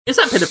Is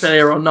that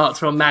pedophilia or not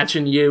to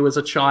imagine you as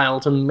a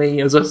child and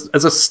me as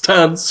a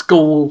stern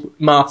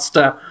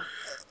schoolmaster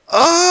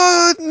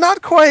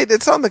Not quite.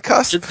 It's on the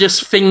cusp.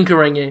 just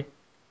fingering you?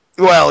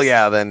 Well,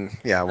 yeah, then,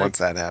 yeah, once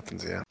that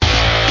happens, yeah.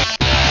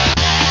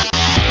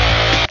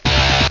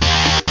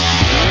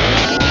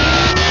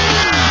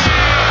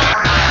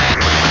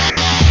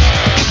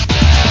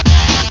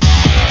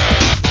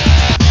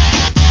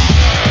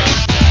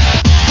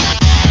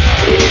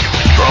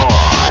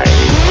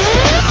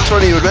 It's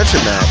funny you would mention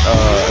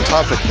that. A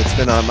topic that's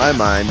been on my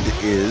mind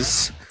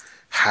is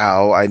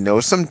how I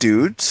know some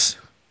dudes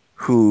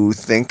who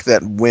think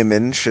that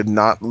women should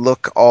not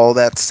look all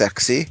that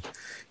sexy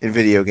in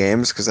video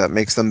games because that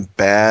makes them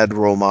bad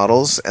role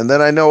models. And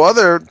then I know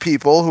other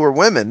people who are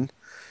women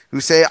who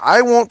say,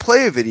 I won't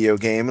play a video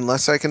game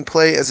unless I can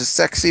play as a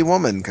sexy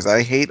woman because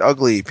I hate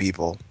ugly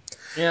people,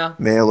 Yeah.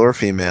 male or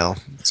female.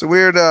 It's a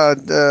weird kind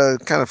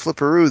of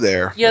flipperoo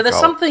there. Yeah, there's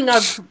something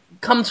I've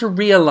come to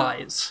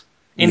realize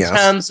in Yes.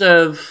 terms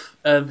of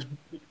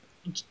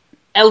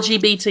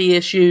LGBT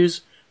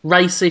issues,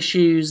 race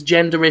issues,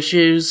 gender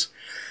issues.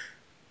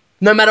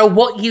 No matter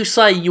what you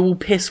say, you will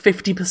piss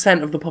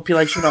 50% of the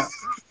population off.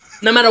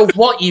 No matter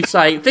what you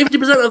say,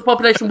 50% of the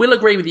population will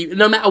agree with you,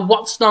 no matter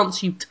what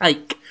stance you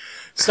take.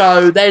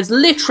 So there's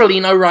literally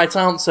no right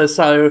answer,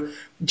 so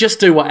just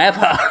do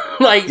whatever.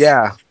 Like,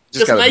 Yeah.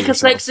 just gotta make be her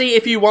yourself. sexy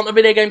if you want a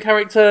video game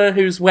character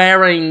who's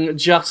wearing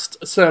just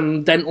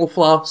some dental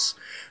floss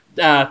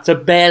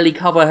to barely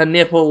cover her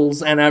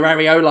nipples and her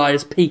areola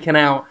is peeking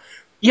out.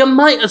 You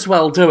might as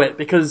well do it,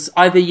 because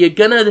either you're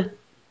gonna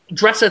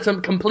dress her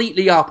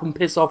completely up and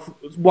piss off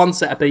one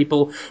set of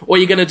people, or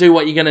you're gonna do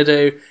what you're gonna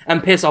do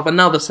and piss off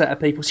another set of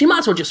people. So you might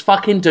as well just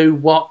fucking do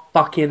what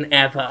fucking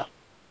ever.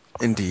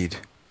 Indeed.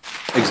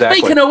 Exactly.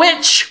 Speaking of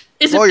which,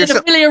 is it Well,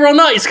 pedophilia or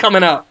not is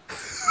coming up?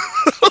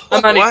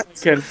 I'm only What?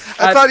 joking.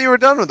 I thought you were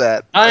done with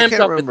that. I am can't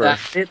done remember.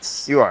 with that.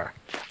 It's You are.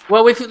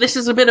 well, this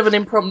is a bit of an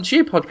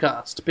impromptu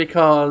podcast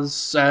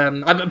because,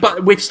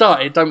 but we've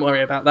started. Don't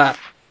worry about that.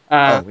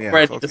 We've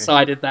already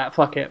decided that.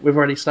 Fuck it. We've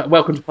already started.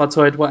 Welcome to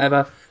Podtoid.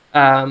 Whatever.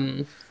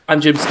 I'm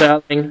Jim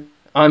Sterling.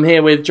 I'm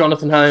here with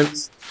Jonathan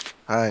Holmes.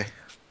 Hi.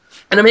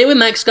 And I'm here with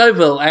Max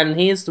Scoville, and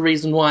here's the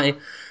reason why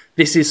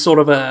this is sort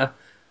of an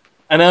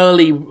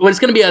early... Well, it's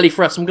going to be early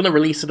for us. I'm going to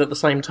release it at the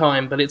same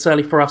time, but it's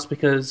early for us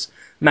because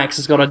Max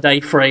has got a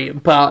day free.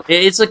 But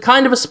it's a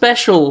kind of a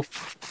special...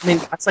 I mean,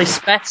 I say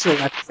special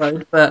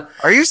episode, but...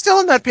 Are you still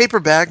in that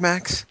paper bag,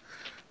 Max?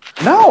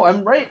 No,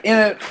 I'm right in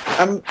it.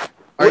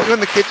 Are you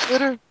in the kitchen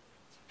litter?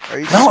 Are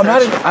you No,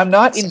 I'm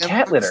not in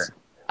cat litter.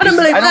 I don't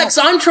believe Max.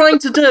 I'm trying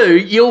to do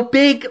your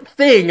big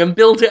thing and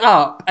build it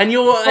up, and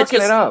you're fucking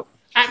just it up.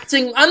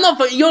 acting. I'm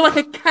not. You're like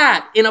a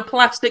cat in a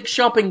plastic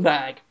shopping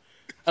bag.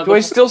 Do I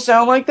still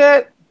sound like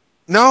that?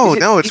 No,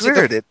 it's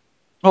weird.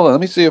 Hold on,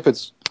 let me see if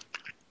it's...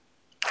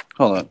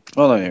 Hold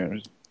on here.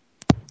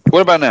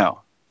 What about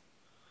now?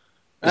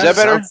 Is that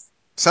better?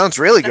 Sounds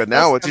really good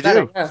now. What'd you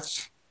do? Yeah.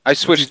 I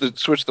switched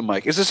the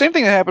mic. It's the same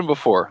thing that happened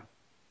before.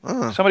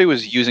 Oh. Somebody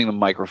was using the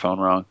microphone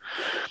wrong.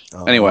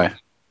 Oh. Anyway.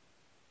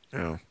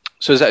 Oh.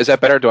 So is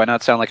that better? Do I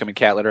not sound like I'm in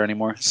cat litter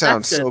anymore?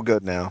 Sounds so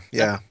good now.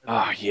 Yeah.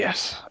 Oh,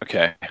 yes.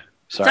 Okay.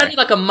 Sorry. Sounded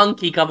like a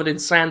monkey covered in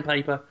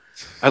sandpaper.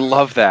 I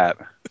love that.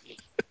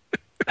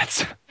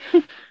 That's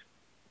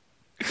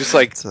just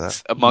like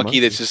a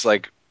monkey that's just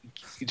like,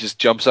 he just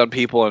jumps on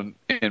people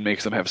and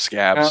makes them have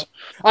scabs.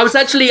 I was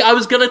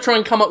going to try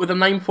and come up with a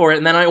name for it,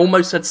 and then I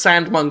almost said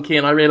sand monkey,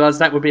 and I realised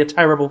that would be a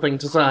terrible thing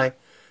to say.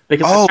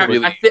 Because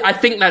really? I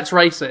think that's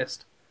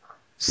racist.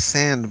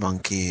 Sand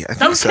monkey.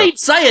 Don't keep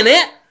saying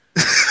it!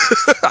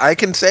 I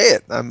can say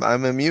it.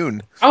 I'm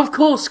immune. Of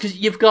course, because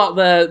you've got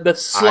the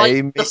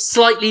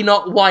slightly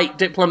not white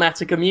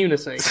diplomatic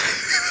immunity.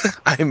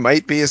 I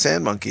might be a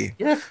sand monkey.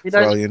 Yeah, you For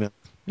don't. all you know.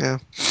 Yeah.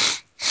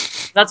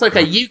 That's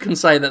okay. You can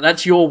say that.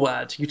 That's your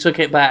word. You took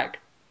it back.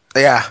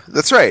 Yeah,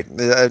 that's right.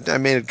 I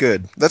made it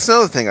good. That's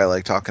another thing I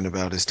like talking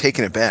about is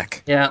taking it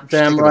back. Yeah,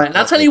 damn right. And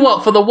I'll tell you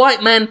what, for the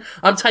white men,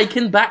 I'm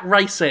taking back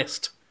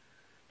racist.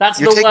 That's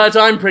the word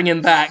I'm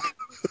bringing back.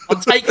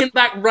 I'm taking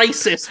back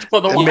racist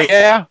for the white.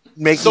 Yeah.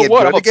 Making so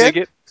what? I'm a again?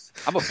 bigot.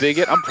 I'm a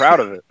bigot. I'm proud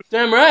of it.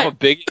 Damn right. I'm a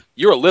bigot.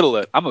 You're a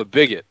little. I'm a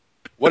bigot.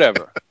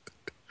 Whatever.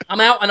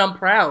 I'm out and I'm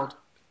proud.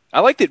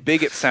 I like that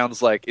bigot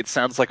sounds like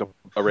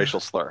a racial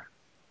slur.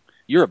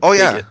 You're a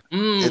bigot.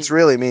 Yeah. It's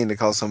really mean to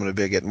call someone a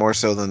bigot, more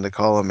so than to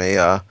call them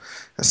a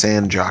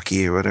sand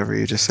jockey or whatever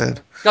you just said.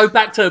 Go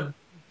back to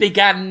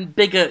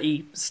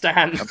bigotty,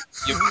 Stan.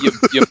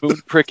 You moon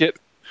cricket.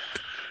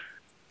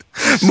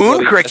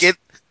 Moon cricket?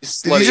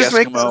 Did you just Eskimo.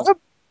 make that up?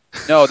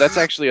 No, that's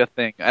actually a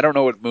thing. I don't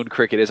know what moon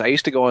cricket is. I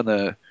used to go on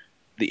the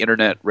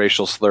internet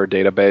racial slur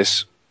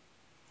database.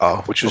 Oh,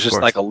 which was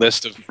just like a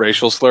list of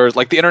racial slurs.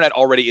 Like the internet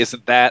already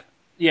isn't that.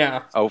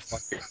 Yeah. Oh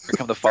fuck! Here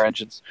come the fire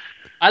engines.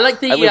 I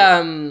like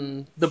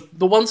the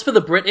ones for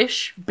the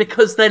British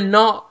because they're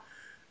not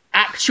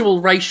actual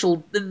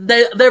racial.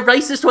 They're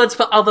racist words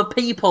for other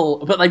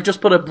people, but they've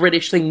just put a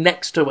British thing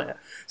next to it.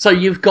 So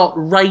you've got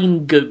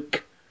rain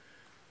gook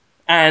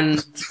and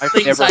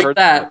things like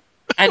that.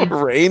 And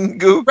rain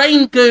gook?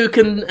 Rain gook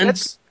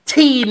and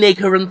tea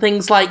nigger and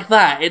things like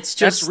that. It's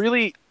just That's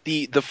really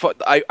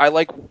I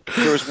like.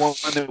 There was one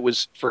that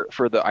was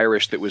for the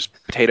Irish that was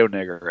potato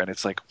nigger, and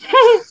it's like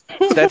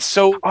that's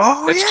so.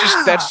 Oh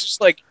yeah.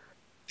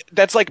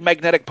 That's like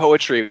magnetic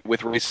poetry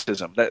with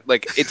racism. That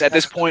like it's at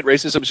this point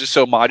racism is just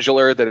so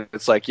modular that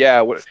it's like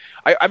yeah.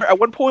 I at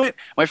one point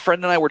my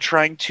friend and I were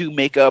trying to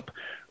make up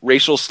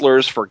racial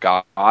slurs for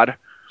God.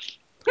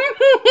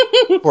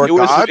 For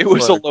God, It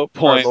was a for low our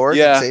point. Lord and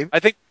Yeah, Savior. I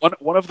think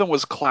one of them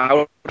was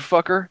cloud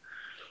fucker.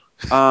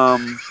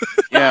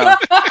 Yeah.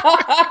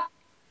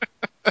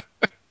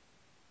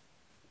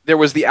 There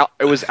was it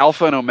was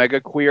alpha and omega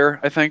queer.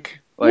 I think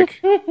like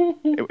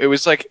it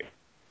was like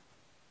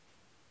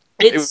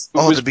it's The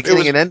it beginning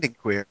was and ending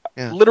queer.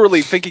 Yeah.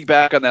 literally thinking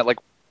back on that. Like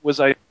was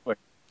I?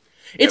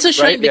 it's a Right?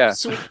 shame Yeah.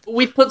 because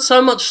we've put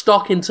so much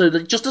stock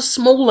into just a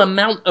small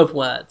amount of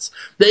words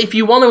that if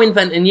you want to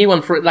invent a new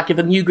one for it, like if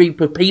a new group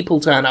of people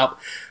turn up,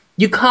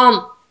 you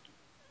can't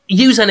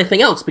use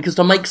anything else because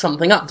to make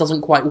something up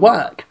doesn't quite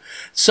work.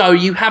 So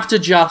you have to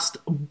just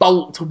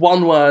bolt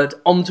one word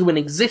onto an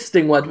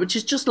existing word, which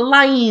is just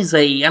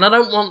lazy, and I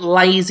don't want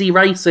lazy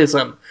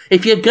racism.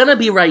 If you're gonna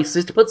be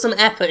racist, put some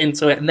effort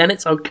into it, and then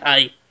it's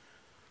okay.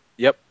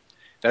 Yep.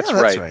 That's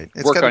Yeah, that's right. right.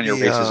 It's Work got to on your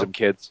be. racism,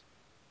 kids.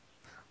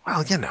 Well,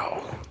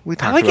 we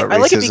talked about I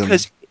like it racism.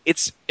 because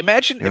it's You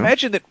know?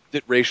 imagine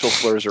that racial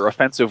slurs or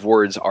offensive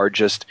words are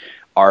just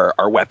are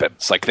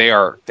weapons. Like they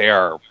are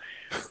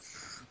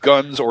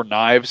guns or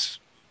knives.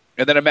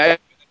 And then imagine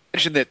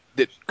that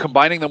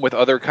combining them with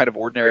other kind of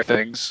ordinary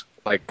things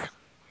like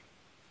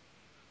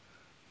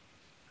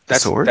A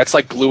sword. that's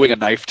like gluing a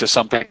knife to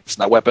something. It's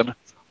not a weapon. You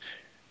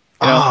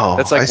know, Oh,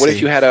 that's like I see. what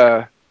if you had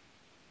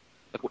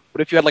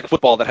like a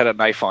football that had a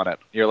knife on it?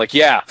 You're like,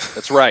 yeah,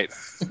 that's right.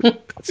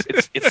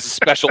 It's a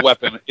special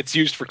weapon. It's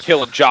used for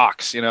killing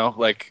jocks. You know,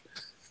 like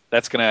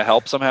that's gonna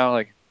help somehow.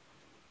 Like,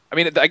 I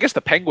mean, I guess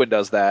the penguin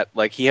does that.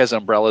 Like, he has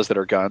umbrellas that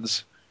are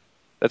guns.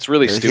 That's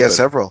really Yeah, he has stupid.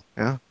 several.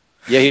 Yeah.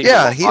 Yeah, he has a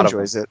Yeah, he lot of them.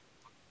 enjoys it.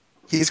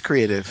 He's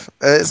creative.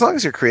 As long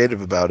as you're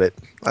creative about it,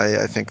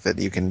 I think that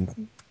you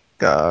can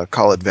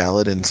call it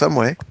valid in some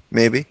way.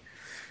 Maybe.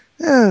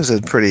 Yeah, it was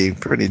a pretty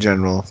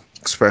general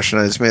expression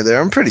I just made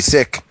there. I'm pretty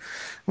sick,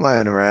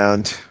 lying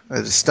around. I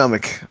had a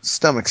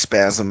stomach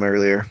spasm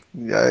earlier.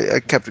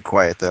 I kept it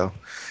quiet though.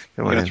 Don't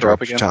You want to gonna throw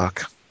up interrupt your again?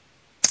 talk.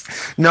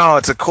 No,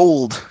 it's a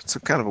cold. It's a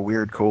kind of a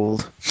weird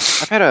cold. I'll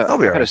be I've had a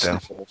alright though.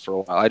 sniffle for a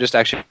while. I just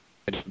actually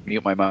had to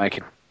mute my mic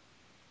and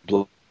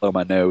blow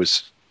my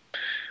nose.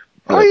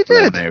 Oh, you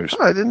Blow my did? nose.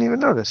 Oh, I didn't even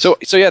notice. So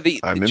yeah, the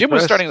I'm Jim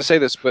was starting impressed. to say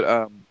this,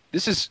 but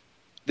this is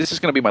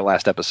going to be my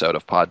last episode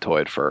of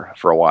Podtoid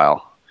for a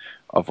while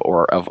of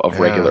Yeah,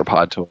 regular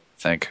Podtoid.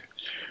 I think.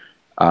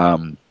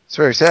 Um, it's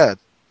very sad.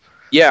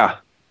 yeah,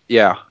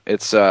 yeah.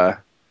 It's I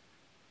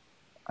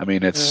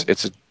mean, Yeah.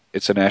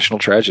 it's a national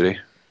tragedy.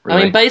 I mean,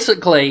 Really.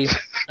 basically,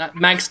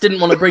 Max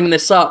didn't want to bring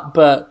this up,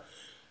 but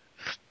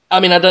I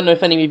mean, I don't know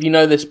if any of you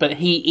know this, but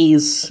he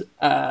is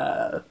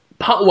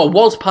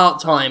was part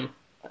time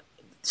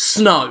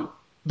Snow,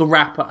 the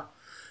rapper,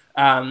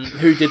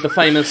 who did the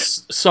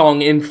famous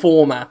song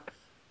Informer.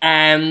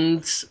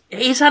 And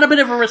he's had a bit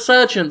of a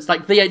resurgence.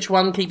 Like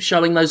VH1 keeps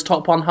showing those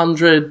top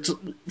 100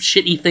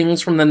 shitty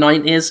things from the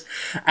 90s.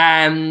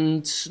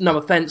 And no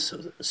offense,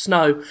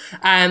 Snow.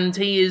 And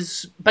he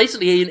is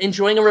basically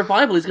enjoying a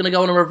revival. He's going to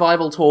go on a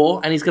revival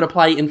tour and he's going to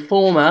play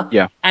Informer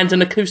Yeah. and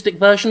an acoustic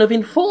version of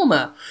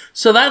Informer.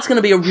 So that's going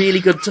to be a really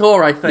good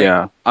tour, I think.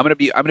 Yeah, I'm gonna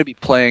be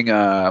playing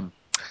the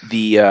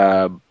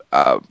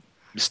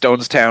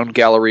Stonestown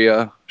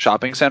Galleria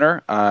shopping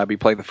center. I'll be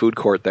playing the food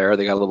court there.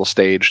 They got a little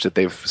stage that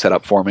they've set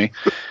up for me.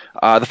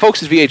 The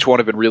folks at VH1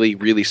 have been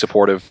really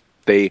supportive.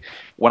 They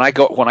when I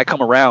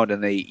come around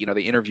and they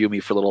interview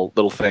me for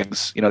little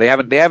things. They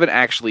haven't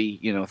actually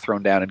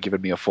thrown down and given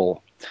me a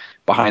full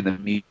behind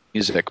the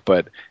music,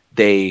 but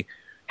they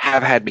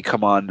have had me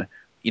come on.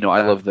 I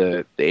love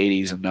the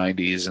 80s and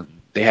 90s, and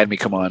they had me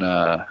come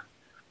on.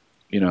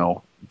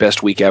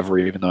 Best week ever,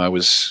 even though I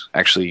was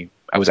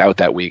out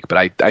that week,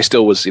 but I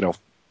still was,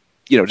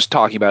 just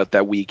talking about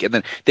that week. And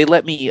then they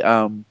let me,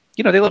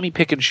 they let me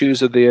pick and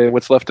choose of the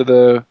what's left of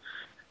the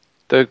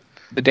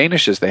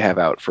Danishes they have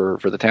out for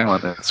the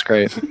talent. That's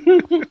great. They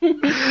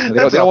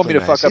That's don't want awfully me to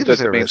nice. fuck You up the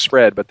deserve main it.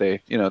 spread, but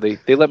they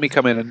let me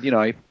come in and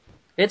I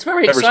It's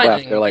very never left. They're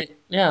exciting. like,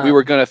 Yeah. we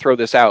were going to throw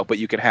this out, but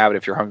you can have it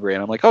if you're hungry.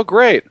 And I'm like, oh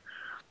great,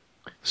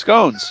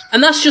 scones.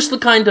 And that's just the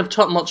kind of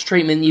top-notch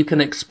treatment you can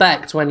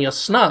expect when you're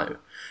Snow.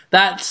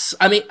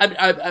 I mean,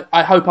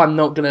 I hope I'm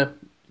not going to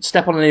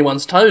step on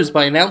anyone's toes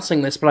by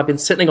announcing this, but I've been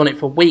sitting on it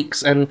for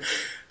weeks, and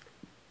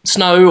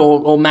Snow,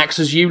 or Max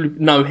as you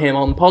know him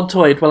on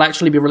Podtoid, will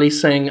actually be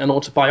releasing an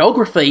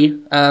autobiography,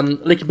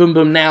 Licky Boom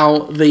Boom Now,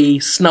 the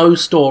Snow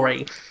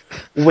story,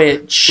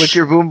 which... What's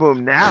your boom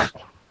boom now?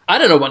 I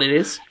don't know what it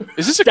is.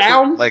 Is this a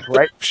Down? Like clip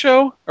right?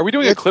 show? Are we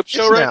doing a clip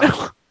show It's right now.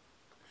 now?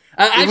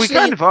 We Actually,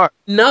 kind of are.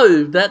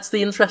 no, that's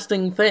the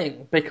interesting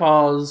thing,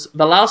 because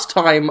the last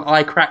time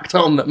I cracked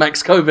on that Max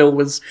Scoville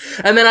was...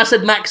 And then I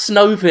said Max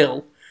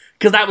Snowville,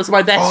 because that was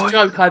my best Oh,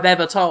 joke I've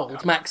ever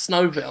told, Max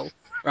Snowville,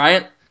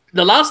 right?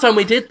 The last time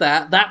we did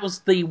that was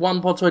the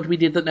one Podtoid we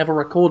did that never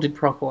recorded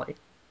properly.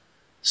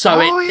 So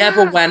it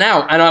never went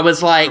out, and I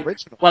was like,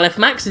 Original. well, if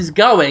Max is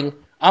going,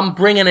 I'm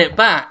bringing it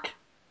back.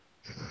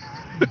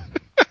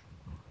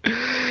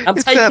 I'm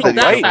taking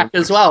that back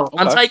as well. Okay.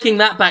 I'm taking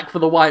that back for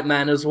the white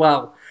man as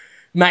well.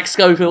 Max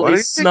Scoville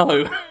is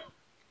snow.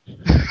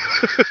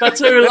 For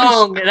too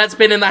long, that's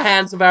been in the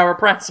hands of our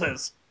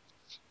oppressors.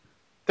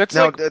 That's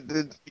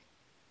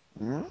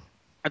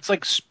it's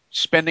like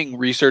spending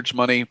research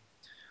money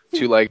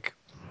to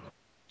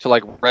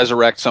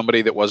resurrect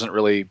somebody that wasn't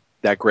really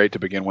that great to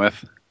begin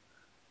with.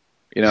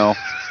 You know,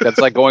 that's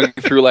like going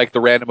through like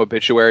the random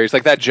obituaries,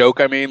 like that joke.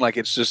 I mean, like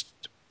it's just,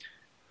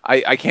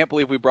 I can't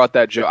believe we brought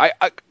that joke.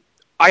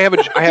 I have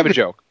a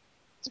joke.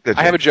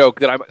 I have a joke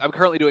that I'm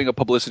currently doing a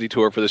publicity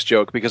tour for this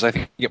joke because I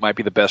think it might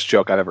be the best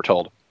joke I've ever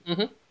told.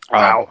 Mm-hmm.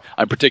 Wow.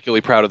 I'm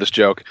particularly proud of this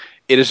joke.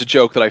 It is a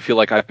joke that I feel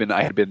like I had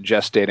been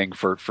gestating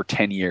for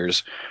 10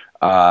 years.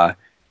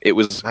 It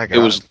was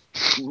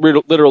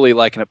literally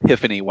like an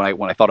epiphany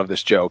when I thought of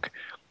this joke.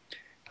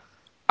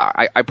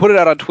 I put it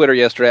out on Twitter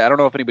yesterday. I don't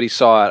know if anybody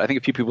saw it. I think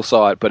a few people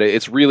saw it, but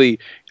it's really.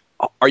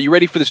 Are you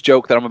ready for this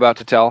joke that I'm about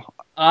to tell?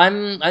 I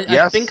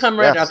think I'm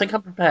ready. Yes. I think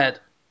I'm prepared.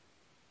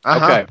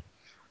 Uh-huh. Okay.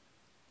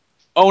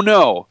 Oh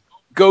no,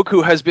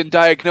 Goku has been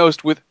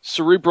diagnosed with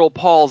cerebral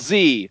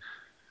palsy.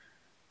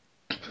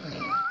 You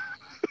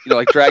know,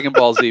 like Dragon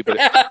Ball Z, but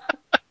yeah.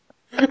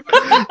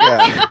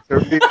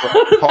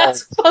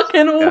 That's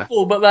fucking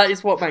awful, but that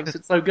is what makes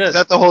it so good. Is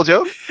that the whole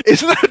joke?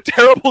 Isn't that a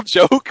terrible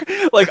joke?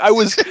 Like I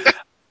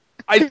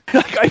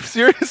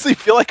seriously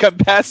feel like I'm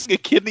passing a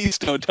kidney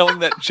stone telling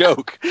that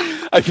joke.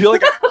 I feel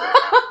like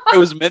I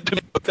was meant to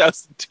be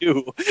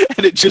 2002,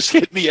 and it just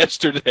hit me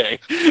yesterday.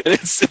 And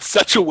it's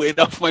such a weight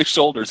off my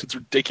shoulders. It's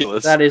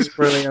ridiculous. That is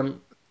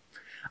brilliant.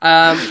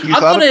 I've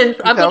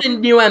got a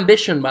new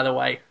ambition, by the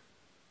way.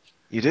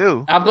 You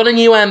do? I've got a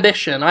new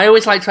ambition. I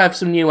always like to have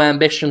some new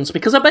ambitions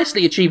because I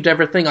basically achieved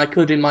everything I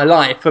could in my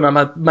life, and I'm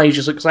a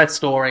major success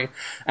story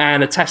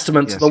and a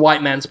testament to the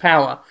white man's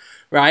power,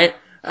 right?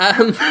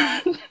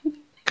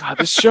 God,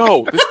 this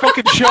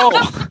fucking show.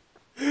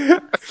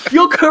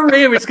 Your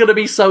career is going to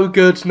be so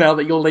good now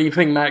that you're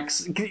leaving,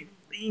 Max.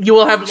 You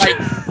will have,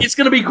 it's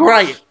going to be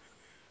great.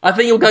 I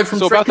think you'll go from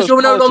because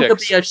you'll no longer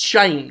be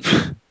ashamed.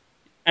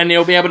 And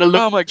you'll be able to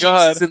look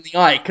Jesus in the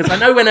eye. Because I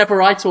know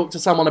whenever I talk to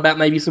someone about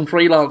maybe some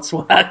freelance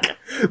work,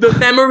 the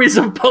memories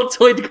of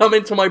Podtoid come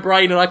into my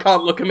brain and I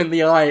can't look them in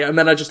the eye. And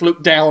then I just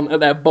look down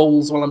at their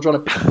balls while I'm trying to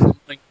pick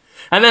something.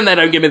 And then they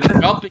don't give me the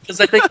job because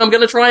they think I'm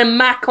going to try and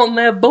mac on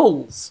their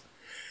balls.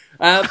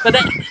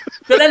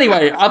 But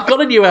anyway, I've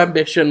got a new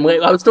ambition.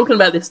 I was talking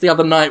about this the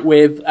other night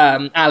with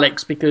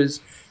Alex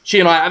because she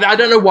and I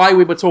don't know why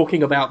we were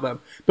talking about them,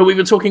 but we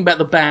were talking about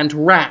the band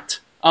Rat,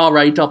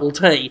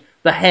 R-A-T-T,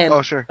 the hair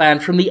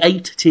band from the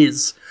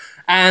 80s.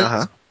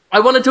 And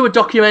I want to do a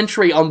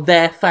documentary on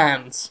their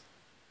fans.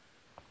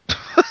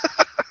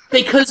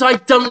 Because I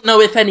don't know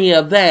if any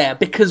are there.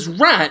 Because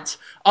Rat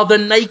are the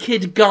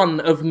Naked Gun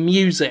of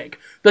music.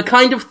 The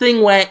kind of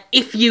thing where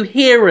if you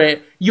hear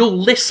it, you'll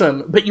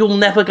listen, but you'll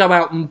never go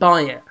out and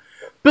buy it.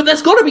 But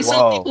there's got to be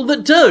some people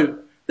that do.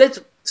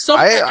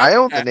 I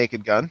own the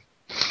Naked Gun.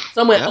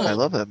 Somewhere. Yeah, I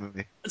love that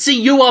movie. See,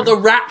 you are the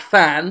Rat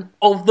fan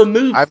of the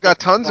movie. I've got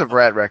tons of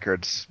Rat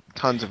records.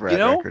 Tons of Rat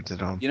records at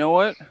home. You know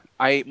what?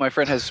 My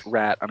friend has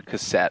Rat on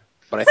cassette,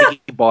 but I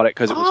think he bought it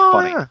because it was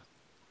funny.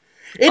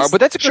 Yeah. But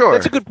that's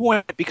a good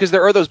point because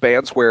there are those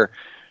bands where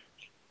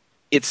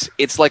it's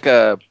like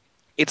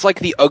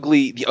the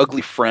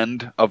ugly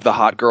friend of the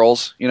hot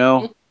girls, you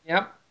know?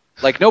 Yep.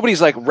 Like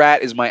nobody's like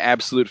Rat is my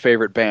absolute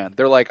favorite band.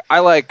 They're like I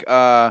like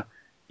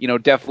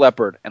Def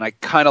Leppard and I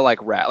kind of like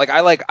Rat. Like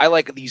I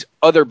like these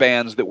other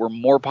bands that were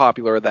more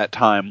popular at that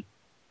time.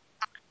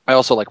 I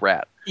also like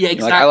Rat. Yeah,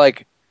 exactly. You know,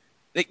 like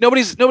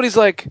nobody's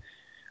like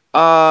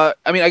I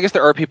mean I guess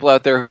there are people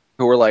out there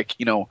who are like,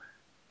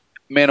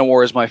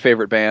 Manowar is my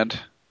favorite band.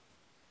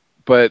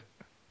 But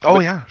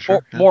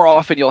more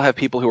often you'll have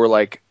people who are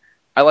like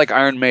I like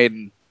Iron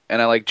Maiden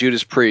and I like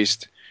Judas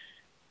Priest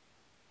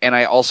and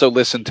I also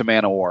listen to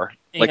Manowar.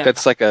 Like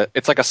that's like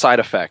a side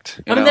effect.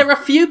 I mean, there are a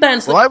few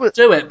bands that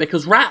do it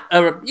because Rat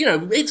are,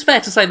 it's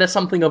fair to say they're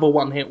something of a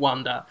one-hit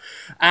wonder,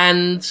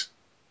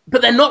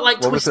 but they're not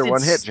like what Twisted. Was their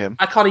one hit, Jim?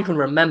 I can't even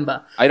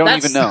remember. I don't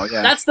even know.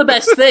 Yeah, that's the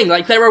best thing.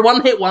 Like they're a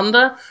one-hit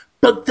wonder,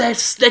 but they're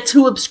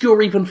too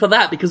obscure even for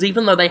that because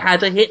even though they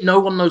had a hit, no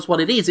one knows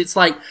what it is. It's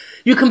like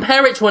you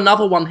compare it to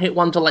another one-hit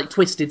wonder like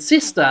Twisted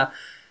Sister.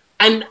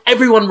 And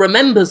everyone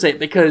remembers it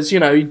because,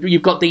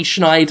 you've got Dee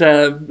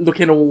Schneider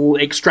looking all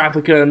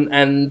extravagant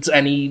and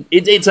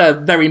it's a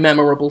very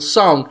memorable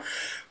song.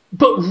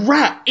 But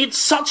Rat, it's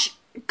such...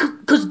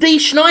 Because Dee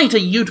Schneider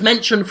you'd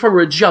mention for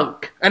a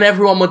joke and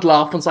everyone would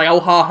laugh and say, oh,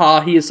 ha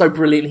ha, he is so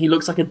brilliant, he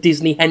looks like a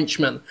Disney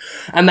henchman.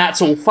 And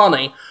that's all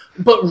funny.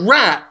 But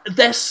Rat,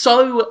 they're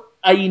so...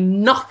 a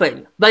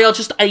nothing. They are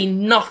just a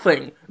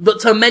nothing. That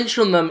to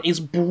mention them is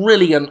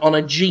brilliant on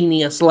a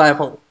genius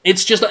level.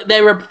 It's just like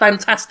they're a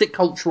fantastic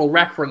cultural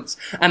reference,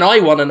 and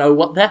I want to know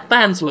what their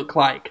fans look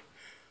like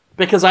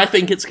because I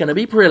think it's going to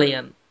be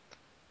brilliant.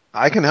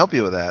 I can help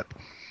you with that.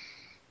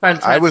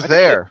 Fantastic. I was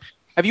there.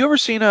 Have you ever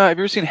seen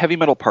Heavy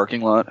Metal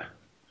Parking Lot?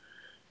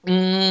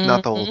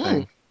 Not the whole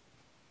thing.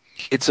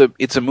 It's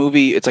a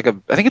movie. I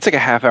think it's like a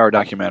half-hour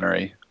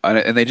documentary,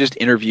 and they just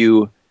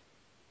interview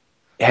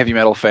heavy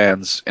metal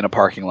fans in a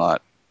parking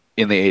lot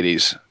in the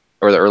 80s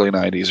or the early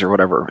 90s or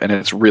whatever, and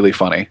it's really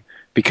funny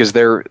because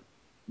they're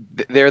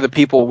the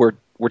people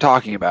we're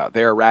talking about.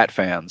 They're Rat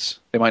fans.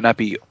 They might not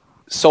be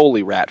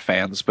solely Rat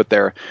fans, but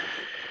they're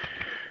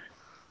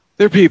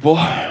people.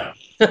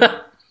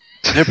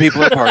 They're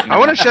people in parking I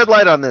want to lots. shed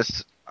light on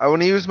this. I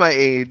want to use my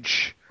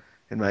age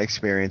and my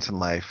experience in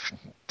life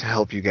to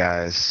help you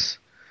guys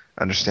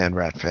understand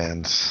Rat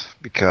fans,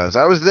 because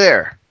I was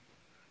there.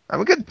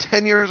 I'm a good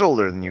 10 years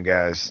older than you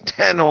guys.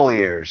 10 whole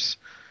years.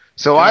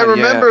 So I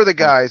remember the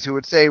guys who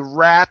would say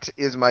Rat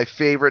is my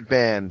favorite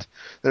band.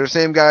 They're the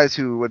same guys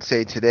who would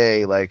say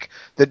today, like,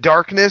 The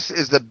Darkness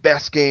is the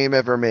best game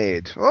ever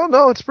made. Oh,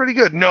 no, it's pretty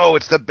good. No,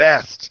 it's the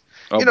best.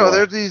 Oh,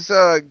 there's these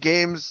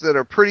games that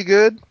are pretty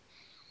good,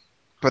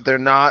 but they're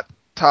not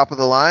top of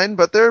the line.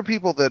 But there are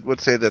people that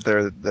would say that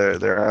they're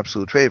their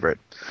absolute favorite.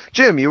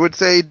 Jim, you would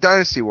say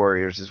Dynasty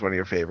Warriors is one of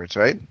your favorites,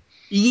 right?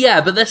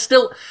 Yeah, but they're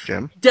still...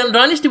 Jim?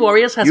 Dynasty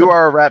Warriors has You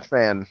are a Rat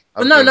fan.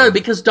 No,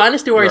 because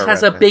Dynasty Warriors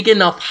has a big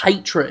enough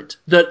hatred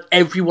that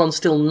everyone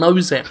still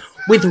knows it.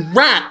 With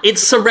Rat,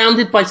 it's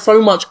surrounded by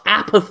so much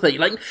apathy.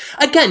 Like,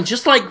 again,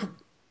 just like...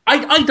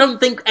 I don't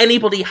think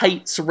anybody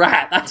hates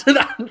Rat.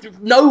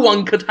 No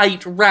one could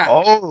hate Rat.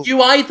 Oh,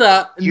 you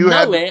either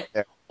know it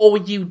or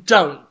you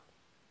don't.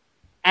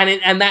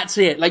 And that's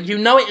it. Like, you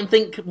know it and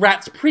think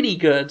Rat's pretty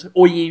good,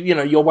 or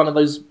you're one of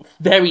those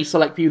very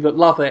select few that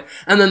love it,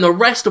 and then the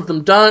rest of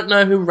them don't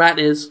know who Rat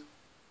is.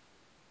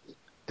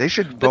 They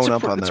should bone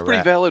up on the Rat. That's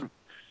pretty valid.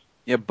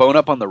 Yeah, bone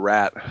up on the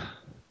Rat.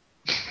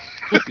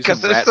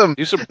 Because there's some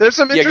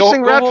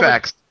interesting Rat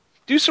facts.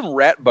 Do some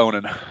rat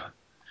boning.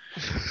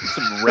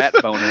 Some rat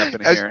boning up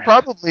in As here. you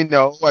probably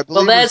know, I believe.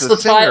 Well, there's the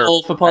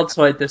title for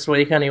Podtoid this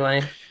week,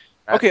 anyway.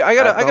 Okay, I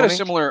got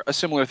a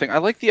similar thing. I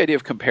like the idea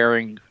of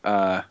comparing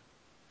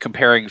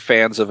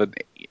fans of an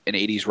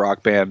 80s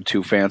rock band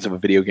to fans of a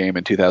video game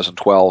in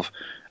 2012.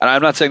 And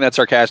I'm not saying that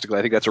sarcastically.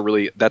 I think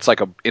that's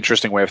like an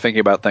interesting way of thinking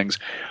about things.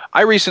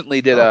 I recently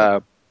did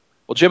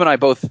Jim and I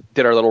both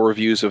did our little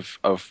reviews of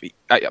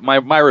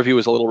my review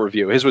was a little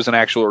review. His was an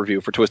actual review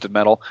for Twisted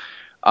Metal.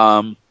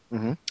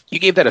 You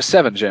gave that a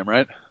 7, Jim,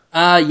 right?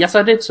 Yes,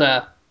 I did,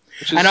 sir.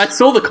 And I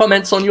saw the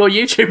comments on your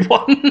YouTube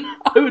one.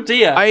 Oh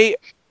dear. I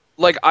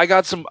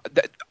got some.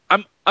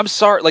 I'm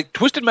sorry. Like,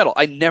 Twisted Metal,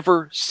 I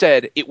never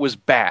said it was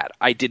bad.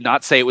 I did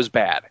not say it was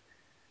bad.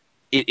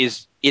 It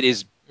is.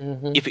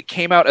 If it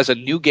came out as a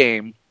new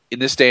game in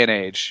this day and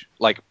age,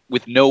 like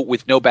with no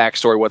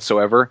backstory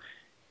whatsoever,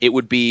 it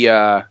would be.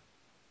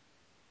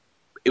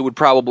 It would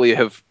probably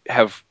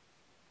have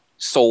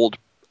sold.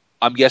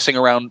 I'm guessing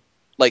around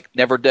like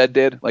Never Dead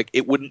did. Like,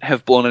 it wouldn't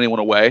have blown anyone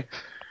away.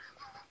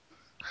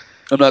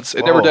 I'm not.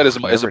 Never Dead is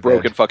a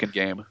broken fucking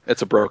game.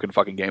 It's a broken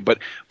fucking game. But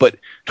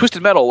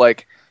Twisted Metal,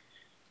 like,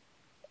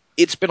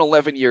 it's been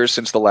 11 years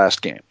since the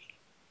last game,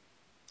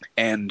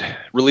 and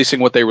releasing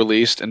what they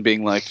released and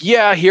being like,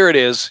 yeah, here it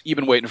is. You've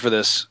been waiting for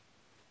this.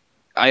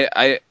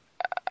 And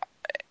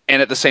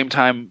at the same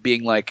time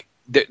being like,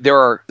 there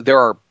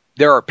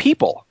are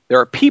people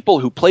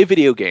who play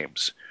video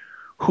games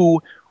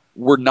who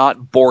were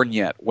not born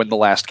yet when the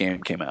last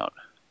game came out.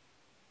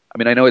 I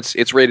mean, I know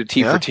it's rated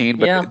T for teen,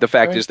 but the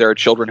fact is there are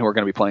children who are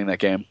going to be playing that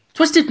game.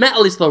 Twisted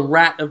Metal is the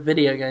Rat of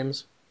video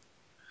games.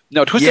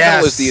 No, Twisted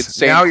Metal is the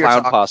Insane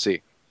Clown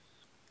Posse.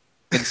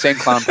 Insane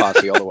Clown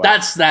Posse all the way.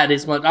 That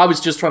is much. I was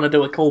just trying to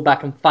do a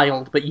callback and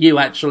failed, but you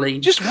actually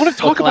just want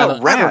to talk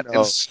about Rat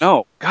and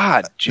snow.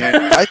 God, Jim.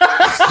 I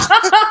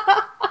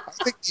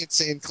think the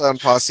Insane Clown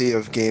Posse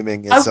of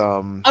gaming is. I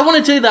want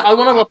to do that. I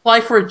want to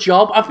apply for a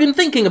job. I've been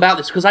thinking about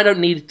this because I don't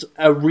need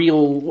a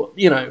real,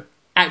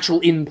 actual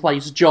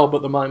in-place job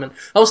at the moment.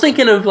 I was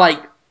thinking of,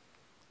 like,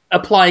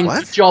 applying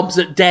for jobs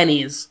at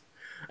Denny's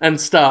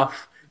and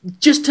stuff.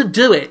 Just to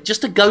do it.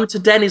 Just to go to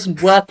Denny's and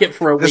work it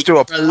for a week. Just to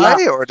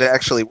apply or to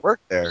actually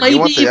work there? Maybe you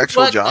want the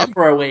actual work job? there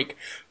for a week.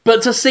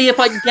 But to see if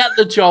I can get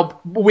the job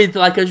with,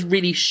 like, a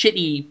really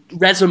shitty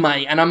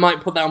resume, and I might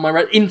put that on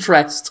my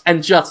interests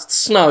and just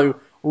snow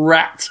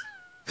Rat.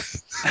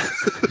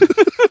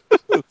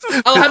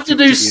 I'll have to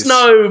do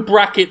snow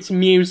brackets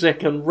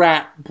music and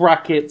Rat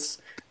brackets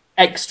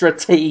extra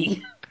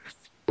T.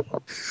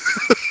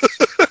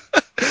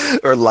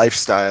 Or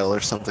lifestyle or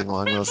something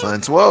along those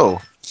lines.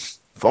 Whoa.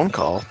 Phone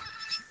call.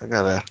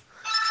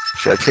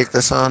 Should I take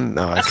this on?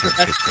 No, I can't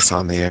take this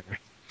on the air.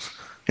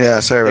 Yeah,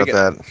 sorry about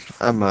that.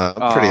 I'm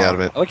pretty out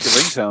of it. I like your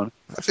ringtone.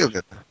 I feel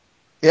good.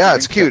 Yeah,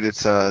 it's cute.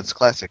 It's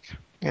classic.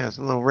 Yeah, it's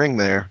a little ring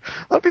there.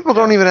 A lot of people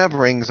don't even have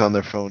rings on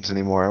their phones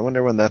anymore. I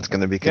wonder when that's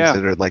going to be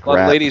considered like A lot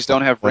Rat. of ladies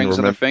don't have rings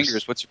on their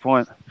fingers. What's your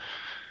point?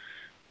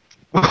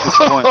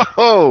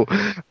 Whoa.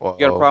 You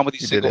got a problem with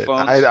these single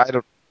phones? I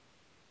don't.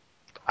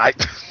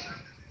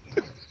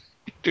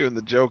 Doing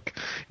the joke.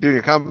 Doing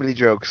your comedy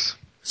jokes.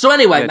 So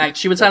anyway,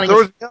 Max, you were telling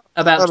us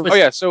about Twisted. Oh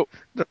yeah, so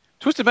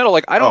Twisted Metal,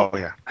 like, I don't. Oh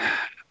yeah.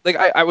 like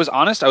I was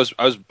honest. I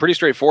was pretty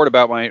straightforward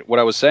about what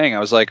I was saying. I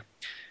was like,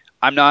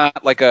 I'm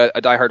not like a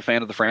diehard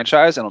fan of the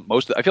franchise, and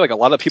I feel like a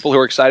lot of people who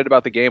are excited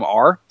about the game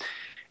are,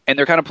 and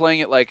they're kind of playing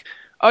it like,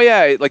 oh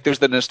yeah, like there's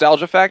the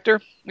nostalgia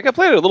factor. Like I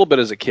played it a little bit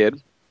as a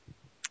kid.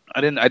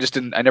 I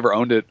never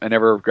owned it. I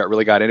never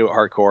really got into it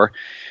hardcore.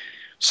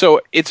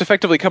 So it's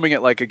effectively coming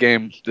at like a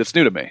game that's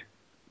new to me,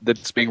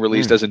 that's being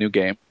released as a new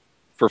game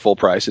for full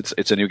price.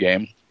 It's a new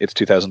game. It's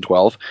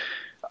 2012,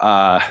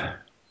 and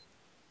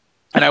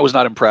I was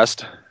not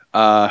impressed.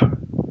 I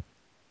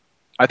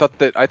thought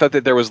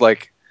that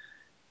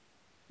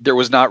there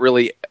was not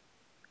really.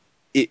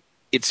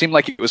 It seemed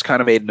like it was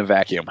kind of made in a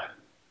vacuum.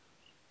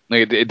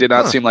 Like it did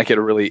not seem like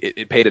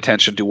it paid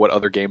attention to what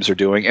other games are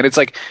doing, and it's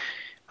like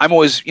I'm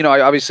always,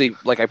 I obviously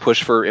like I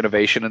push for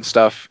innovation and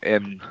stuff,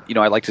 and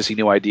I like to see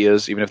new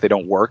ideas even if they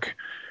don't work.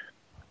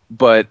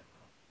 But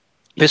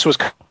this was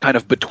kind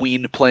of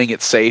between playing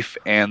it safe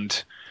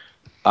and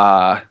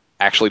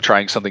actually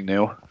trying something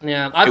new.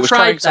 Yeah, I've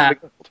tried that.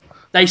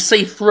 They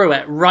see through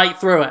it, right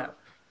through it.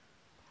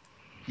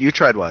 You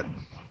tried what?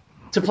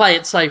 To play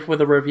it safe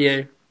with a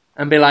review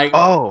and be like,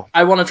 Oh,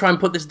 I want to try and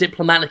put this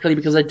diplomatically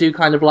because I do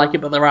kind of like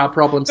it, but there are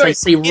problems. They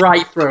see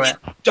right through it.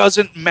 It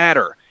doesn't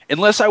matter.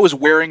 Unless I was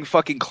wearing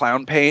fucking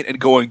clown paint and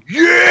going,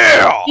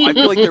 yeah! I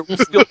feel like there would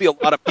still be a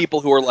lot of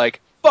people who are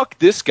like, fuck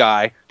this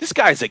guy. This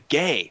guy's a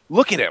gay.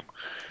 Look at him.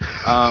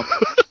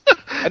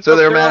 So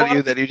they're mad at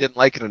you that you didn't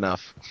like it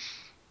enough.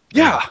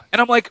 Yeah.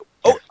 And I'm like,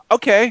 oh,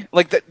 okay.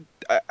 Like that.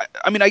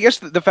 I mean, I guess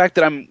the fact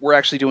that we're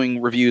actually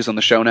doing reviews on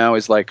the show now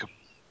is like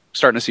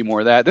starting to see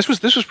more of that. This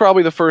was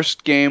probably the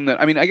first game that,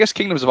 I mean, I guess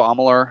Kingdoms of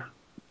Amalur,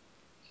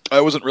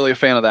 I wasn't really a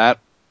fan of that.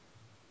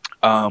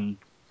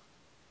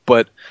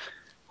 But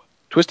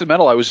Twisted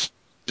Metal, it was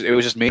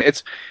just me.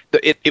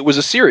 It was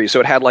a series, so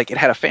it had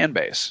a fan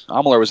base.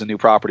 Amalur was a new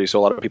property, so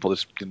a lot of people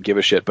just didn't give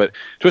a shit. But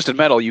Twisted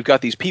Metal, you've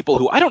got these people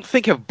who I don't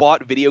think have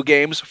bought video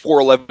games for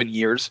 11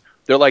 years.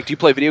 They're like, "Do you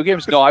play video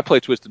games?" No, I play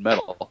Twisted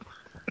Metal.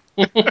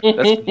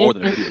 That's more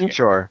than a video game.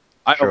 Sure.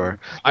 Did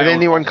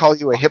anyone call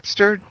you a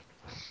hipster?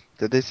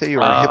 Did they say you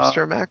were a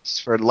hipster, Max,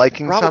 for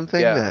liking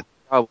something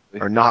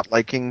or not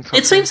liking something?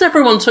 It seems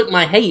everyone took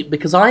my hate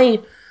because I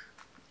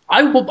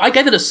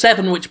gave it a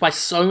 7, which by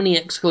Sony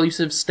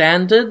exclusive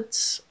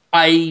standards,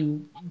 I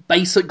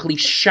basically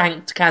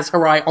shanked Kaz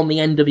Hirai on the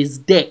end of his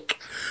dick.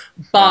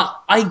 But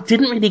I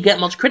didn't really get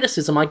much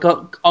criticism. I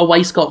got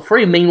away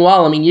scot-free.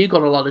 Meanwhile, I mean, you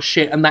got a lot of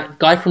shit, and that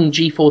guy from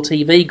G4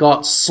 TV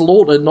got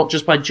slaughtered, not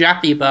just by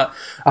Jaffe, but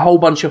a whole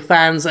bunch of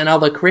fans and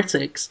other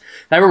critics.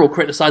 They were all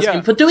criticising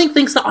him for doing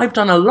things that I've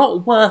done a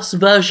lot worse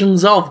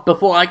versions of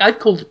before. Like, I've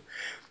called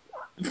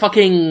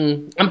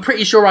I'm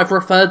pretty sure I've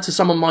referred to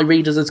some of my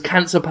readers as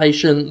cancer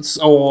patients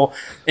or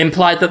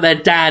implied that their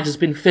dad has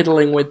been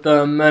fiddling with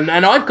them, and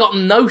I've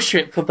gotten no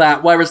shit for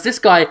that, whereas this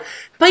guy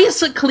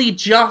basically he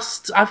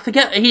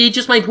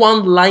just made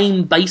one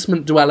lame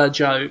basement dweller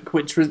joke,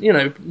 which was,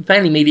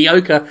 fairly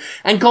mediocre,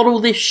 and got all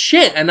this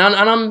shit, and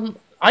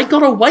I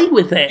got away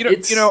with it.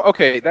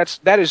 Okay,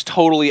 that is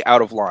totally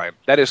out of line.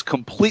 That is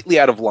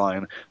completely out of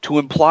line to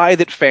imply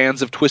that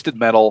fans of Twisted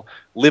Metal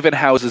live in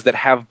houses that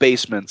have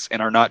basements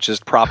and are not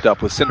just propped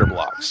up with cinder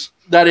blocks.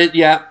 That is,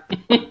 yeah.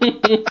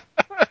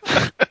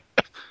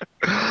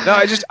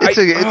 No,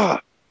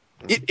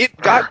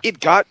 it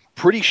got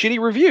pretty shitty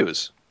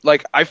reviews.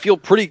 Like, I feel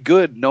pretty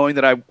good knowing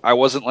that I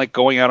wasn't like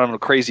going out on a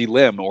crazy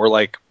limb or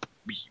like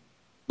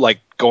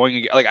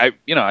going like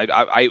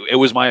it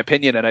was my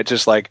opinion, and I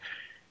just like.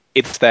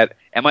 It's that,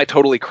 am I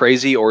totally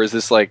crazy, or is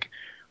this like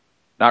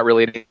not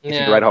really anything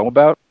to write home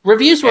about?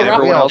 Reviews were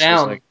up and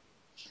down. Like,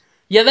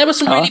 yeah, there were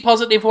some really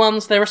positive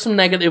ones. There were some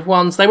negative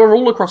ones. They were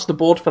all across the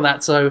board for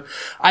that. So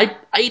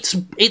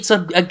it's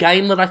a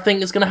game that I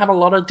think is going to have a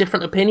lot of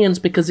different opinions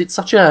because it's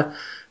such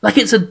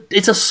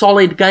it's a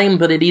solid game,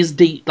 but it is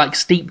deep, like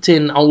steeped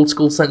in old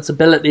school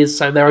sensibilities.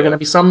 So there are going to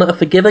be some that are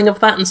forgiving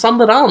of that and some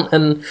that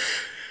aren't.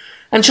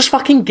 And just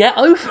fucking get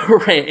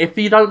over it. If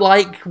you don't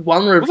like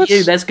one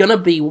review,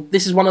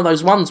 this is one of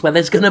those ones where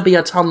there's going to be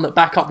a ton that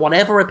back up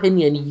whatever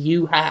opinion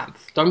you have.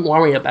 Don't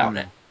worry about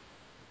it.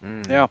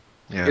 Yeah.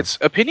 It's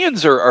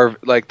opinions are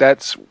like,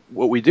 that's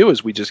what we do,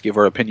 is we just give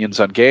our opinions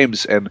on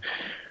games. And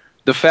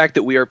the fact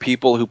that we are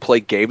people who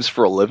play games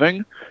for a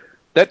living,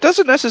 that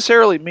doesn't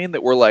necessarily mean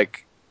that we're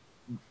like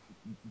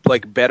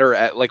better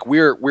at, like,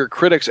 we're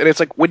critics. And it's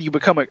like when you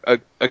become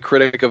a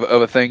critic of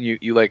a thing,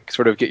 you like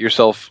sort of get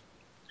yourself,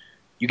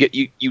 you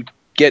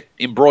get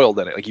embroiled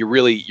in it. Like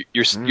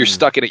you're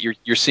stuck in it.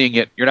 You're seeing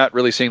it. You're not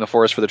really seeing the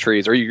forest for the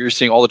trees, or you're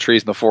seeing all the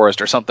trees in the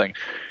forest or something.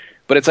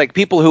 But it's like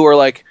people who are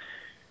like,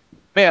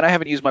 man, I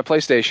haven't used my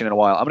PlayStation in a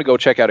while. I'm going to go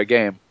check out a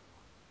game.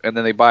 And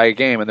then they buy a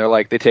game and they're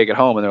like, they take it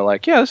home and they're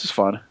like, yeah, this is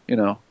fun.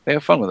 They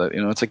have fun with it.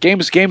 It's like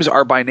games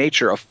are by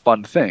nature a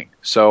fun thing.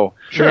 So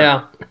sure.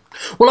 Yeah.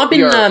 Well, I've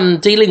been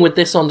dealing with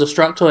this on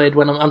Destructoid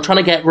when I'm trying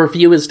to get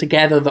reviewers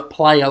together that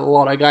play a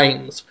lot of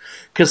games.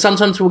 Because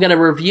sometimes we'll get a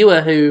reviewer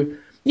who,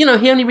 he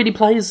only really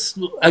plays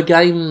a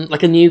game,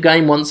 like a new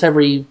game, once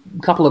every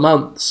couple of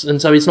months,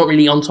 and so he's not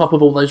really on top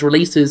of all those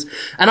releases.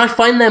 And I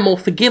find they're more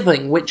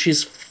forgiving, which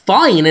is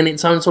fine in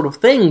its own sort of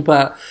thing,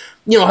 but,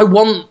 I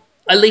want,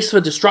 at least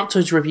for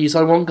Destructoid reviews,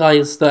 I want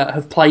guys that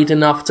have played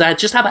enough to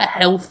just have a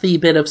healthy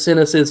bit of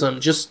cynicism,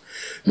 just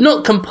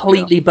not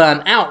completely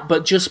burnt out,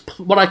 but just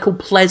what I call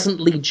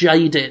pleasantly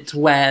jaded,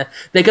 where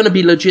they're going to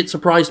be legit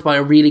surprised by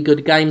a really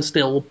good game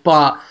still,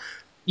 but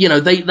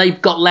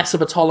they've got less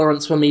of a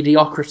tolerance for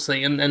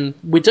mediocrity, and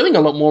we're doing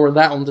a lot more of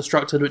that on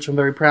Destructoid, which I'm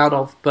very proud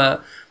of.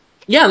 But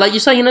yeah, like you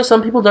say,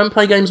 some people don't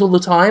play games all the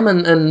time,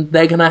 and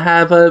they're going to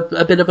have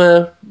a bit of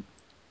a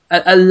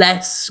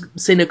less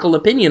cynical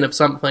opinion of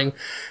something,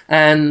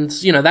 and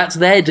that's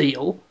their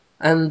deal,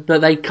 but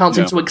they can't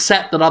seem to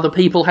accept that other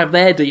people have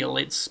their deal.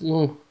 It's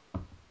well,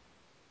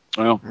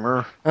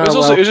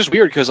 it's just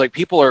weird because like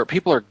people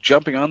are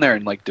jumping on there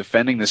and like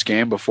defending this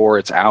game before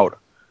it's out,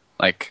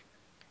 like.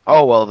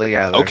 Oh well,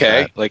 yeah.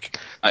 Okay, that. like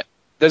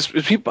there's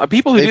people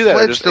who do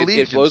that.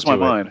 It blows my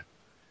mind.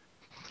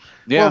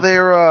 Yeah.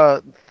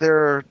 Well,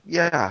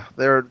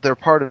 they're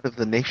part of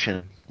the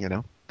nation.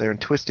 They're in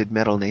Twisted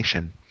Metal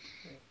Nation.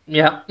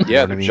 Yeah.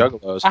 Yeah, they're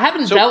juggalos. I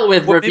haven't dealt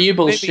with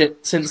reviewable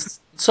shit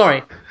since.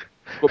 Sorry.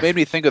 What made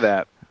me think of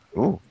that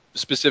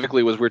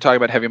specifically was we were talking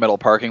about Heavy Metal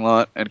Parking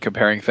Lot and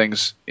comparing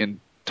things in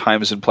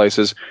times and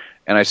places,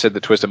 and I said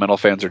the Twisted Metal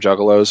fans are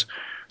juggalos.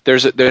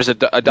 There's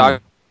a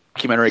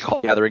documentary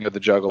called Gathering of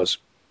the Juggalos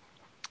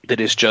that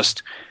is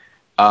just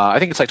I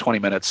think it's like 20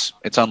 minutes.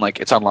 It's online.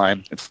 It's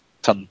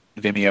on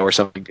Vimeo or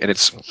something, and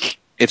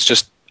it's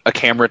just a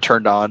camera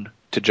turned on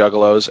to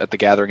juggalos at the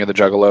Gathering of the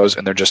Juggalos,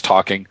 and they're just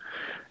talking.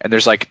 And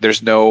there's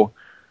no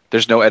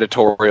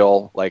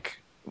editorial,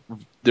 like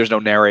there's no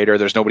narrator,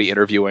 there's nobody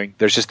interviewing.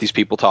 There's just these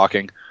people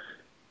talking.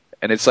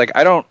 And it's like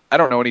I don't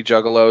know any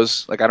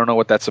juggalos. Like I don't know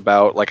what that's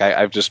about. Like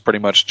I've just pretty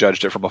much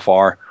judged it from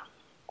afar.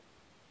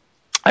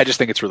 I just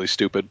think it's really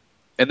stupid.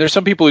 And there's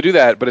some people who do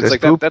that, but it's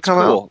like that's cool.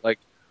 Out? Like,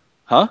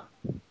 huh?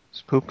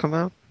 Does poop come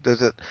out?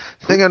 Does it?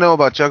 The thing I know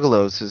about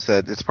juggalos is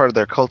that it's part of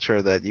their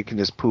culture that you can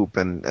just poop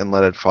and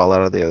let it fall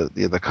out of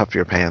the cuff of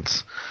your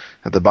pants,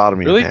 at the bottom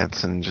of your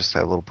pants, and just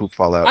have a little poop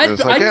fall out. I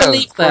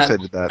believe that. I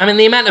did that. I mean,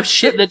 the amount of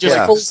shit that just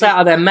falls out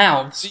of their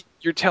mouths.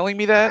 You're telling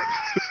me that?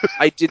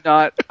 I did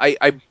not.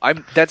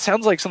 I'm. That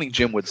sounds like something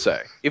Jim would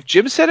say. If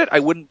Jim said it,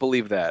 I wouldn't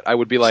believe that. I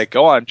would be like,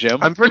 "Go on, Jim.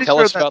 I'm pretty tell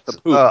sure us about the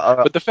poop."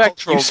 But the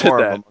fact that you said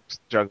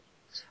that,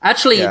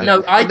 actually,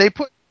 no,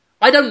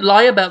 I don't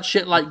lie about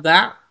shit like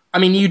that. I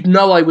mean, you'd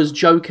know I was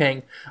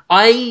joking.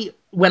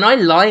 When I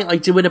lie, I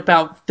do it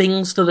about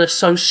things that are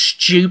so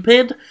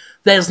stupid.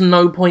 There's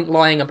no point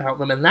lying about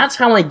them, and that's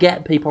how I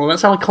get people, and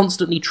that's how I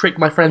constantly trick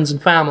my friends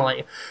and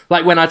family.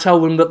 Like when I tell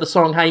them that the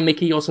song "Hey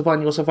Mickey, You're So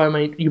Fine, You're So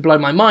Fine, You Blow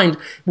My Mind"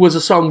 was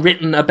a song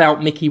written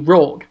about Mickey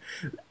Rourke.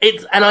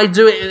 I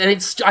do it,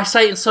 and I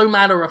say it so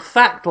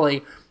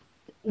matter-of-factly,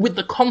 with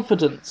the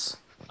confidence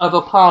of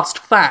a past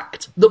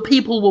fact, that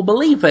people will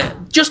believe it.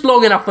 Just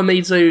long enough for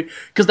me to,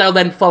 because they'll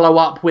then follow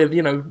up with,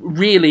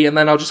 really, and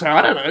then I'll just say,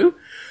 I don't know.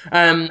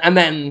 And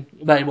then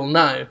they will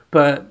know.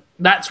 But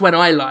that's when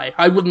I lie.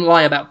 I wouldn't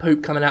lie about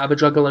poop coming out of a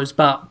juggalo's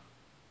butt.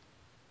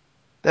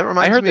 That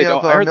reminds me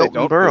of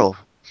Milton Berle.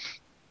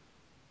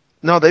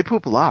 No, they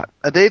poop a lot.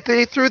 They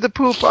threw the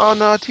poop on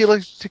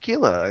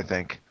Tequila, I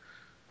think.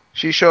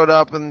 She showed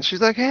up and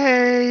she's like,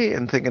 "Hey,"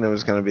 and thinking it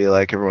was going to be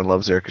like everyone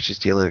loves her because she's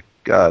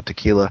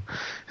Tequila,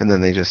 and then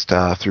they just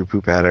threw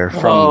poop at her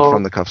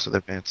from the cuffs of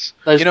their pants.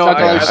 I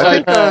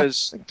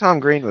think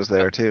Tom Green was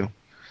there too.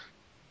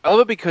 I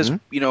love it because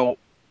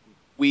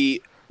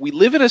we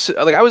live in a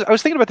like I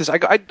was thinking about this.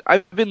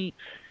 I've been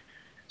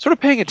sort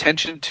of paying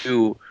attention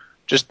to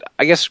just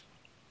just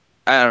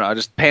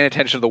paying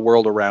attention to the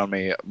world around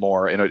me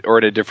more in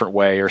a different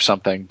way or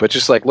something. But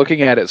just like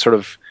looking at it, sort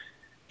of,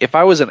 if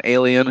I was an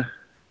alien,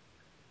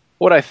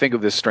 what would I think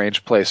of this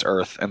strange place,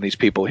 Earth, and these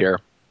people here?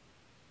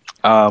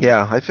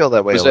 Yeah, I feel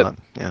that way a lot.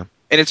 Yeah,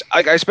 and it's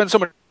I spend so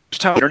much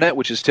time on the internet,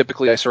 which is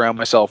typically I surround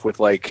myself with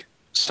like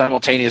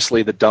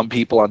simultaneously the dumb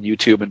people on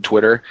YouTube and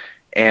Twitter,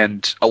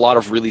 and a lot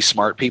of really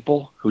smart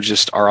people who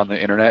just are on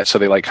the internet. So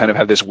they like kind of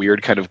have this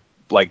weird kind of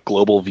like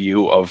global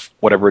view of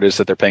whatever it is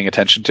that they're paying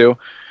attention to.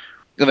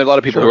 And there are a lot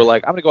of people who are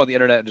like, I'm going to go on the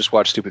internet and just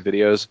watch stupid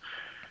videos.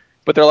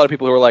 But there are a lot of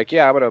people who are like,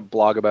 yeah, I'm going to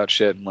blog about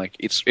shit, and like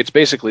it's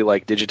basically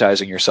like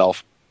digitizing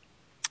yourself.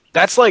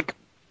 That's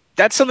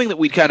something that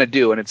we kind of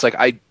do, and it's like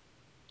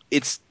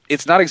it's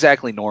not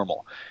exactly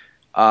normal.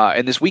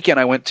 And this weekend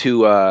I went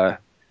to a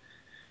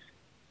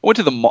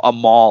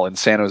mall in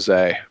San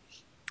Jose,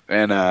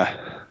 and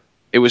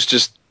it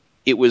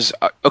was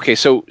okay.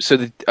 So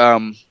the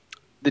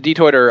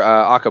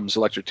Detoider Occam's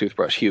electric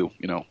toothbrush, Hugh,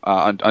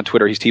 on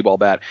Twitter he's T-ball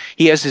bat.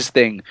 He has his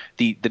thing,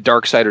 the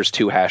Darksiders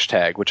 2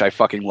 hashtag, which I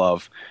fucking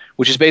love,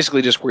 which is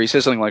basically just where he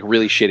says something like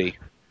really shitty,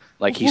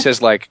 like he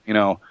says like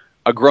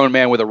a grown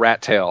man with a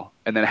rat tail,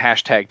 and then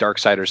hashtag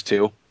Darksiders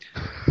 2,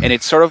 and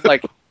it's sort of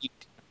like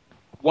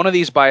one of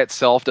these by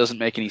itself doesn't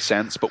make any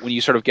sense, but when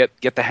you sort of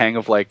get the hang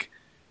of like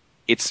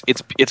it's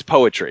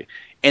poetry,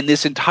 and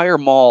this entire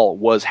mall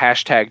was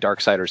hashtag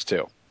Darksiders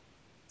 2.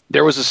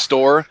 There was a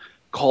store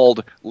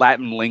called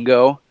Latin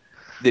Lingo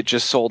that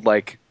just sold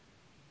like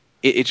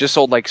it just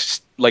sold like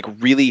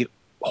really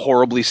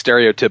horribly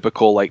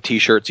stereotypical like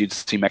T-shirts you'd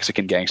see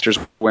Mexican gangsters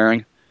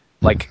wearing,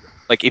 like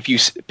if you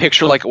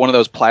picture like one of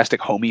those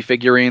plastic homie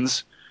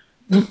figurines,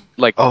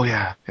 like Oh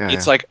yeah,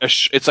 it's like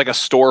it's like a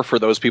store for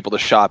those people to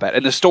shop at,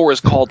 and the store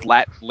is called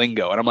Latin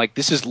Lingo, and I'm like,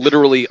 this is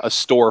literally a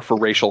store for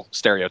racial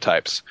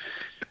stereotypes.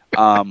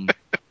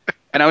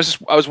 And I was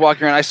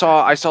walking around. I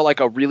saw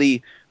like a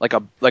really like a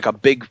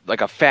big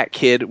like a fat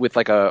kid with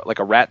like a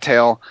rat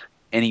tail,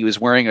 and he was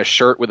wearing a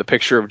shirt with a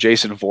picture of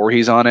Jason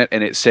Voorhees on it,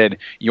 and it said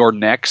 "You're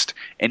next,"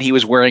 and he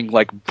was wearing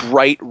like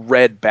bright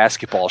red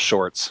basketball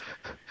shorts,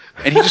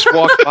 and he just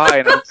walked by,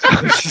 and I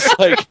was just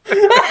like,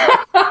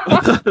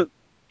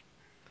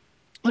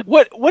 like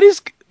what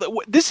is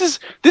this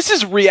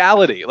is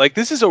reality. Like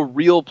this is a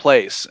real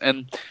place,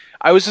 and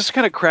I was just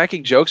kind of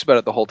cracking jokes about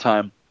it the whole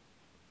time.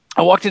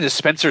 I walked into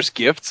Spencer's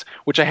Gifts,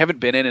 which I haven't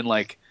been in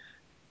like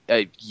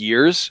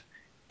years,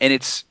 and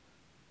it's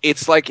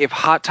like if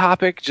Hot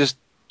Topic just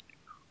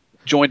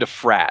joined a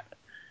frat,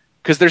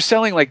 because they're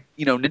selling like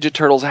Ninja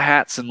Turtles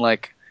hats and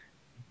like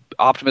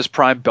Optimus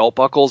Prime belt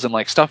buckles and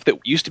like stuff that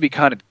used to be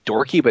kind of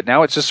dorky, but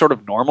now it's just sort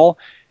of normal.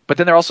 But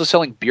then they're also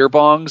selling beer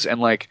bongs, and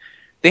like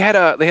they had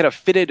a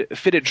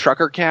fitted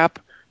trucker cap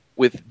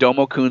with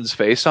Domo Kun's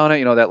face on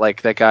it. That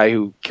like that guy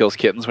who kills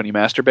kittens when you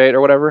masturbate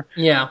or whatever.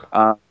 Yeah.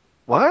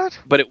 What?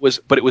 But it was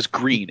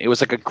green. It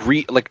was like a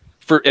green and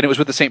it was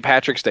with the St.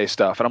 Patrick's Day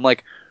stuff. And I'm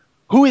like,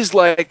 who is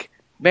like,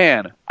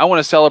 man, I want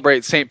to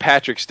celebrate St.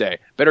 Patrick's Day.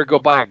 Better go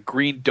buy a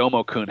green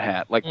Domo Kun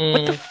hat. Like,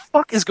 what the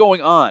fuck is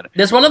going on?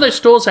 There's one of those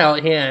stores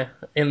out here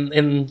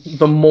in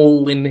the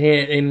mall in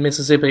here in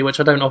Mississippi, which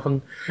I don't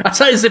often. I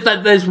say as if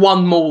that there's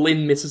one mall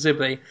in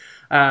Mississippi.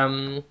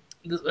 I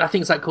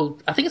think it's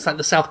like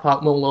the South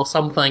Park Mall or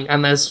something.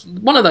 And there's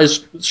one of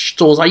those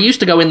stores. I used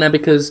to go in there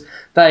because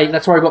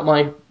that's where I got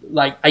my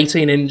like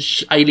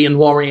 18-inch Alien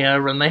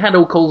Warrior, and they had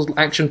all cool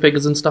action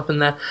figures and stuff in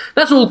there.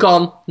 That's all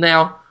gone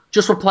now,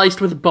 just replaced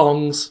with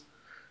bongs.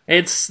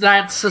 It's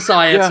that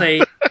society.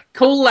 Yeah.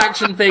 Cool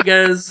action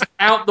figures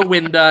out the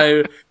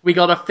window. We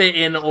gotta fit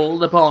in all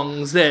the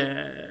bongs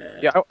there.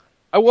 Yeah,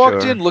 I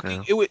walked in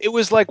looking. Yeah. It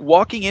was like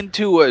walking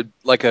into a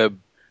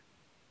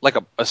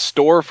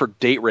store for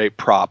date rape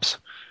props.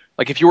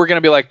 Like if you were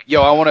gonna be like,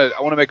 yo, I want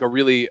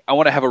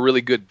to have a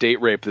really good date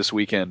rape this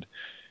weekend.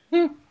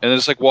 And then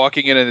it's like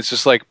walking in and it's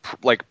just like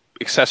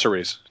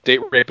accessories,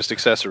 date rapist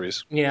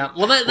accessories. Yeah,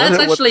 well that's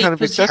actually what kind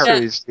of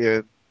accessories,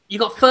 dude? You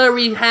got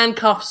furry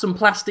handcuffs and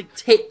plastic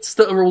tits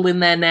that are all in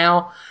there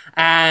now,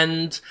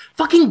 and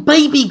fucking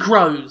baby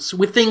grows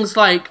with things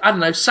like, I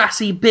don't know,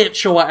 sassy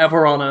bitch or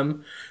whatever on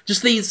them.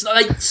 Just these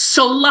like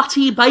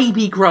slutty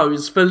baby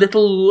grows for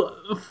little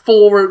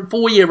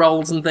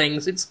 4-year-olds and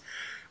things.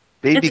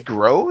 Baby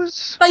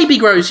grows? Baby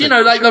grows,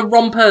 like the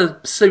romper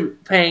suit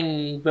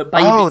thing, but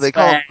babies. Oh, they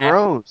call it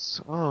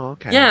grows. Oh,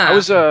 okay. Yeah. I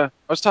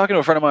was talking to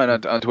a friend of mine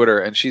on Twitter,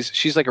 and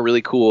she's like a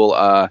really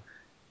cool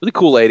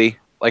lady.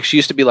 Like she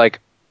used to be like,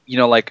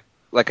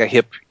 like a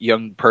hip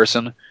young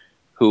person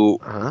who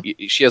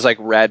she has like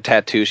rad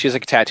tattoos. She has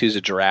like tattoos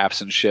of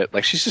giraffes and shit.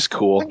 Like she's just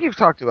cool. I think you've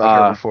talked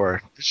about her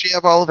before. Does she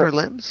have all of her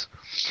limbs?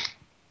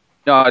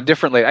 No,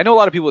 different lady. I know a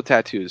lot of people with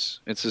tattoos.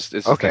 It's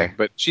okay. Thing.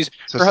 But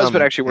her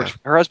husband actually works.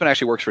 Her husband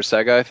actually works for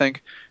Sega, I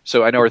think.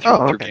 So I know her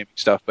through gaming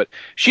stuff. But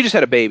she just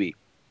had a baby,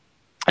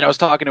 and I was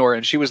talking to her,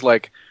 and she was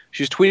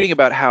tweeting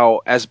about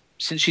how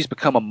since she's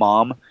become a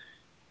mom,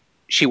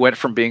 she went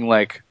from being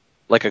like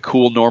a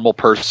cool normal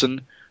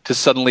person to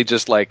suddenly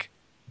just like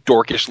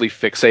dorkishly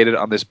fixated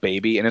on this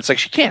baby. And it's like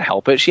she can't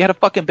help it. She had a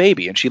fucking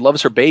baby, and she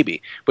loves her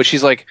baby. But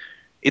she's like,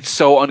 it's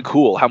so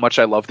uncool how much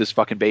I love this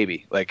fucking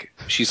baby. Like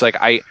she's like,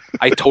 I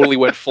totally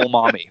went full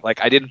mommy. Like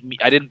I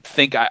didn't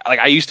think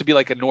I used to be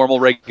like a normal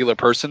regular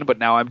person, but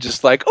now I'm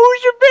just like, oh,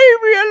 it's your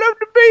baby, I love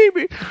the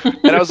baby.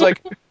 And I was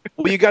like,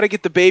 well, you got to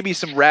get the baby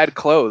some rad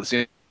clothes,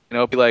 be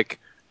like,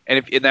 and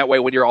if in that way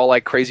when you're all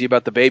like crazy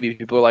about the baby,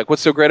 people are like,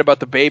 what's so great about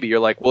the baby? You're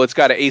like, well, it's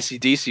got an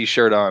AC/DC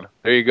shirt on.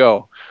 There you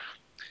go.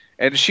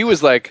 And she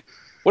was like,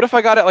 what if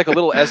I got it like a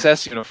little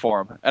SS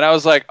uniform? And I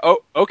was like, oh,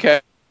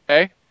 okay.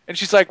 And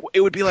she's like,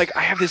 it would be like,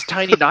 I have this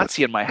tiny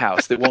Nazi in my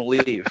house that won't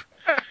leave.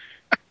 And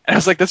I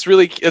was like, that's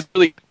really cute,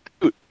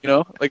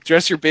 like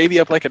dress your baby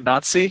up like a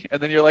Nazi.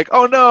 And then you're like,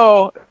 oh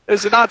no,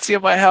 there's a Nazi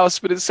in my house,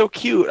 but it's so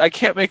cute. I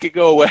can't make it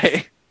go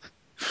away.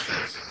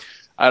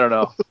 I don't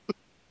know.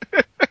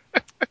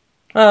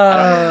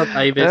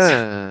 Babies.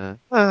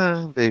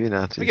 Baby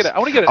Nazis. I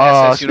want to get an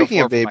SS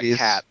uniform of babies,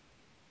 for my cat.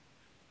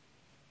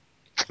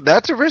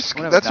 That's a risk.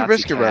 That's a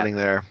risk you're running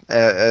there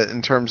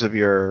in terms of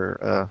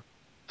your...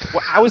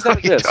 Well, how is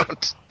that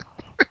this?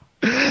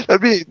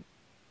 That'd be...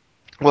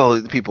 Well,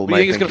 people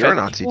might think you're a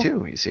Nazi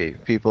too, you see.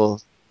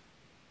 People...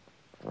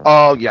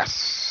 Oh,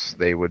 yes.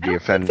 They would be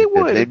offended.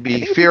 They'd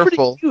be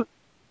fearful.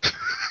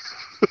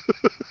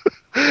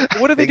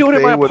 What are they doing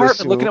in my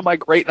apartment looking at my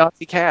great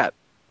Nazi cat?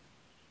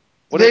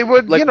 What are they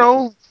going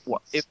to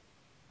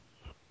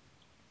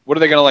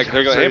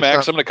They're going, hey,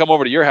 Max, I'm going to come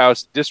over to your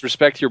house,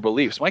 disrespect your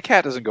beliefs. My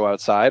cat doesn't go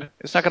outside.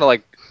 It's not going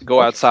to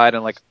go outside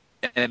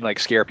and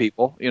scare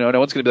people. No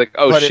one's going to be like,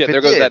 oh, but shit,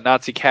 there goes that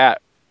Nazi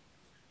cat.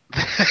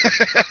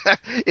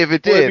 If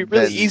it did, Well, it'd be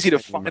really then easy to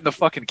find the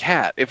fucking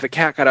cat. If the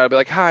cat got out, I'd be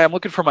like, "Hi, I'm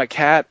looking for my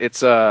cat.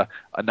 It's a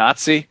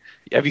Nazi.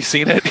 Have you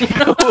seen it?" You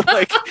know,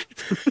 like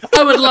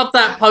I would love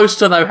that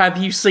poster though. Have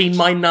you seen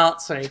my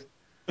Nazi?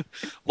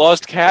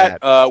 lost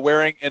cat cat.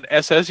 wearing an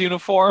SS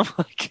uniform.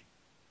 Like,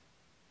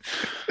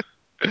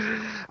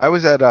 I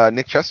was at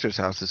Nick Chester's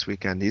house this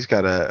weekend. He's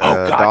got oh a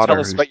God, tell daughter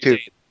us who's about your 2.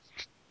 date.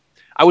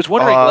 I was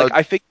wondering, Uh, like,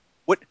 I think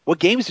what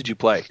games did you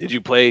play? Did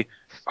you play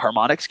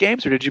harmonics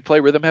games or did you play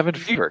Rhythm Heaven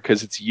Fever?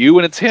 Because it's you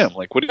and it's him.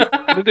 Like, what are you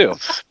gonna do?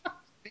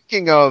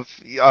 Speaking of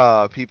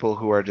people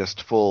who are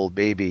just full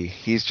baby,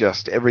 he's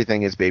just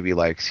everything his baby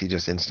likes. He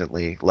just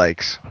instantly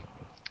likes.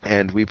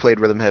 And we played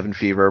Rhythm Heaven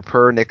Fever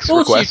per Of Nick's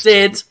course you request.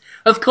 did.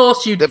 Of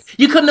course you.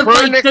 You couldn't have Per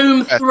played Nick's Doom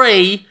request.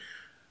 3.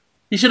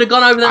 You should have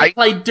gone over there and I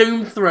played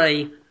Doom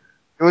 3.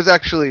 It was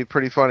actually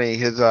pretty funny.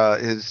 His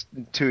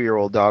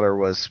 2-year-old daughter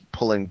was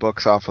pulling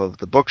books off of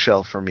the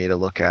bookshelf for me to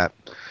look at,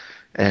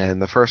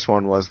 and the first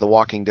one was the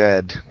Walking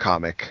Dead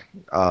comic,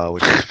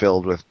 which is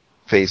filled with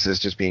faces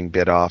just being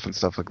bit off and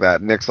stuff like that.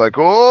 And Nick's like,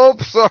 "Oh,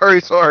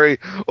 sorry."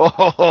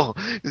 Oh,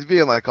 he's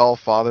being like all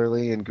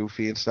fatherly and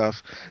goofy and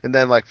stuff. And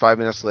then like 5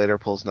 minutes later,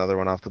 pulls another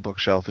one off the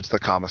bookshelf. It's the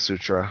Kama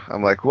Sutra.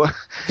 I'm like, "What,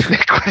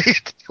 Nick?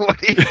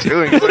 What are you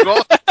doing?" He's like,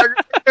 "Oh,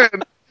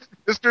 again.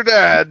 Mr.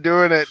 Dad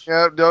doing it.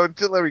 Yeah,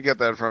 don't let me get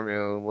that from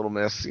you, little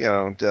miss."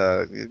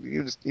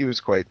 He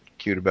was quite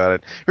cute about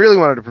it. He really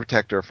wanted to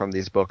protect her from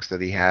these books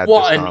that he had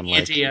What just an on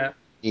like. idiot.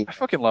 I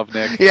fucking love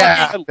Nick.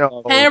 Yeah, I no.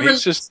 love him. He's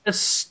Parents just are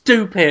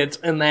stupid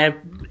and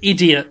they're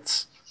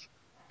idiots.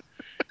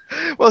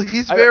 Well,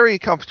 he's I, very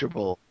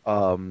comfortable. he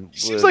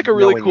seems With like a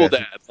really knowing cool that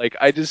dad. Like,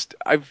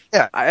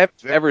 yeah, I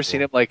haven't very ever cool.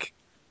 seen him like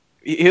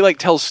he like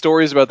tells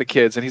stories about the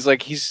kids, and he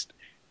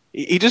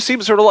just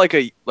seems sort of like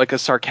a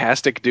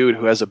sarcastic dude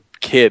who has a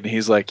kid. And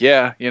he's like,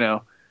 yeah,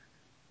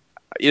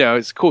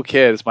 it's a cool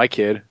kid. It's my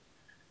kid.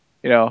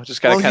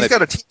 Just got to Well, kind he's of.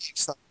 got a teenage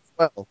son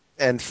as well,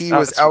 and he Oh,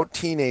 was that's right. out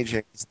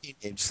teenaging his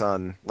teenage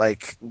son,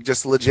 like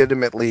just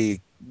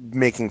legitimately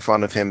making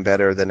fun of him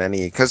better than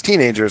any. Because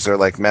teenagers are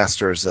like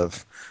masters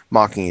of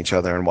mocking each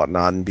other and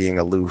whatnot, and being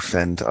aloof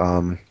and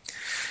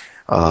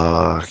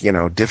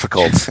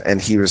difficult.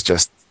 And he was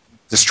just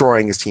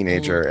destroying his I was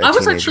teenager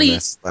actually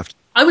miss left.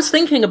 I was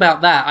thinking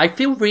about that. I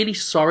feel really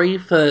sorry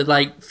for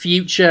like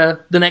the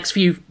next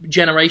few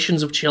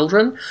generations of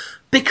children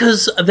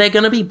because they're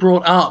going to be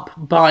brought up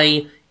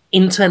by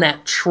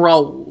internet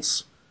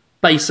trolls.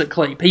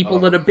 Basically, people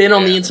that Oh, have been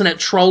on the yeah. internet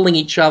trolling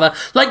each other.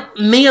 Like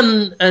me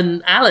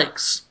and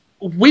Alex,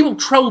 we will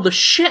troll the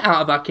shit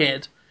out of our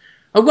kid.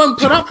 I won't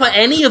put up for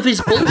any of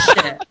his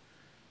bullshit.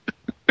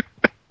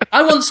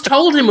 I once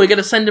told him we're going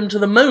to send him to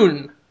the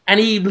moon, and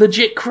he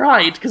legit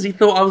cried because he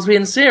thought I was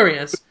being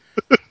serious.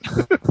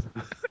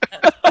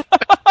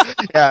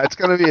 Yeah, it's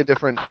going to be a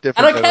different And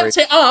I generation. kept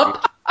it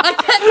up. I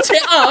kept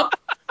it up.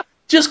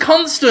 Just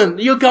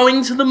constant. You're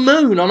going to the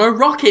moon on a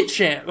rocket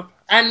ship,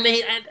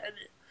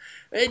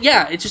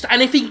 yeah, it's just.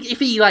 And if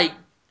he like,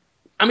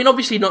 I mean,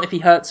 obviously not if he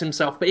hurts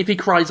himself, but if he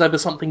cries over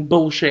something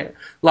bullshit,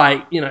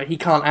 like he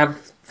can't have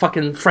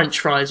fucking French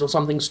fries or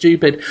something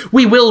stupid,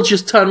 we will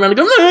just turn around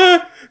and go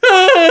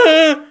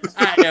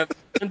at him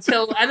and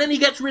then he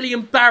gets really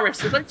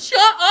embarrassed. It's like, shut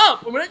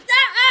up! And we're like,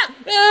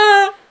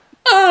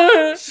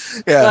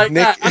 Yeah, like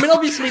Nick. that. I mean,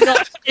 obviously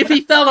not. If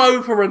he fell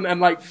over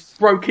and like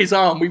broke his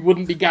arm, we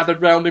wouldn't be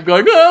gathered round him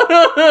going,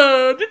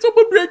 did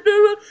someone break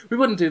the... We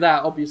wouldn't do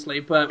that, obviously,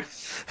 but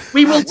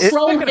we will It,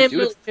 troll Not gonna him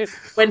do it. Kid.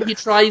 when he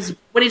tries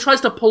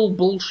to pull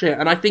bullshit.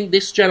 And I think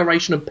this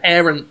generation of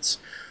parents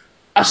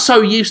are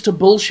so used to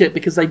bullshit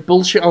because they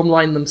bullshit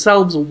online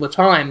themselves all the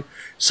time.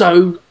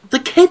 So the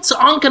kids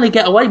aren't going to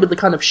get away with the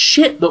kind of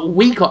shit that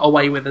we got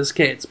away with as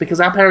kids because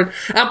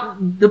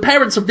the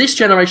parents of this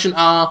generation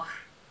are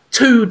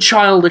too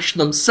childish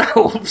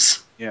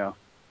themselves. Yeah.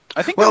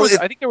 I think there well, was.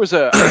 it, I think there was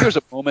a. I think there was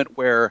a moment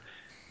where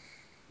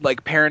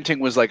like parenting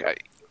was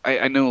like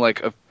I know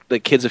like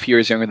kids a few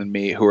years younger than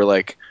me who were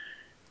like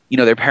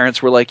their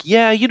parents were like,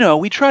 yeah,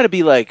 we try to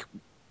be like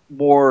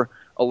more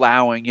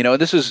allowing,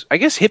 and this was, I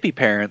guess, hippie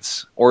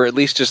parents, or at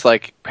least just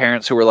like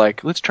parents who were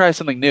like, let's try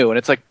something new. And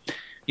it's like,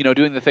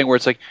 doing the thing where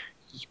it's like,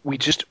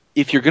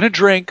 if you're going to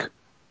drink,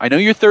 I know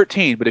you're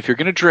 13, but if you're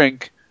going to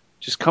drink,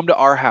 just come to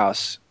our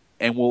house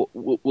and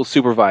we'll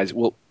supervise.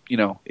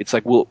 It's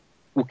like, we'll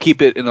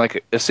keep it in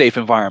like a safe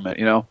environment,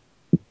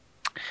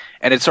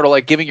 and it's sort of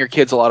like giving your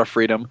kids a lot of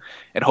freedom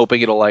and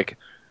hoping it'll like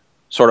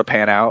sort of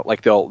pan out.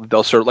 Like they'll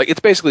sort of like, it's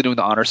basically doing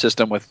the honor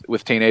system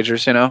with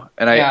teenagers, and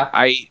Yeah.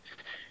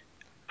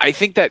 I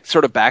think that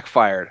sort of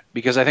backfired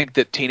because I think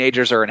that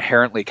teenagers are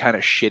inherently kind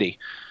of shitty,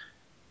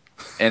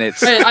 and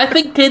it's I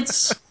think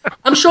kids.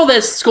 I'm sure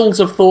there's schools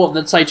of thought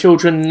that say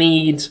children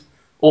need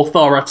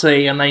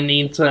authority and they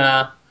need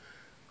to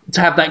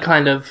have that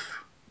kind of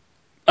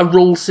a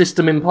rule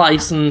system in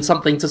place and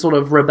something to sort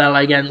of rebel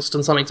against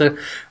and something to.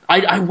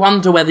 I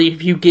wonder whether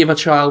if you give a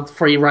child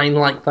free rein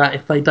like that,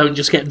 if they don't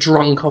just get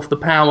drunk off the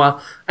power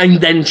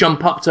and then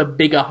jump up to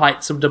bigger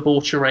heights of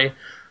debauchery.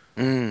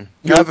 I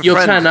have a You'll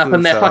friend turn up and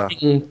who's they're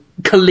fucking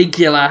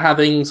Caligula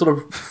having sort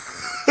of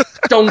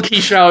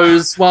donkey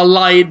shows while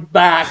lying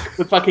back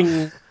with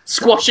fucking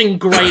squashing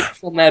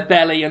grapes on their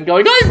belly and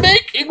going, I'm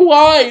making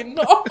wine!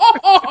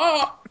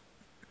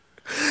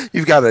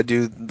 You've got to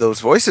do those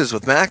voices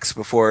with Max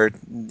before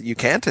you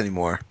can't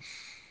anymore.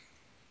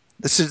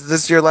 This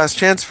is your last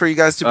chance for you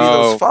guys to be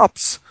those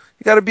fops.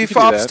 You got to be You can do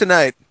fops that.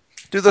 tonight.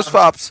 Do those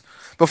fops.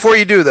 Before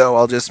you do, though,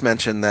 I'll just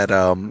mention that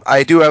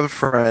I do have a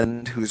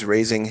friend who's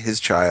raising his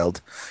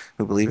child,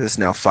 who I believe is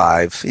now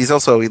 5. He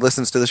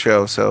listens to the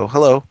show, so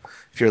hello.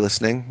 If you're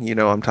listening, you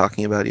know I'm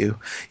talking about you.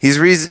 He's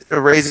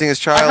raising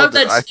his I hope child,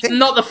 I that's think.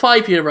 not the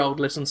 5-year-old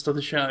listens to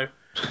the show.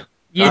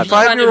 You A just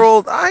kind of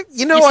 5-year-old, you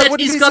I said wouldn't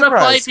he's be got a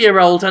surprised.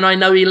 5-year-old, and I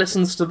know he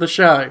listens to the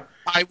show.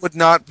 I would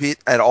not be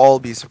at all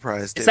be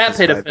surprised Is if that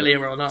his 5-year-old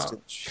pedophilia or not?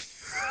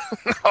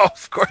 No,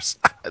 of course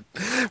not.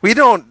 We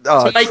don't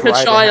To make a try to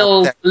have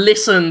child that.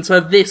 listen to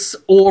this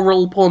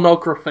oral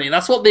pornography.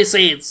 That's what this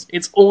is.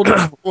 It's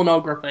audio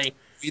pornography.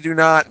 We do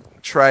not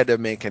try to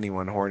make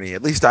anyone horny.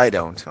 At least I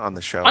don't on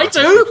the show. I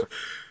do!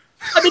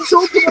 I've been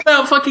talking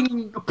about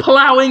fucking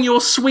ploughing your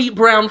sweet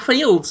brown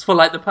fields for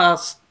like the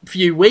past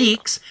few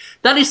weeks.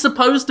 That is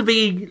supposed to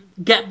be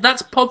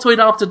that's Podtoid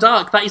After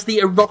Dark. That is the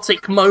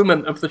erotic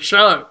moment of the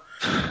show.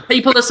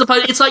 People are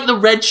supposed it's like the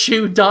Red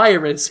Shoe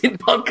Diaries in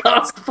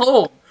podcast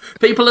form.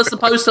 People are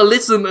supposed to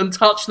listen and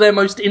touch their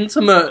most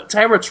intimate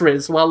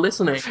territories while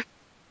listening.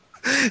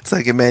 It's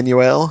like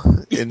Emmanuel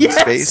in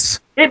space.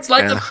 It's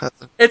like Yeah.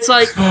 it's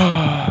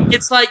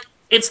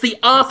the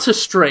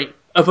artistry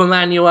of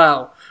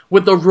Emmanuel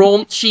with the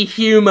raunchy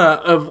humour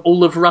of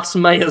all of Russ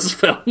Meyer's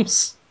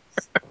films.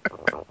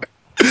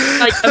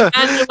 Like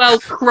Emmanuel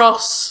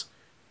Cross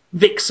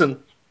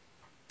Vixen.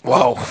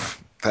 Whoa.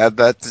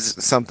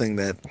 That's something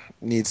that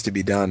needs to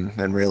be done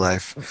in real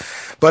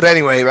life. But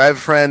anyway, I have a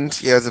friend.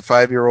 He has a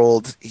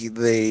 5-year-old.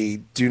 They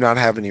do not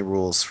have any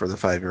rules for the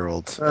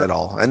 5-year-old at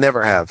all, and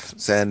never have.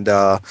 And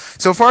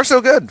so far,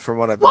 so good, from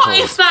what I've been What told.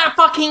 if that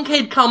fucking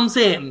kid comes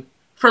in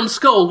from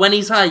school when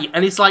he's 8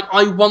 and he's like,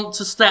 I want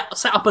to set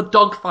up a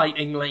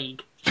dogfighting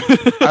league?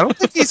 I don't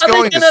think he's Are they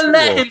going to gonna school.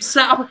 let him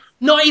set up?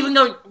 Not even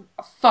going.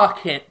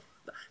 Fuck it.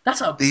 That's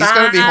a He's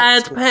going to be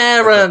bad homeschooled.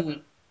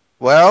 parent.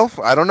 Well,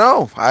 I don't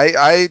know.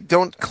 I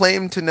don't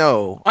claim to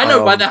know. I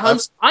know why they're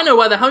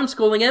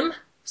homeschooling him,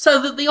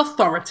 so that the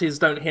authorities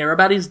don't hear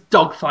about his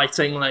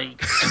dogfighting league.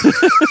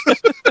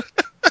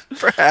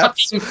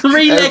 Perhaps. Fucking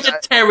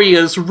 3-legged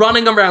terriers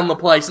running around the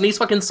place, and he's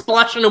fucking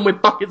splashing them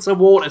with buckets of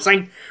water,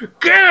 saying,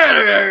 "Get out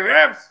of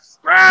here!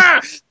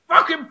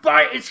 Fucking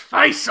bite his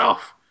face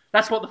off."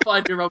 That's what the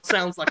 5-year-old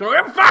sounds like.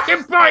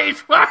 Fucking bite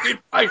his fucking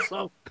face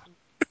off.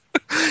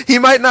 He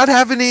might not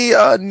have any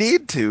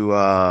need to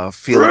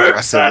feel Rip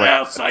aggressive. that Like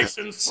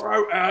Alsatian's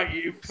throat out,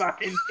 you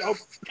fucking dog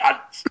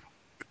cunt.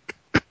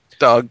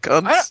 dog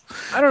cunts.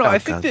 I don't know. Dog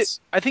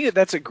I think that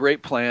that's a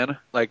great plan.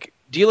 Like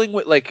dealing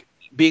with like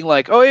being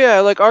like, oh yeah,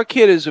 like our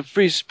kid is a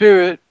free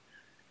spirit.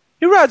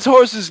 He rides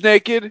horses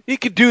naked. He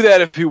can do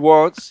that if he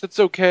wants. That's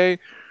okay.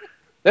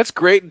 That's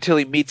great until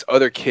he meets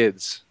other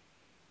kids.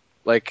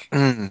 Like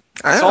I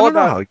it's all don't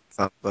know about how he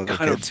thought about the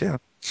kind kids. of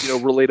Yeah.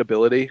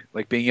 relatability,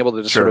 like being able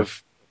to just Sure. sort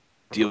of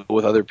deal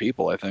with other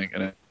people. I think,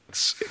 and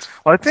it's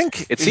Well, I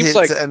think it seems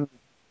like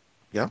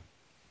yeah.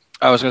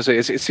 I was going to say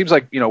it seems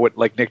like what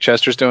like Nick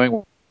Chester's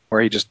doing,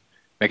 where he just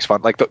makes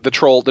fun like the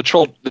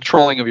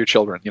trolling of your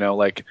children.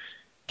 Like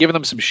giving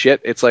them some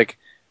shit. It's like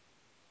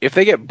if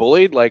they get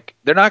bullied, like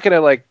they're not going to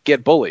like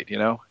get bullied.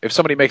 If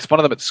somebody makes fun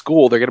of them at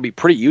school, they're going to be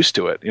pretty used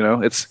to it.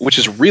 It's which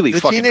is really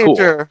The fucking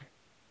teenager. cool.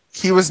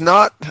 He was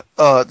not.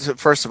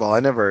 First of all, I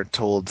never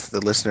told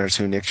the listeners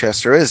who Nick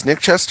Chester is. Nick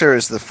Chester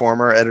is the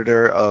former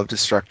editor of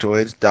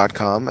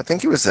Destructoid.com. I think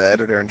he was the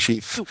editor in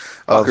chief.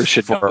 Fuckers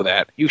should know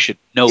that. You should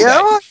know that. Yeah,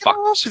 You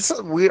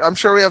fuckers. I'm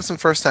sure we have some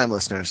first-time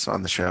listeners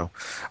on the show.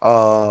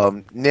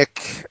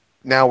 Nick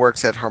now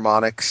works at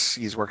Harmonix.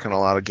 He's working on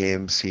a lot of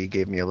games. He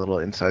gave me a little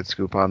inside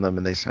scoop on them,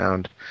 and they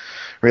sound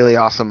really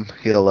awesome.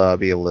 He'll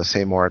be able to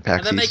say more at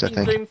PAX And they're East, I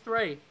making think. Doom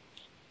 3.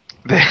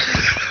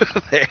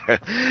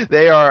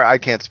 They are. I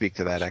can't speak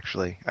to that.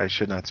 Actually, I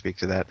should not speak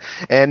to that.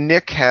 And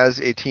Nick has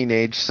a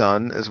teenage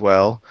son as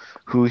well,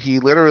 who he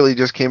literally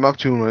just came up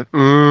to and went,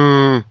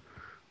 "I'm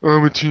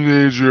a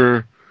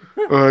teenager.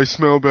 I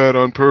smell bad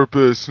on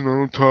purpose, and I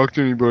don't talk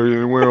to anybody,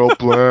 and I wear all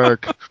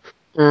black."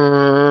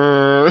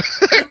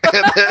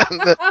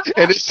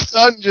 And his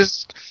son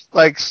just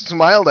like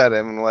smiled at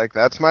him and like,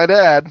 "That's my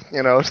dad."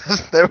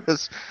 There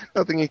was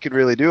nothing he could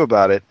really do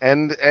about it.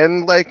 And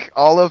like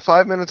all of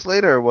 5 minutes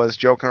later was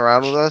joking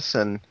around with us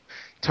and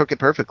took it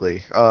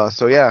perfectly.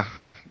 So yeah,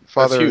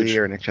 father of the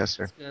year, Nick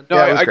Chester. No,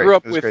 Yeah, it was I great. grew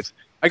up It was with. great.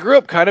 I grew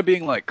up kind of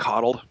being like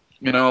coddled.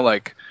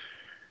 Like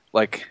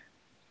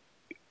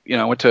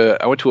I went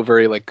to a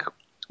very like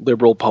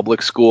liberal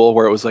public school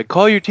where it was like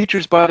call your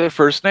teachers by their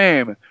first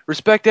name,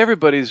 respect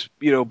everybody's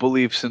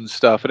beliefs and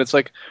stuff, and it's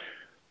like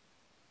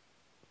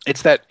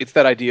it's that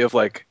idea of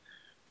like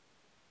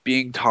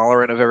being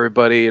tolerant of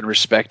everybody and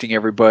respecting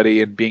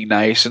everybody and being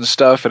nice and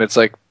stuff, and it's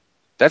like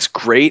that's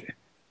great,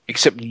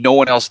 except no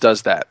one else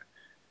does that.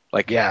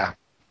 Like Yeah.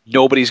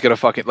 nobody's gonna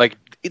fucking like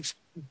it's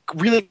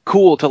really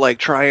cool to like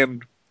try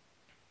and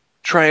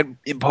try and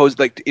impose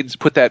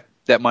put that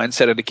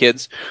mindset into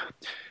kids.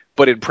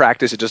 But in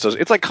practice, it just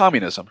doesn't. It's like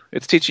communism.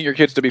 It's teaching your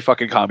kids to be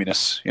fucking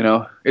communists.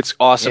 It's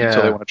awesome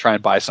until they want to try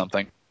and buy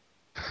something.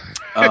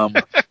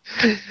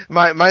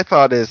 My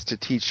thought is to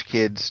teach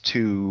kids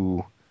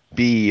to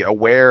be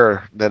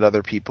aware that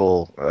other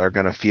people are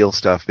going to feel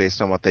stuff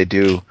based on what they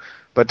do,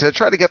 but to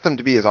try to get them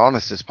to be as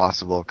honest as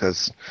possible.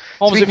 Because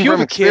if you have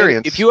a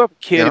kid,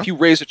 if you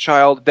raise a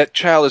child, that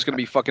child is going to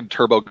be fucking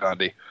Turbo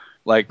Gandhi.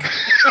 Like,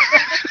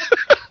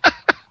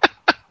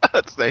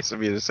 that's nice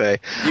of you to say.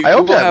 I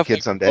hope to have a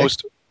kid someday.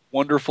 Most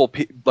wonderful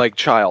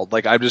child.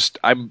 Like,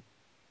 I'm.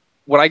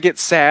 When I get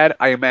sad,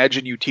 I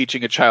imagine you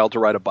teaching a child to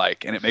ride a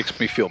bike, and it makes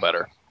me feel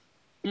better.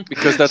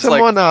 Because that's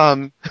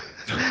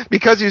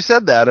because you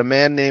said that, a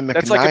man named McNiers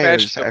that's like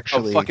imagine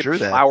actually a fucking drew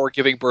that. flower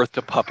giving birth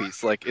to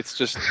puppies. Like, it's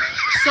just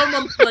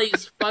someone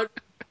please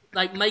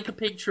make a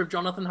picture of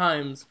Jonathan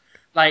Holmes,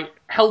 like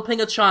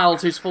helping a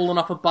child who's fallen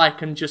off a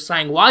bike and just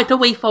saying, "Why do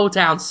we fall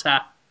down, sir?"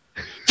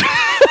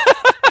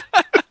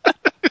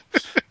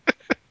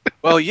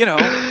 Well,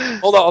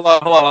 hold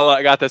on.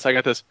 I got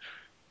this.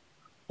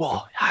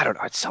 Well, I don't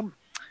know.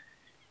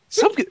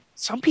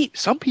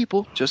 Some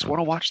people just want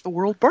to watch the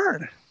world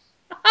burn.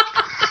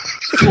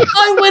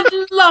 I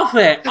would love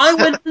it. I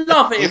would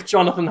love it if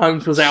Jonathan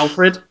Holmes was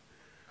Alfred.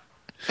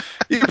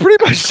 You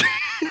pretty much.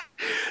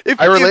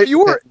 I relate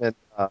to him and,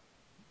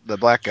 the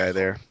black guy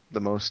there the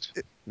most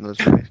in those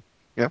movies.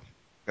 Yeah.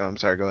 Oh, I'm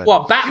sorry. Go ahead.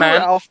 What,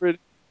 Batman? Alfred.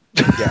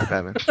 Yeah,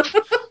 Batman.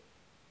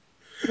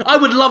 I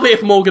would love it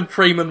if Morgan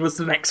Freeman was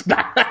the next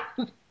Batman.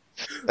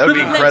 That would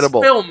be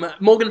incredible. Next film,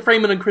 Morgan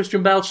Freeman and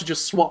Christian Bale should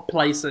just swap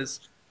places.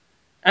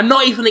 And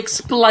not even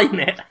explain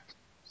it.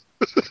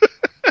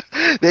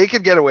 They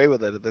could get away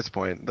with it at this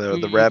point.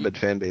 The rabid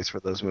fan base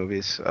for those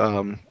movies.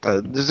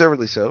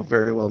 Deservedly so.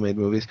 Very well made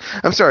movies.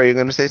 I'm sorry, you're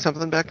going to say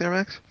something back there,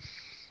 Max?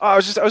 Oh, I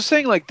was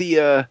saying like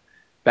the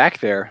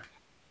back there.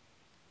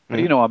 How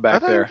do you know I'm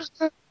back there?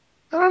 I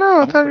don't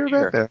know. I thought you were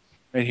back there.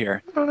 Right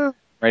here. I don't know.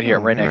 Right here,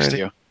 right next to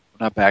you. I'm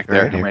not back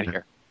there. I'm right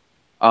here.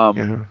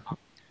 Yeah.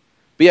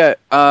 But yeah,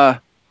 I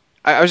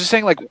was just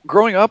saying, like,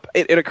 growing up,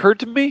 it occurred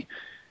to me,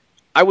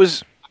 I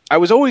was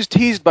always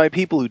teased by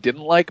people who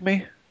didn't like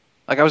me.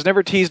 Like, I was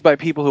never teased by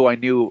people who I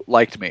knew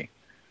liked me.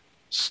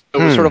 So it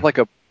was sort of like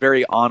a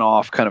very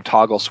on-off kind of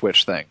toggle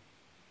switch thing.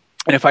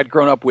 And if I'd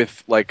grown up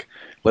with, like,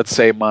 let's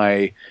say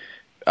my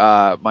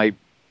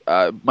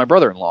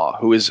brother-in-law,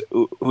 who is a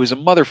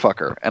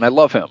motherfucker, and I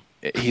love him.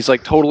 He's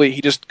like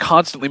he just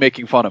constantly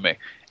making fun of me.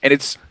 And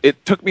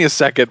it took me a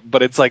second,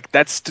 but it's like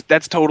that's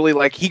totally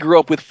like he grew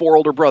up with 4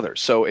 older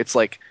brothers, so it's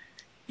like,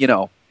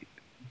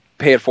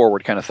 pay it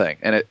forward kind of thing.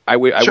 And I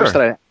wish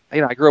that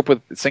I grew up with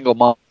a single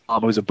mom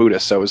who's a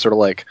Buddhist, so it was sort of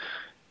like,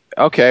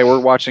 okay, we're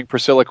watching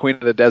Priscilla, Queen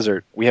of the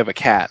Desert. We have a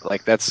cat,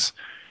 like that's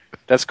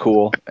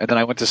cool. And then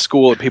I went to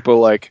school and people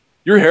were like,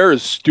 your hair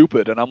is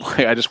stupid, and I'm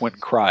like, I just went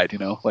and cried,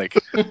 like.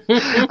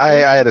 I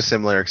had a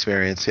similar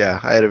experience.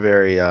 Yeah, I had a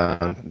very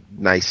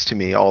nice to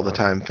me all the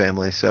time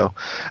family, so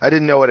I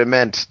didn't know what it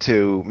meant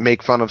to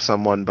make fun of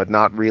someone, but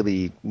not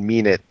really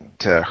mean it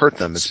to hurt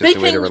them. It's just a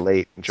way to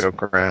relate and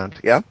joke around.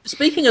 Yeah.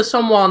 Speaking of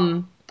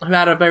someone who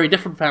had a very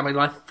different family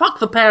life,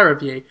 fuck the pair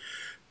of you,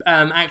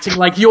 acting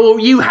like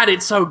you had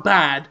it so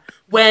bad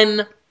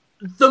when.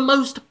 The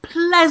most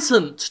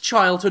pleasant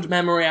childhood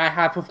memory I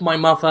have of my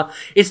mother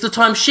is the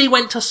time she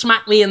went to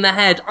smack me in the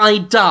head, I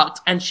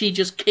ducked, and she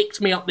just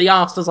kicked me up the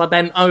arse as I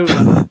bent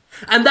over.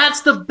 And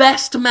that's the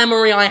best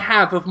memory I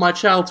have of my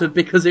childhood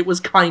because it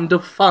was kind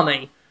of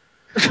funny.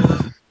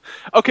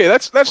 Okay,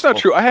 that's not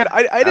true.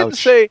 I didn't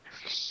say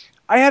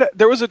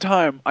there was a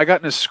time I got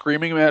in a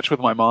screaming match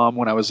with my mom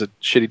when I was a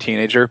shitty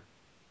teenager.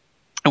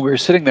 And we were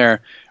sitting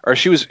there, or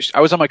I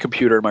was on my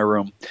computer in my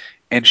room,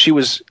 and she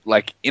was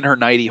like in her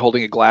nightie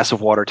holding a glass of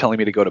water telling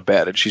me to go to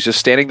bed. And she's just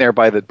standing there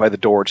by the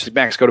door. She's like,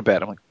 Max, go to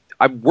bed. I'm like,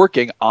 I'm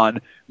working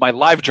on my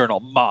live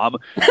journal, Mom.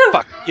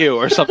 Fuck you,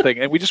 or something.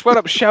 And we just wound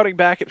up shouting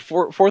back at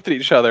forth at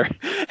each other.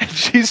 And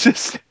she's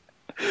just...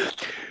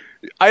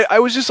 I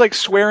was just like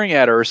swearing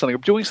at her or something,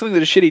 doing something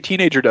that a shitty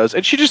teenager does,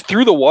 and she just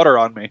threw the water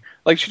on me.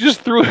 Like, she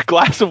just threw a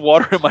glass of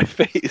water in my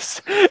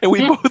face, and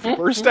we both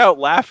burst out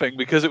laughing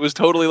because it was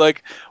totally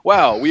like,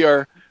 wow, we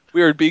are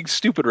being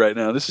stupid right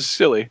now. This is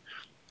silly.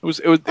 It was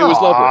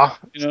lovely,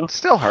 It's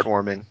still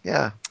heartwarming.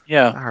 Yeah.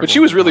 Yeah, but she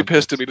was really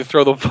pissed at me to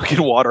throw the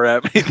fucking water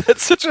at me.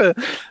 That's such an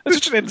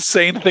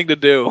insane thing to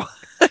do.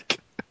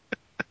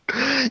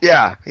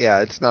 Yeah,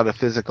 it's not a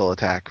physical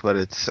attack, but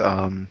it's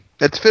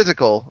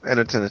physical and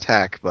it's an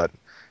attack, but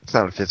it's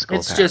not a physical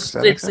attack.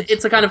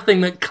 It's the kind of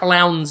thing that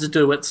clowns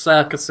do at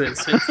circuses.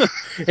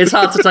 It's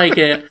hard to take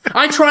it.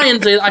 I try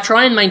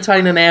and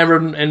maintain an air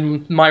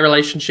in my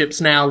relationships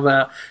now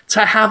that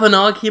to have an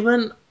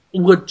argument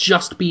would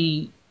just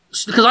be,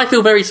 because I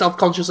feel very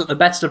self-conscious at the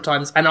best of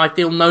times, and I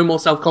feel no more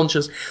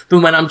self-conscious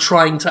than when I'm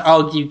trying to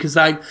argue, because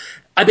I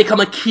become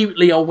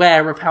acutely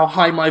aware of how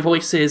high my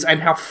voice is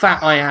and how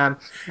fat I am,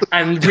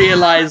 and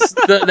realise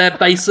that they're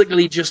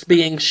basically just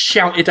being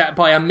shouted at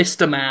by a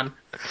Mr. Man.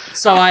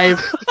 So and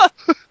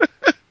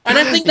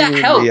I think that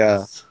helps.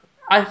 Yeah.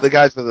 The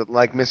guys with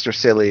like Mr.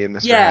 Silly and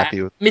Mr. Yeah,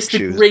 Happy with Mr.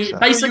 shoes.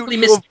 Basically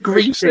Mr. Are you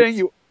Greedy. saying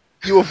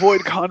you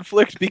avoid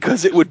conflict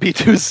because it would be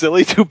too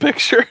silly to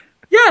picture?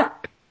 Yeah.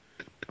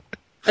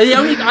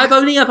 And I've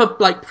only ever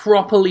like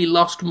properly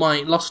lost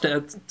it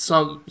at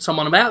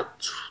someone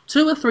about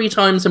 2 or 3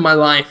 times in my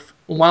life.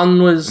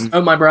 One was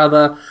my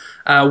brother.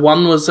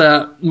 One was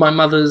my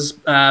mother's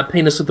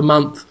penis of the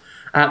month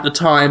at the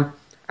time,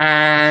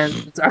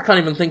 and I can't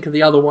even think of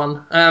the other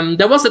one.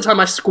 There was the time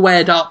I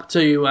squared up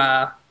to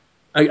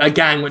a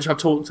gang, which I've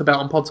talked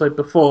about on Podtoid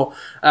before.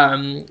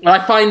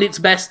 I find it's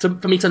best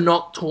for me to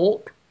not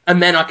talk,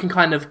 and then I can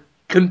kind of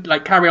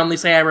carry on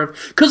this air of,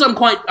 because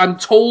I'm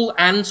tall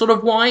and sort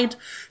of wide,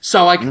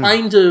 so I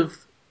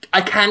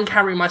can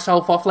carry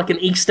myself off like an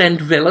East End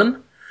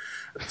villain.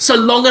 So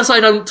long as I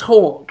don't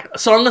talk,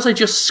 so long as I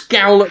just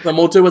scowl at them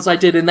or do as I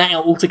did in that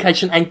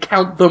altercation and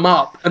count them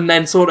up and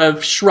then sort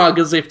of shrug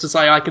as if to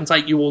say I can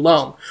take you all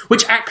on,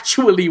 which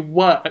actually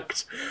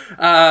worked,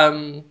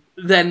 then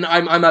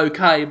I'm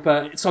okay.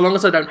 But so long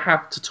as I don't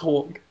have to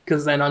talk,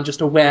 because then I'm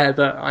just aware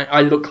that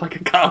I look like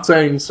a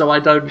cartoon, so I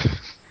don't.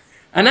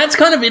 And that's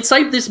it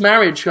saved this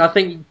marriage. I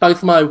think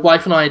both my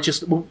wife and I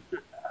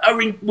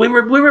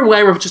we're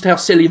aware of just how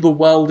silly the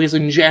world is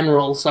in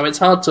general, so it's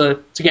hard to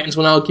get into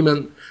an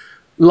argument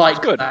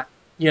like that.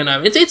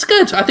 It's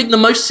good. I think the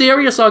most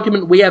serious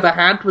argument we ever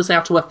had was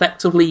how to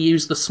effectively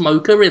use the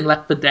smoker in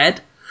Left 4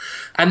 Dead.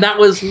 And that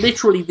was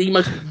literally the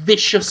most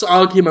vicious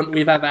argument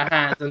we've ever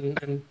had,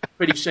 and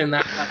pretty soon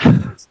that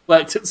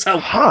worked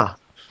itself. Huh.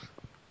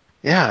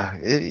 Yeah,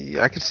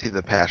 I could see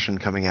the passion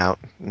coming out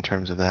in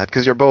terms of that,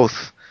 because you're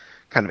both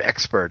kind of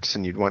experts,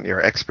 and you'd want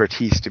your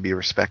expertise to be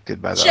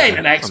respected by the She ain't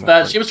an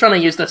expert. She was trying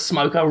to use the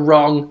smoker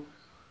wrong.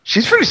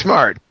 She's pretty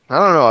smart. I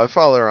don't know. I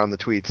follow her on the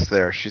tweets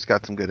there. She's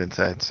got some good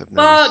insights.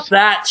 Fuck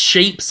that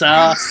sheep's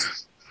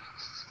ass.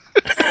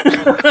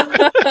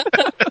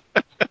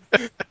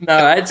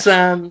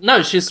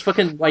 No, she's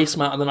fucking way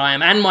smarter than I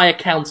am, and my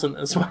accountant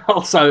as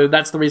well. So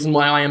that's the reason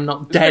why I am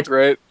not dead.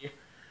 Great.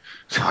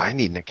 Oh, I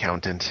need an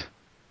accountant,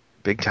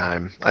 big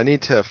time. I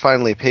need to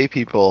finally pay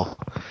people.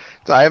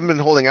 So I haven't been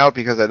holding out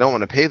because I don't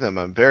want to pay them.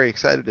 I'm very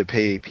excited to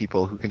pay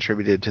people who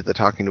contributed to the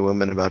Talking to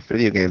Women About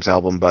Video Games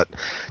album, but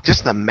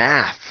just the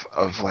math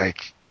of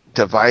like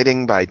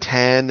dividing by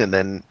 10, and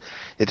then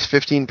it's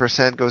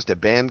 15% goes to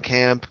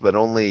Bandcamp, but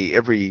only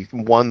every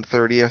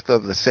 1/30th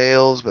of the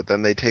sales, but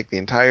then they take the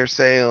entire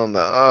sale, and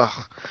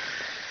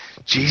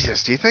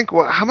Jesus, do you think,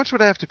 how much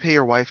would I have to pay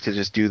your wife to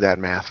just do that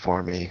math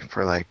for me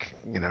for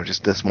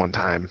just this one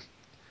time?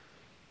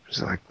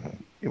 Just like,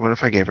 what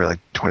if I gave her like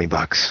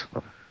 $20?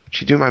 Would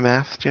she do my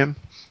math, Jim?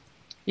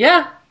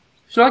 Yeah.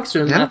 She likes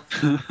doing that.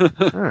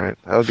 All right.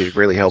 That would be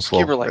really helpful.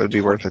 Just give her, like, it would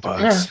be worth it to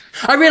me. Yeah.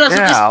 I realise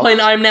at this point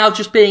I'm now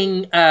just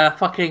being a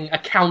fucking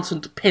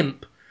accountant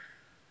pimp.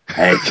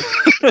 Hey.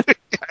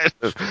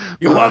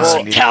 You want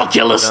some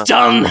calculus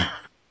done?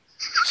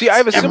 See, I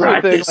have a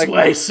similar thing. This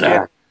way,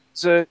 sir.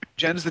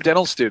 Jen's the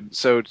dental student,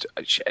 so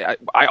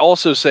I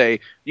also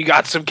say, you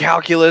got some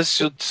calculus,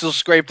 she'll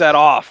scrape that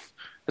off.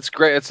 That's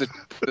great. It's a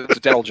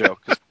dental joke.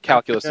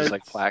 Calculus is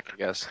like plaque, I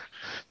guess.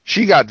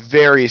 She got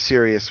very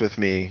serious with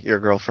me, your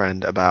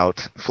girlfriend, about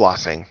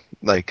flossing.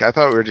 Like, I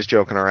thought we were just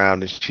joking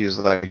around, and she was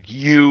like,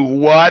 "You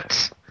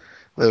what?"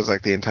 That was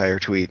like the entire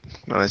tweet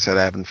when I said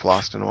I haven't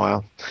flossed in a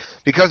while.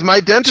 Because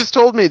my dentist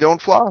told me,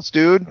 don't floss,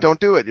 dude.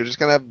 Don't do it. You're just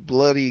going to have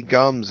bloody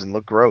gums and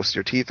look gross.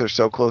 Your teeth are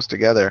so close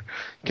together.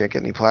 You can't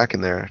get any plaque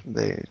in there,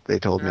 they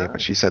told me.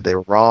 But she said they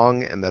were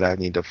wrong and that I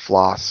need to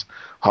floss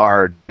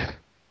hard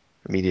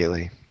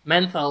immediately.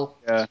 Menthol.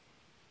 Yeah.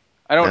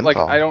 I don't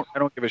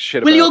give a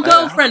shit about it. Will your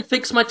girlfriend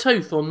fix my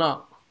tooth or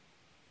not?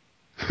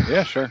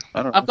 Yeah, sure.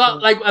 I've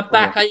got like a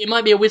back. It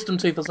might be a wisdom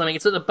tooth or something.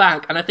 It's at the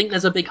back, and I think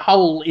there's a big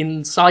hole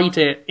inside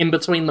it, in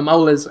between the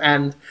molars.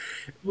 And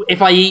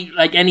if I eat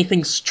like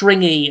anything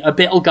stringy, a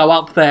bit will go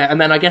up there, and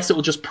then I guess it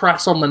will just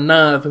press on the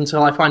nerve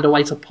until I find a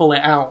way to pull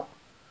it out.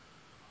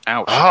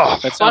 Ouch! Oh,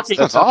 that sounds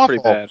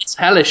pretty bad. It's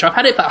hellish. I've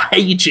had it for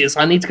ages.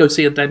 I need to go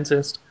see a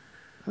dentist.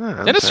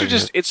 Dentists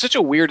are it's such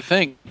a weird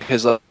thing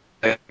because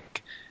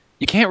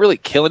you can't really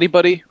kill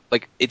anybody.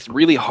 Like, it's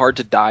really hard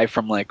to die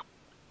from like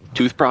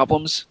tooth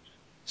problems.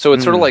 So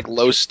it's sort of like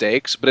low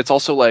stakes, but it's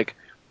also like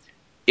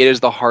it is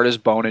the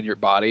hardest bone in your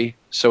body.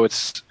 So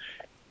it's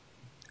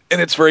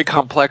very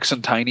complex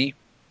and tiny.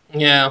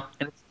 Yeah.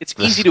 And it's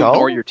easy to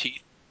ignore your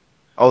teeth.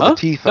 Oh, the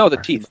teeth. No, the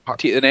teeth.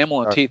 The enamel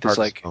on teeth is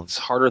like it's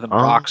harder than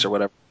rocks or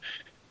whatever.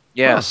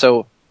 Yeah.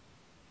 So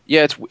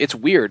yeah, it's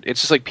weird.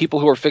 It's just like people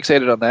who are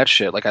fixated on that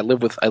shit. Like I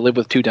live with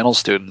 2 dental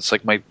students.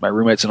 Like my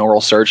roommate's an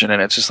oral surgeon,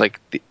 and it's just like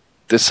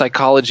the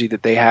psychology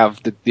that they have,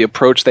 the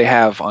approach they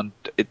have on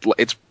it.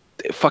 It's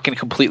fucking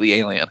completely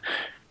alien,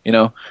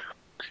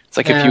 It's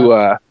like if you.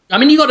 I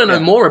mean, you got to know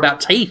more about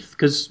teeth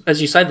because,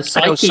 as you say, the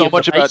psyche of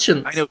the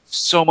patients. I know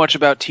so much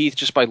about teeth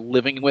just by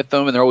living with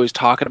them, and they're always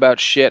talking about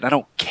shit. And I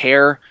don't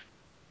care.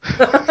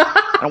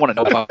 I don't want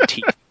to know about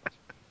teeth.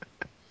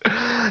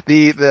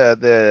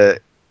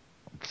 The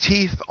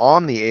teeth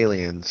on the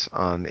aliens,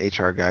 on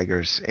H.R.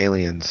 Geiger's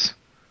Aliens,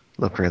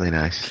 look really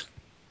nice.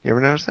 You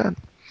ever notice that?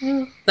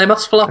 They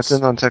must That's a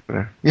floss. non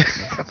sequitur.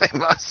 Yeah, they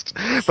must.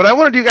 But I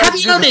wanted you guys Have to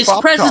you do this noticed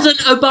pop President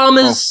talk.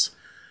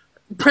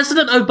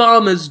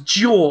 Obama's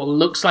jaw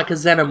looks like a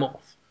xenomorph?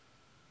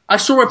 I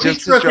saw a Just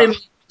picture his of jaw. him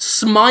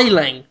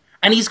smiling,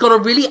 and he's got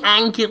a really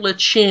angular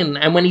chin,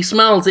 and when he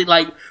smiles, it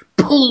like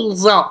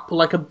pulls up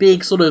like a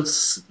big sort of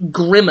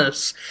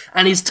grimace,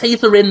 and his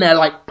teeth are in there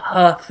like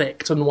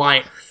perfect and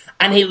white,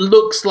 and it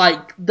looks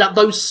like that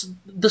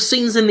the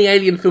scenes in the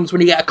Alien films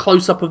when you get a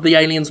close up of the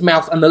alien's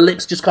mouth and the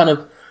lips just kind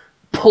of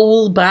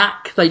pull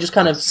back, they just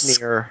kind of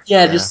Sneer.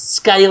 just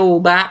scale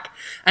back.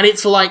 And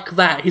it's like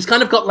that. He's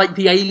kind of got like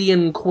the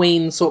alien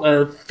queen sort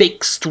of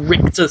fixed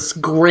rictus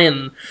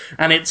grin.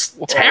 And it's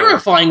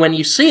terrifying when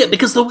you see it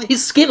because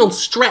his skin will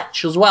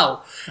stretch as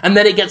well. And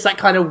then it gets that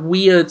kind of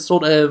weird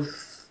sort of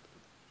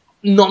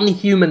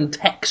non-human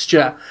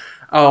texture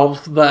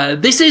of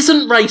this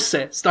isn't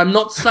racist. I'm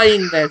not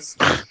saying this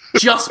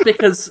just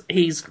because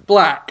he's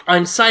black.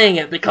 I'm saying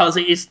it because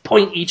it is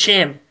pointy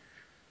chin.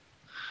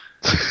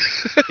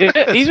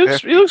 Yeah, he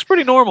looks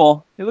pretty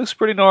normal. He looks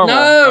pretty normal.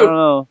 No! I don't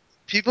know.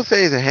 People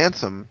say he's a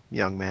handsome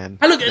young man.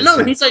 Hey, look,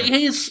 no, he's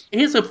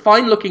a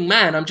fine-looking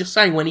man. I'm just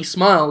saying, when he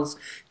smiles,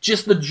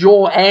 just the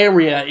jaw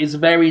area is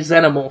very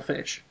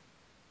xenomorphish.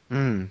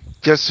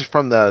 Just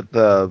from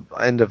the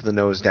end of the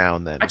nose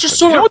down, then. I just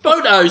saw a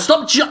photo.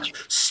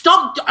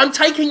 Stop! I'm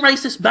taking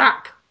racist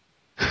back.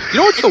 You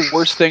know what's the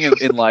worst thing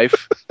in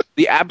life?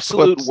 The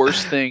absolute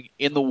worst thing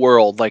in the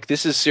world. Like,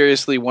 this is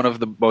seriously one of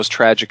the most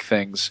tragic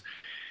things.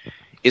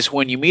 Is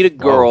when you meet a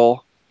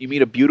girl, you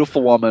meet a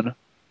beautiful woman,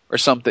 or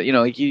something. You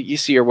know, like you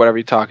see her, whatever,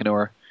 you're talking to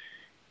her,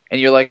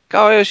 and you're like,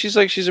 oh yeah, she's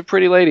a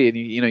pretty lady, and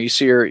you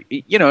see her,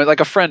 like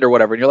a friend or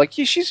whatever, and you're like,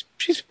 yeah, she's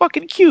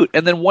fucking cute.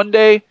 And then one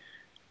day,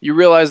 you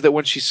realize that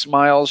when she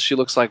smiles, she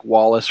looks like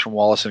Wallace from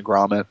Wallace and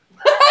Gromit.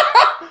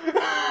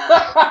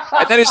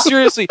 And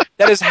that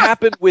has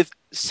happened with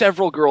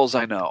several girls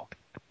I know.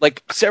 I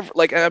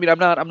mean, I'm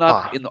not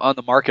on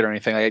the market or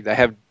anything. I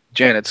have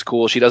Janet's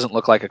cool. She doesn't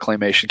look like a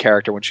claymation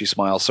character when she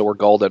smiles, so we're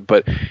golden.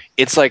 But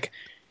it's like,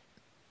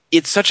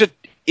 it's such an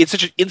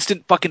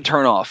instant fucking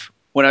turnoff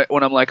when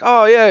I'm like,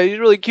 oh yeah, you're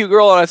a really cute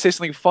girl, and I say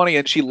something funny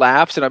and she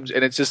laughs, and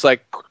it's just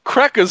like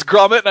crackers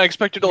Gromit, and I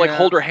expect her to like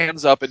hold her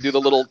hands up and do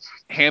the little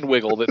hand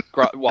wiggle that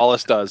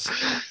Wallace does.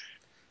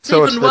 It's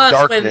even worse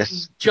darkness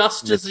when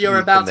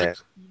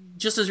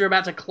just as you're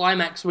about to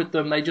climax with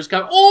them, they just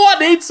go, "Oh, I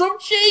need some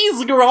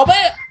cheese,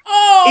 Gromit."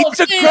 Oh, it's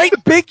a great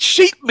big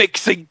sheep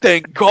mixing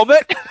thing,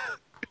 Gromit.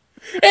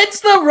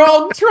 It's the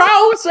wrong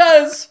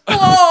trousers.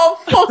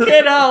 Oh,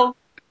 fucking hell.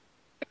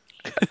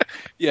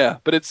 Yeah,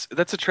 but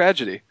that's a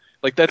tragedy.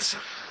 Like I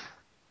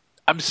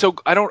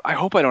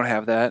hope I don't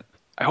have that.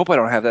 I hope I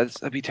don't have that.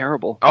 That'd be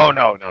terrible. Oh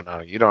no,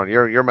 you don't.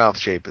 Your mouth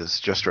shape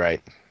is just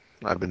right.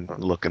 I've been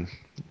looking.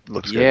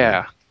 Looks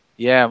good.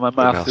 Yeah, my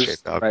mouth is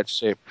shape, dog. right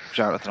shape.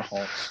 Jonathan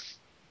Holmes.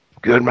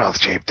 Good mouth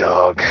shape,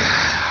 dog.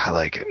 I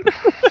like it.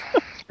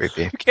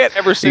 Creepy. You can't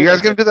ever say. You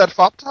guys gonna do that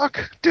fop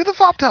talk? Do the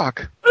fop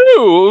talk.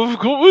 Oh, of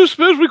course, I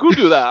suppose we could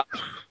do that.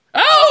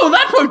 Oh,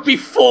 that won't be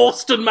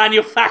forced and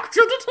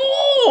manufactured at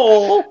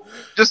all.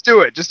 Just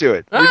do it. You're doing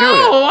it.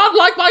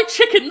 Unlike my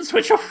chickens,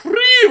 which are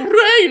free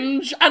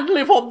range and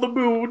live on the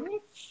moon.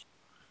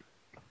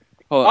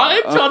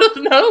 I'm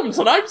Jonathan Holmes,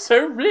 and I'm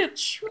so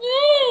rich.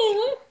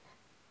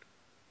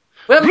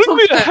 Bring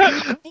me a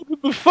hat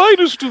with the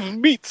finest of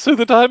meat, so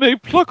that I may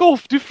pluck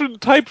off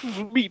different types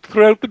of meat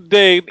throughout the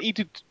day and eat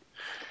it.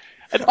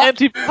 An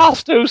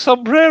antipasto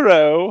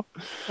sombrero.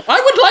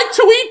 I would like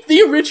to eat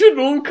the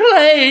original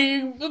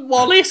clay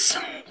Wallace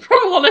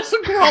from Wallace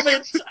and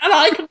Gromit, and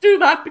I can do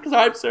that because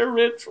I'm so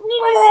rich.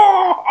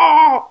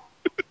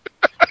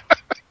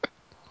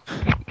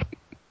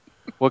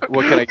 What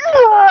can I?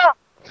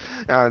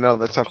 Oh no,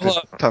 that's tough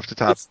to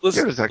top. Let's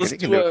Give it a second. You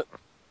can do it.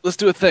 Let's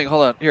do a thing.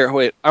 Hold on. Here,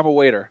 wait. I'm a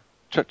waiter.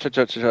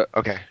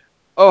 Okay.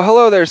 Oh,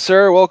 hello there,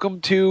 sir.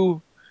 Welcome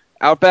to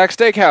Outback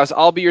Steakhouse.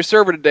 I'll be your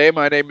server today.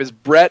 My name is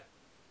Brett.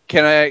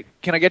 Can I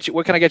get you?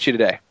 What can I get you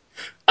today?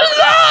 A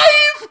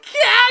live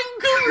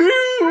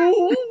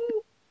kangaroo!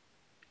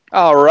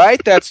 All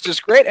right, that's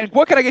just great. And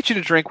what can I get you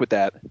to drink with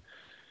that?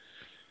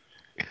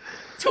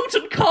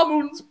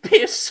 Tutankhamun's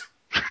piss.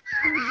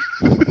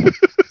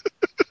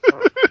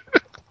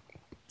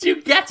 Do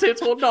you get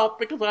it or not?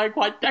 Because I'm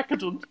quite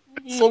decadent.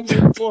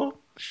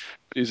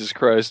 Jesus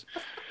Christ.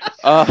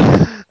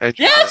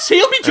 Yes,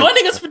 he'll be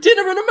joining us for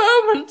dinner in a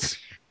moment.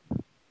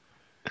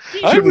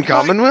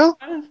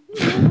 Tutankhamun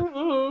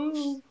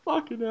Oh,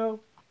 fucking hell.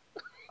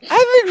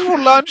 I think for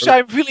lunch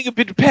I'm feeling a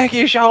bit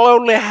peckish. I'll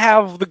only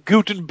have the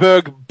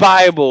Gutenberg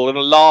Bible and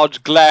a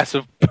large glass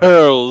of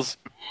pearls.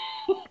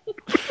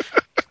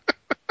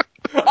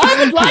 I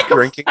would like a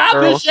Drinking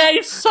pearls.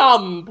 Fabergé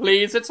sun,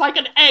 please. It's like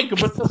an egg,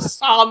 but the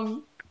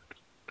sun.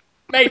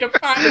 Made of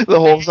Fabergé. The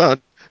whole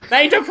sun.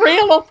 Made of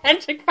real,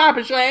 authentic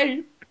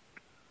Fabergé.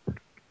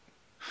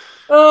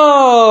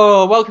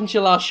 Oh, welcome to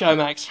your last show,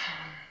 Max.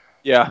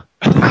 Yeah.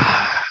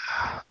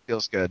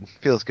 Feels good.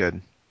 Feels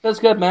good. That's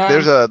good, man.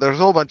 There's a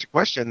whole bunch of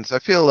questions. I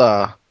feel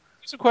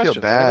Some questions.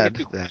 feel bad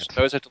I that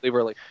always have to leave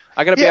early.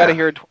 I gotta be out of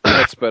here in 20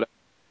 minutes, but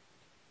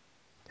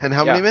And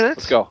how many minutes?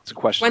 Let's go. Some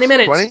questions. 20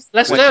 minutes. 20? Let's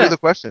Let's do do it. the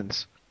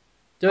questions.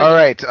 Do it. All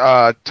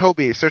right,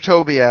 Toby. Sir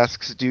Toby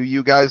asks, do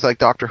you guys like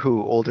Doctor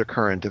Who, old or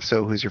current? If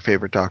so, who's your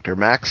favorite Doctor?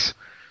 Max?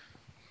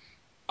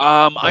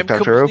 I'm Doctor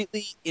Who?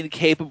 completely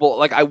incapable.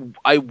 Like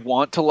I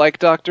want to like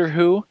Doctor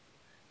Who,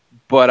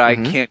 but I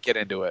can't get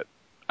into it.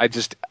 I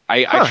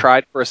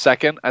tried for a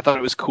second. I thought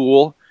it was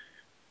cool.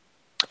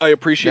 I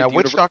appreciate. Now, the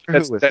which universe. Doctor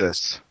Who was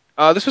this?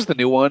 This was the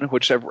new one,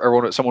 which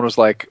someone was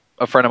like,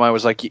 a friend of mine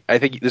was like, I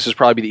think this is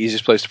probably the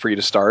easiest place for you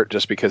to start,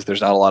 just because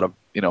there's not a lot of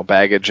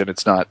baggage and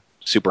it's not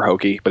super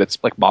hokey, but it's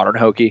like modern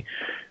hokey.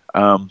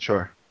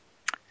 Sure.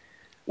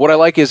 What I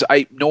like is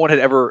no one had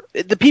ever,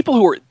 the people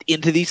who are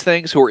into these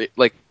things, who are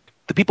like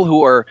the people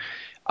who are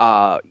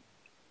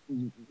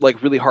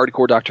like really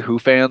hardcore Doctor Who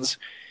fans,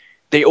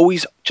 they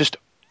always just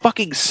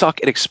fucking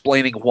suck at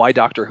explaining why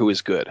Doctor Who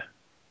is good.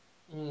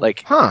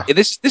 Like, and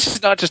this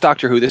is not just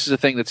Doctor Who. This is a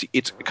thing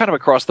it's kind of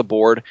across the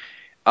board.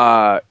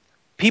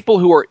 People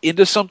who are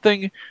into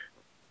something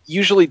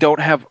usually they're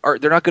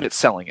not good at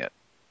selling it,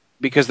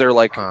 because they're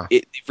like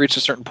they've reached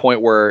a certain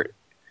point where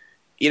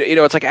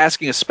it's like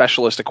asking a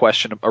specialist a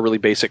question, a really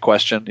basic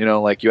question.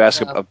 Like you ask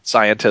a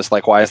scientist,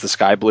 like, why is the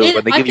sky blue,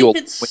 and they give you a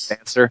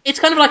answer. It's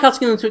kind of like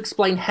asking them to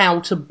explain how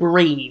to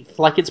breathe.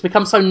 Like, it's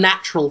become so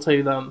natural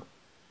to them.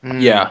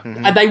 Yeah,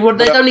 and they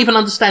don't even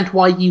understand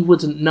why you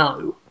wouldn't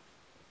know.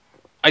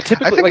 I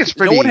typically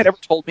no one had ever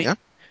told me. Yeah.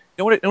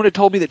 No one had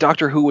told me that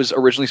Doctor Who was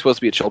originally supposed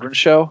to be a children's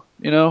show,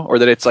 or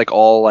that it's like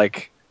all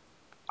like.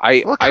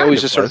 I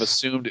always just sort of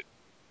assumed,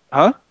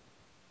 huh?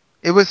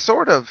 It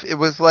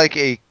was like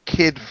a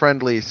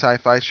kid-friendly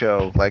sci-fi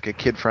show, like a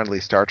kid-friendly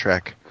Star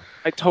Trek.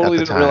 I totally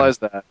didn't realize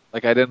that.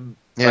 Like, I didn't.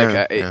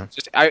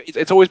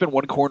 It's always been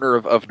one corner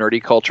of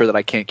nerdy culture that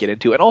I can't get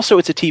into, and also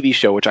it's a TV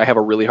show, which I have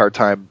a really hard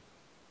time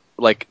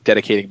like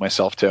dedicating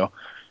myself to.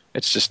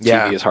 It's just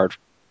TV is hard.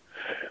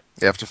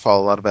 You have to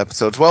follow a lot of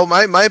episodes. Well,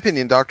 my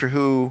opinion, Doctor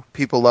Who,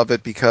 people love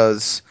it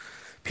because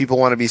people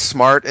want to be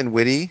smart and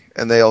witty,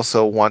 and they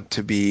also want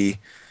to be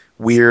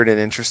weird and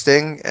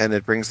interesting, and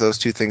it brings those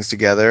two things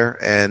together,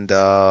 and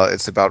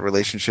it's about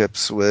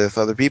relationships with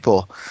other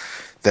people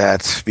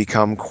that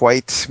become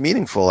quite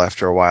meaningful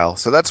after a while.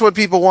 So that's what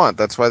people want.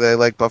 That's why they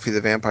like Buffy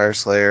the Vampire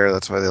Slayer.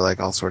 That's why they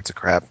like all sorts of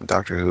crap, and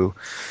Doctor Who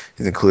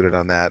is included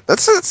on that.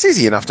 That's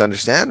easy enough to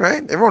understand,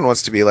 right? Everyone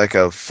wants to be like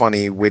a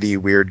funny, witty,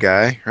 weird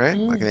guy, right?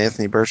 Like an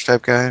Anthony Birch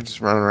type guy, just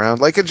running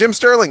around. Like a Jim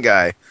Sterling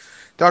guy.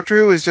 Doctor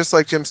Who is just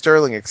like Jim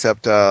Sterling,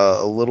 except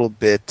a little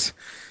bit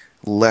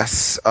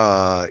less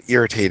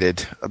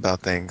irritated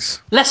about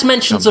things. Less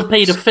mentions of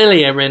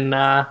paedophilia in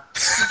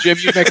Jim,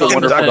 you'd make a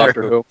wonderful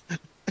Doctor Who.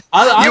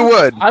 You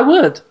would. I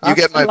would. You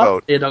get my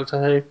vote.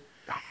 Doctor Who.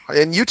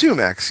 And you too,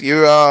 Max.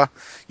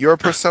 Your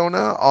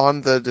persona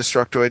on the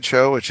Destructoid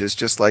show, which is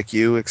just like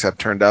you, except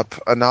turned up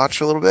a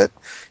notch a little bit,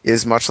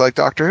 is much like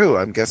Doctor Who.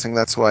 I'm guessing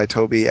that's why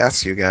Toby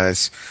asked you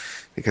guys,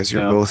 because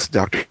you're both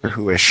Doctor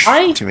Who-ish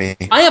to me.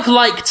 I have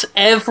liked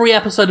every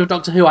episode of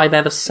Doctor Who I've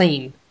ever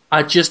seen.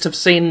 I just have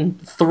seen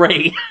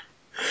 3.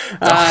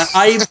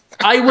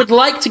 I would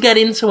like to get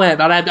into it,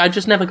 but I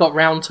just never got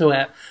round to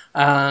it.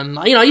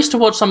 I used to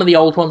watch some of the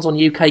old ones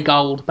on UK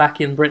Gold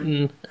back in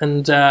Britain,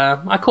 and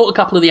I caught a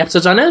couple of the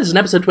episodes. I know there's an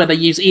episode where they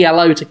use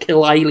ELO to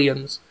kill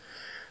aliens.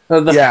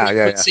 The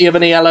frequency of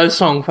an ELO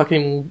song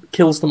fucking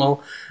kills them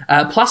all.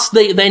 Plus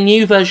their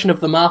new version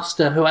of The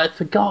Master, who I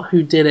forgot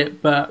who did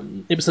it, but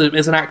it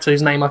was an actor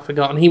whose name I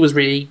forgot, and he was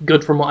really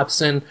good from what I've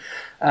seen.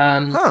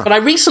 But I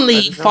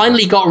recently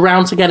finally got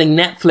around to getting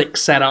Netflix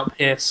set up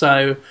here,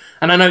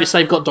 and I noticed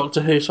they've got Doctor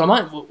Who, so I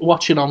might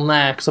watch it on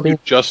there. Cause You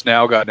just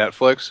now got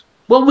Netflix?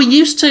 Well,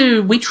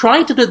 we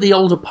tried it at the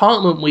old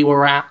apartment we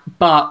were at,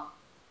 but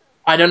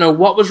I don't know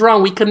what was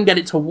wrong. We couldn't get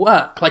it to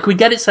work. Like, we'd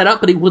get it set up,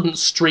 but it wouldn't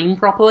stream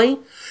properly,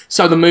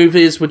 so the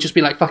movies would just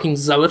be like fucking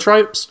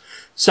zoetropes.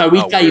 So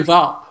we gave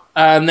up.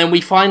 And then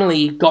we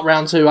finally got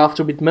round to,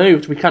 after we'd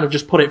moved, we kind of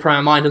just put it from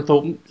our mind and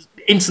thought,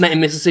 internet in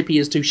Mississippi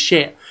is too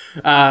shit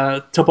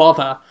to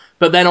bother.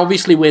 But then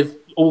obviously with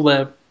all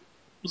the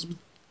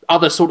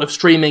other sort of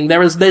streaming,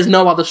 there's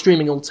no other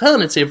streaming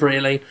alternative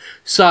really.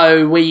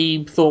 So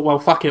we thought, well,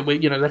 fuck it,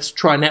 let's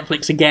try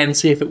Netflix again,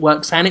 see if it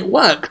works, and it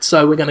worked.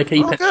 So we're going to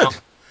keep it now.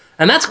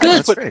 And that's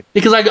good,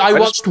 because I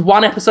watched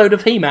one episode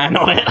of He-Man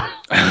on it.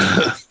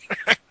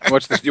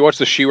 You watch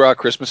the She-Ra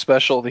Christmas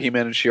special, the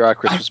He-Man and She-Ra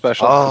Christmas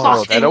special?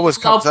 Oh, that always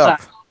comes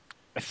up.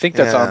 I think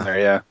that's on there,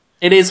 yeah.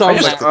 It is on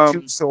there. Like the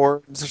 2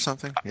 swords or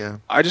something, yeah.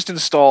 I just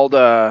installed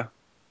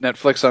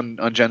Netflix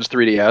on Jen's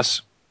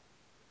 3DS.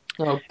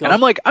 Oh, God. And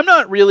I'm like,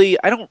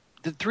 the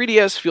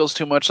 3DS feels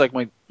too much like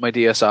my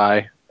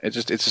DSi. It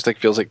just like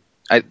feels like,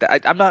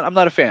 I'm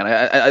not a fan.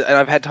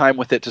 I've had time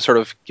with it to sort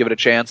of give it a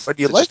chance. But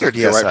you like your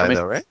DSi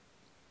though, right?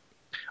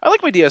 I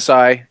like my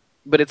DSi,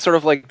 but it's sort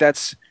of like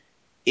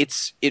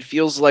it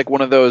feels like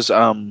one of those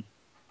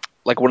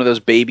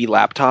baby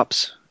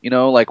laptops,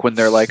 like when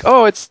they're like,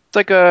 oh, it's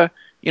like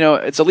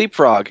it's a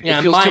leapfrog. Yeah,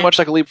 it feels too much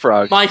like a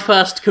leapfrog. My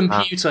first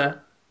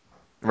computer.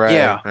 Right.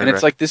 Yeah, and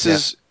it's like, this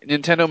is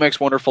Nintendo makes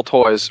wonderful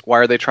toys. Why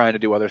are they trying to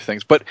do other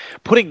things? But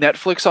putting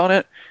Netflix on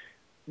it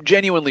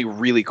genuinely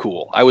really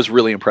cool. I was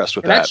really impressed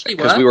with It that actually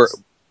because we were.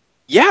 works.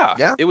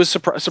 Yeah, it was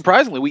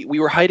surprisingly. We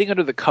were hiding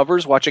under the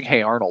covers watching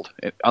Hey Arnold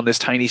on this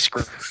tiny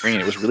screen.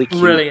 It was really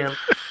cute. Brilliant.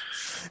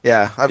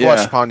 Yeah, I've Yeah.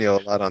 watched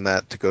Ponyo a lot on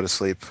that to go to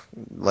sleep,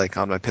 like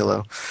on my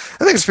pillow.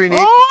 I think it's pretty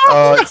neat.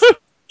 Oh,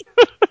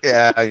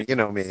 Yeah, you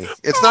know me.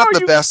 It's not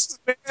the you best.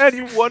 man,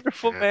 you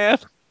wonderful man.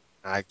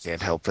 I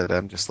can't help it.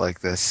 I'm just like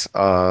this. They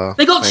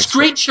got Thanks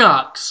Street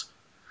Sharks.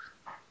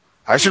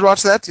 I should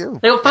watch that too.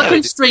 They got Yeah,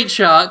 fucking do. Street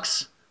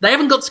Sharks. They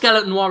haven't got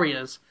Skeleton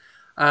Warriors.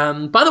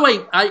 By the way,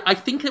 I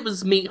think it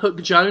was Meat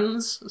Hook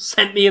Jones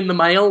sent me in the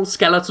mail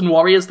Skeleton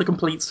Warriors, the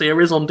complete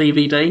series on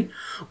DVD,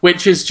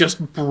 which is just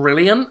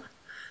brilliant.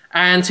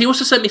 And he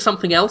also sent me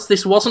something else.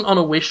 This wasn't on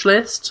a wish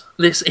list.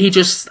 He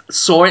just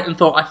saw it and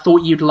thought, I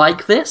thought you'd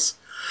like this.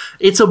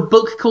 It's a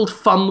book called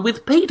Fun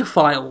with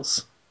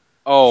Pedophiles.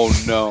 Oh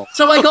no.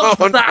 So I got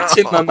that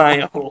no. in the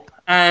mail.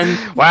 And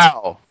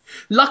Wow.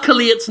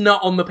 luckily it's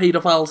not on the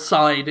paedophile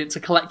side. It's a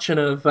collection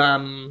of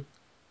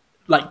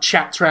like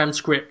chat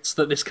transcripts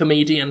that this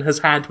comedian has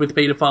had with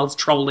paedophiles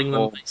trolling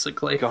them, Oh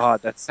basically.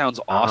 God, that sounds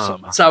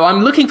awesome. So I'm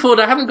looking forward.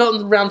 I haven't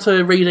gotten around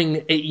to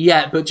reading it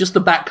yet, but just the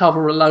back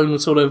cover alone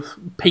sort of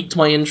piqued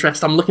my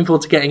interest. I'm looking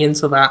forward to getting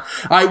into that.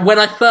 When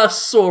I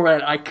first saw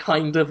it, I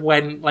kind of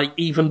went like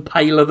even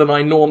paler than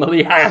I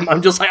normally am.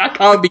 I'm just like, I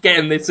can't be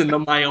getting this in the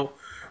mail.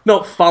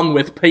 Not fun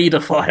with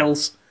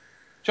paedophiles.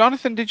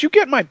 Jonathan, did you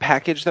get my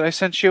package that I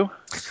sent you?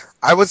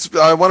 I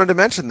wanted to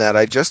mention that.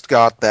 I just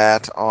got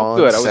that Oh, on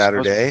good.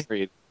 Saturday. I was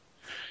worried.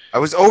 I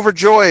was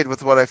overjoyed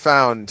with what I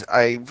found.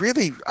 I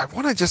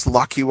want to just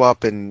lock you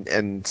up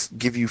and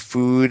give you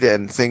food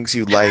and things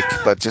you like,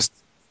 but just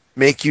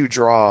make you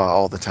draw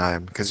all the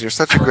time because you're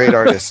such a great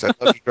artist. I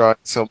love you drawing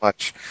so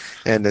much,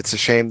 and it's a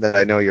shame that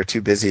I know you're too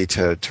busy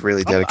to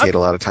really dedicate a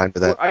lot of time to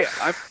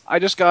that. I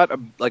just got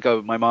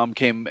my mom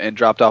came and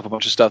dropped off a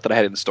bunch of stuff that I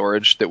had in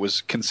storage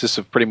that consists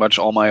of pretty much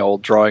all my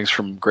old drawings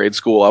from grade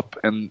school up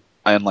and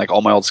like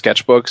all my old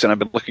sketchbooks, and I've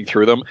been looking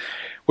through them,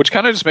 which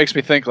kind of just makes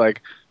me think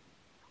like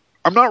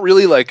I'm not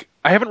really like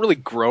I haven't really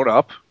grown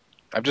up.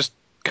 I've just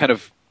kind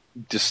of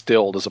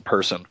distilled as a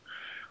person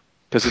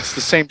because it's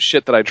the same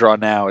shit that I draw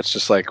now. It's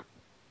just like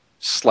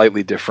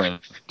slightly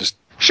different. Just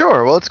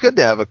Sure. Well, it's good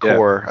to have a Yeah.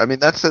 core. I mean,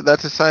 that's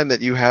a sign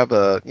that you have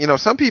a.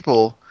 Some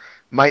people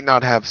might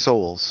not have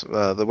souls.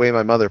 The way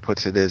my mother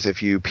puts it is,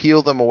 if you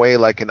peel them away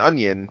like an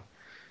onion,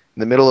 in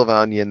the middle of an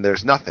onion,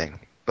 there's nothing.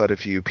 But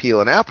if you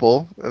peel an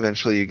apple,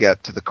 eventually you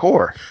get to the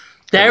core.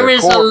 There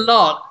is a core,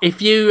 lot.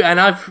 And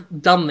I've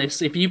done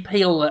this, if you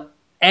peel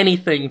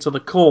anything to the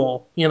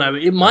core,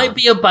 it might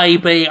be a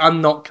baby,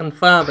 I'm not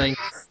confirming.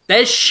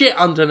 There's shit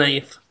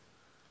underneath.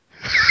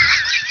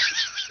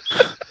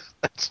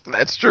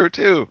 That's true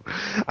too.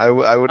 I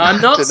would.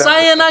 I'm not deny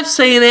saying that. I've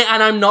seen it,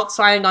 and I'm not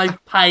saying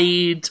I've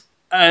paid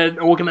an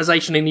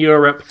organisation in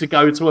Europe to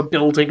go to a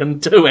building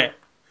and do it.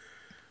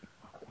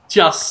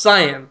 Just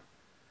saying.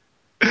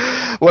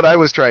 What I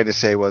was trying to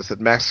say was that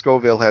Max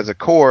Scoville has a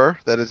core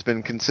that has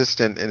been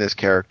consistent in his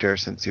character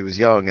since he was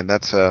young, and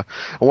that's a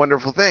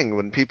wonderful thing.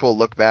 When people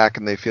look back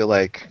and they feel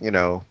like,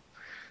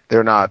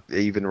 they're not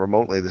even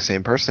remotely the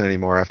same person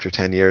anymore after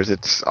 10 years,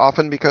 it's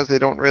often because they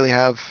don't really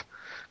have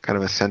kind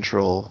of a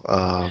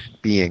central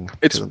being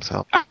to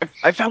themselves.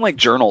 I found like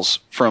journals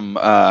from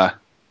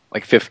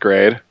like 5th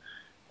grade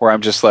where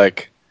I'm just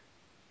like,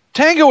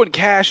 Tango and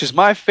Cash is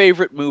my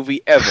favorite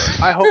movie ever.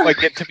 I hope I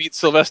get to meet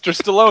Sylvester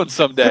Stallone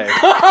someday.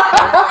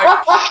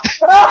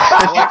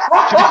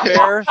 To be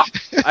fair,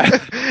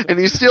 and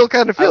you still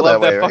kind of feel I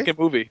love that way, that right? fucking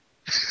movie.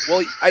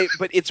 Well,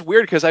 but it's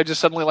weird because I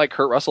just suddenly like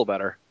Kurt Russell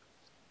better.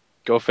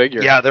 Go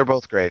figure. Yeah, they're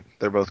both great.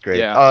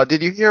 Yeah.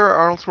 Did you hear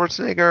Arnold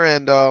Schwarzenegger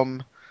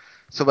and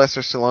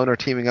Sylvester Stallone are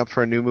teaming up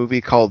for a new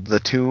movie called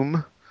The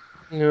Tomb?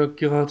 Oh,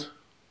 God.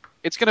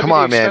 It's going to Come be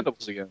on, The man.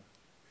 Expendables again.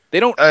 They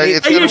don't.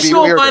 It's Are gonna you be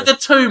sure by weirder. the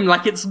tomb,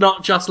 like it's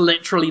not just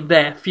literally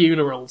their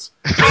funerals?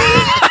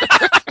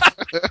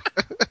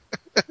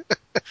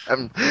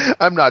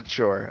 I'm not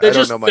sure. They're I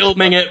don't just know much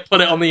filming about it,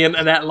 put it on the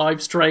internet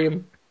live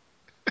stream.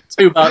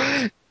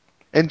 $2.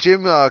 And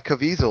Jim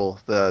Caviezel,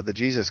 the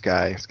Jesus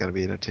guy, is going to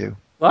be in it too.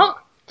 What?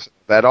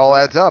 That all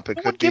adds up. It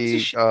No one could gives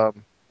a be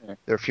shit.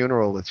 their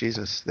funeral with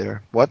Jesus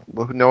there. What?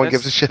 No one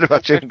gives a shit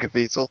about Jim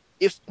Caviezel.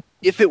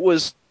 If it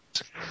was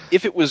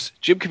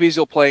Jim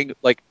Caviezel playing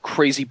like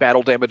crazy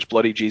battle damaged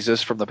bloody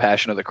Jesus from The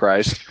Passion of the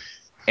Christ,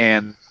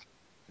 and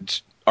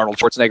Arnold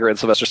Schwarzenegger and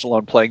Sylvester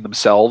Stallone playing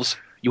themselves,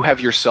 you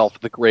have yourself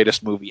the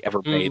greatest movie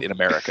ever made in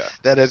America.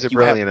 That is a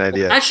brilliant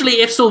idea.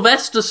 Actually, if if Arnold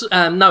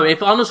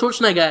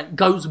Schwarzenegger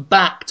goes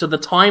back to the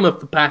time of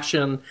the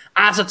Passion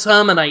as a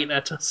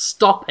Terminator to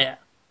stop it.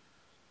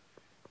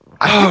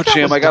 Oh,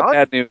 Jim, I got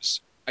bad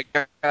news. I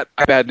got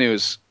bad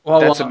news.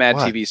 Well, That's a what? Mad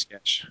What? TV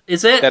sketch.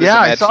 Is it? That is Yeah, a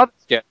I Mad saw. TV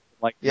sketch from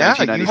like Yeah,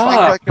 you 1995.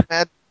 think like a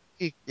mad.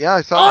 Yeah,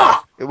 I saw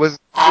that. It was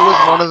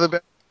one of the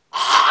best.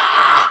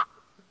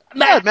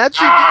 Yeah, Mad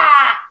TV.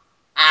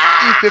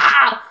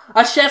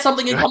 I share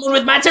something in common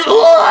with Matt. To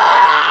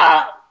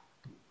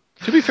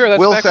be fair, that's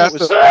Will back when it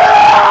was.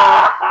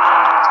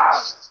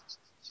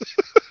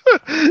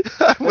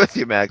 I'm with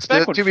you, Max.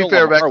 Back To when be Phil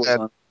fair, Lamar back was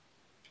then. on.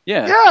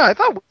 Yeah. I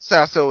thought Will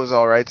Sasso was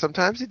all right.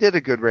 Sometimes he did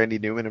a good Randy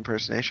Newman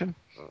impersonation.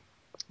 I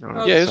don't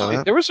know if you saw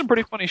that. There was some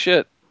pretty funny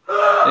shit.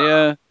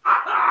 Yeah.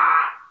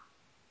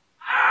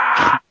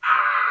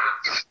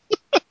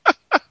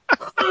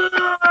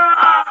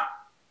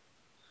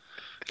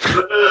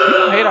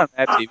 People hate on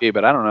Mad TV,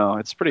 but I don't know.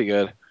 It's pretty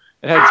good.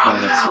 It had its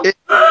moments.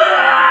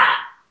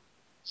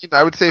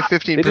 I would say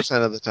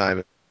 15% of the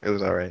time it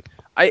was all right.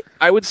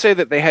 I would say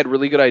that they had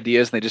really good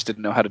ideas and they just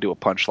didn't know how to do a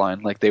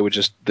punchline. Like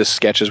the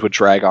sketches would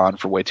drag on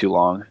for way too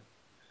long.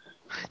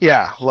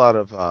 Yeah, a lot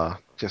of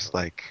just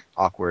like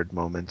awkward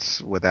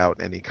moments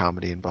without any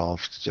comedy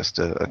involved. Just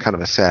a kind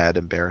of a sad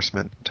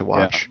embarrassment to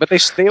watch. Yeah. But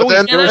they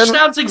always. That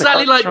sounds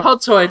exactly like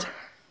Podtoid.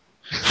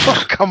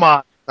 Oh, come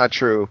on. Not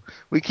true.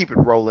 We keep it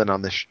rolling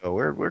on this show.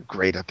 We're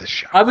great at this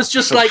show. I was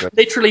just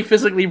literally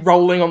physically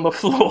rolling on the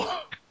floor.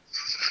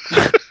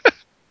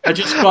 I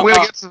just got We're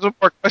gonna up. get some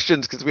more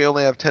questions because we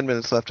only have 10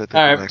 minutes left. I think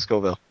All right. on Max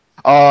Scoville.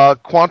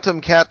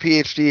 Quantum Cat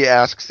PhD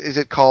asks, "Is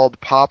it called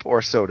pop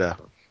or soda?"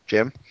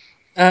 Jim.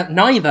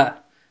 Neither.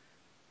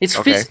 It's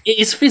Okay. it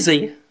is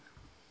fizzy.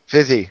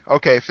 Fizzy.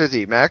 Okay,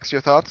 fizzy. Max,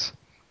 your thoughts?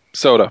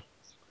 Soda.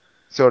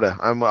 Soda.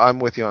 I'm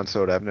with you on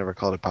soda. I've never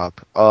called it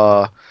pop.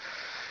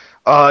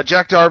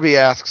 Jack Darby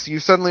asks, "You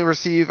suddenly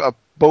receive a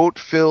boat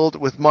filled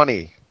with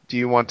money. Do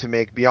you want to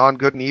make Beyond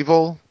Good and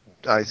Evil?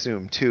 I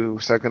assume 2,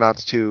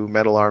 Psychonauts 2,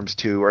 Metal Arms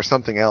 2, or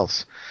something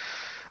else."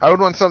 I would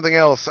want something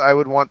else. I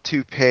would want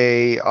to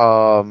pay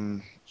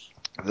the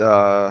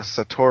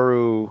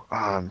Satoru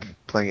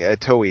playing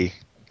Toei.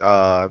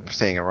 I'm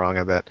saying it wrong,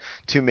 I bet.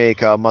 To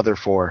make Mother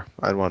 4.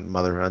 I'd want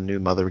a new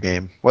Mother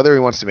game. Whether he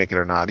wants to make it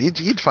or not,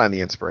 he'd find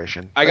the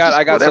inspiration. I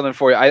got something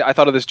for you. I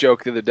thought of this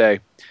joke the other day.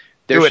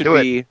 There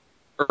should be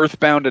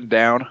Earthbound and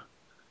Down.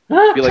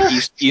 Be like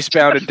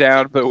Eastbound and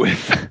Down, but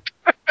with.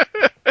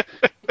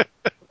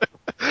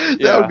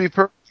 That would be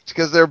perfect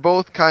because they're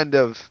both kind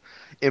of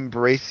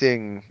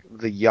embracing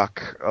the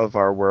yuck of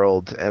our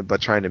world,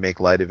 but trying to make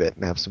light of it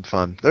and have some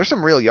fun. There's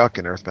some real yuck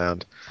in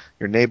Earthbound.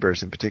 Your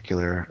neighbors, in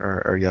particular,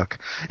 are yuck.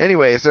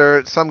 Anyway, is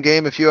there some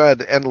game, if you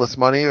had endless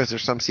money, or is there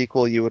some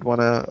sequel you would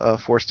want to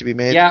force to be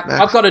made? Yeah,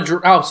 Max? I've got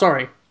a... Oh,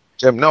 sorry.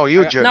 Jim,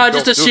 Jim. No, I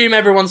just assume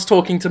everyone's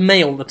talking to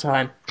me all the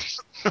time.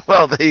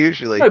 Well, they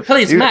usually... No,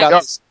 please,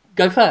 Max,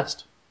 go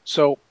first.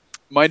 So,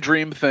 my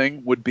dream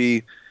thing would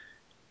be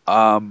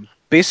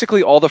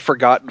basically all the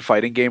forgotten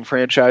fighting game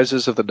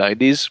franchises of the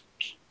 90s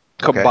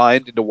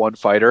combined into one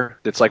fighter.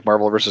 It's like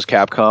Marvel vs.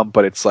 Capcom,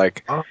 but it's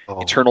like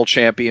Eternal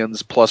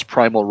Champions plus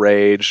Primal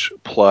Rage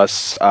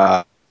plus...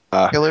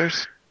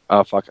 Killers?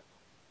 Oh, fuck.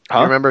 Huh?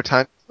 You remember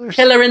Time Killers?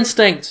 Killer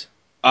Instinct.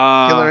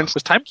 Killer Instinct.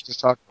 Was Time...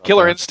 Just talk about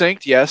Killer that.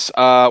 Instinct, yes.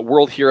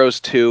 World Heroes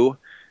 2.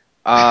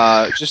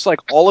 Just like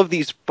all of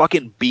these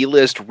fucking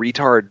B-list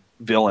retard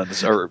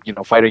villains or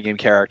fighting game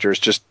characters,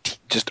 just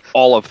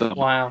all of them.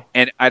 Wow.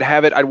 And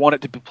I'd want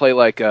it to play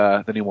like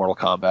the new Mortal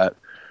Kombat.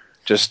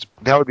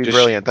 That would be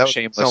brilliant. That would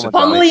be so much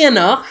Funnily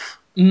enough,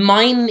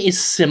 mine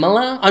is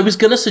similar. I was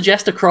going to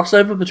suggest a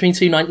crossover between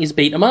two 90s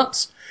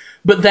beat-em-ups,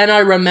 but then I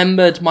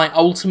remembered my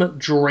ultimate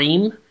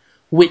dream,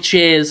 which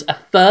is a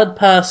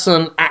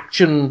third-person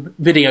action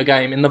video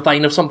game in the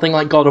vein of something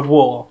like God of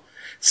War,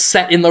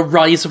 set in the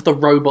Rise of the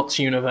Robots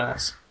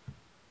universe.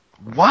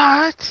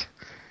 What?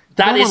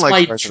 That is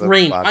my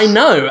dream. I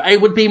know.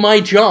 It would be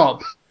my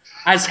job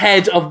as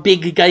head of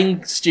big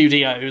game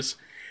studios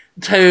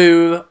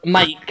to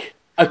make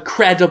a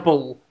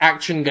credible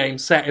action game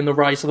set in the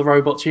Rise of the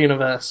Robots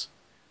universe.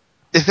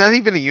 Is that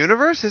even a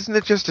universe? Isn't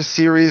it just a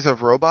series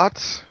of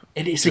robots?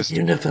 It is a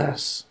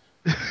universe.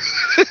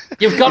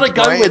 You've got to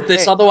go with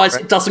this, otherwise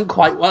it doesn't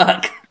quite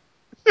work.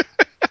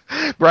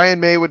 Brian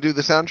May would do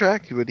the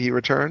soundtrack? Would he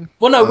return?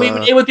 Well, no,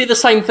 it would be the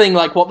same thing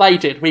like what they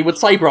did. We would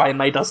say Brian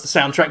May does the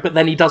soundtrack, but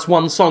then he does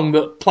one song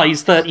that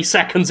plays 30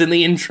 seconds in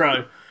the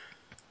intro.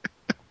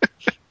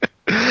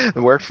 It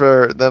worked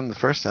for them the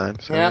first time,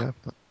 so yeah that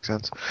makes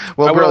sense.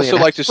 Well, I'd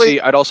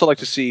also like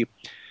to see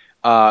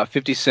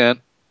 50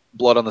 Cent,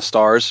 Blood on the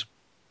Stars.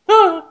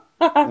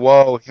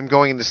 Whoa, him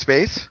going into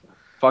space?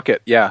 Fuck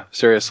it, yeah,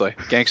 seriously.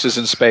 Gangsters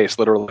in space,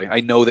 literally. I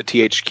know that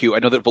I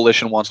know that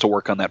Volition wants to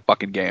work on that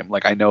fucking game.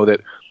 Like, I know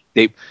that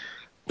they,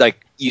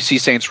 like, you see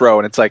Saints Row,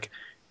 and it's like,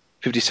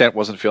 50 Cent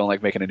wasn't feeling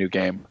like making a new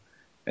game.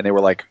 And they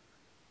were like,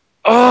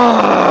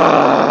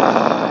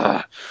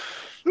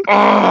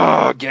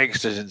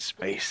 gangsters in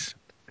space.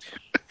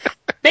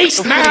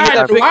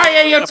 Beastman, why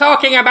are you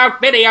talking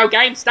about video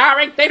games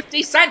starring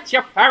 50 Cent,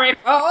 you furry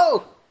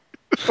fool?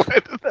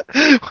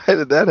 Why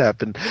did that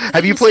happen?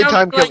 Have you played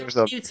Time Killers,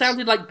 though? It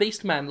sounded like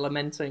Beastman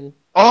lamenting.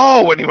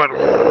 Oh, when he went...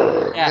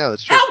 Yeah,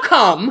 that's true. How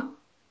come?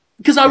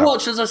 Because I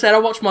watched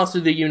Master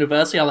of the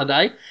Universe the other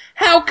day.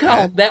 How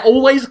come they're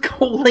always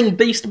calling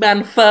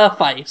Beastman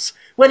Furface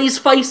when his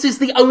face is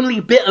the only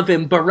bit of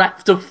him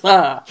bereft of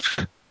fur?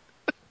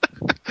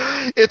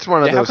 It's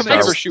one of those... How come they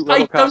never shoot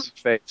Robocop's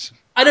face?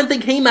 I don't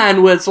think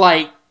He-Man was,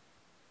 like,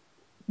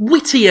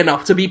 witty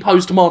enough to be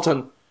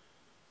postmodern.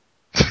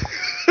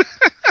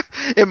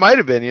 It might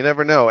have been. You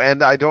never know.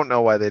 And I don't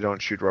know why they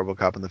don't shoot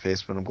RoboCop in the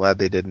face, but I'm glad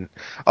they didn't.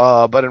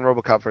 But in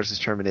RoboCop versus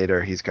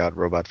Terminator, he's got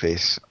robot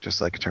face,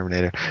 just like a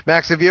Terminator.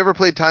 Max, have you ever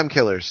played Time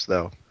Killers,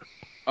 though?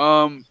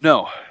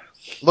 No.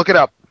 Look it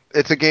up.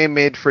 It's a game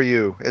made for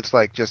you. It's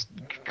like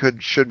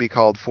should be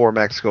called For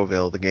Max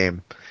Scoville, the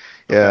game.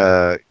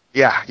 Okay.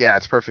 Yeah,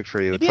 it's perfect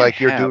for you. Maybe It's I like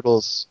your have.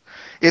 doodles.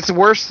 It's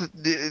worse.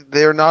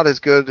 They're not as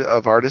good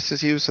of artists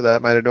as you, so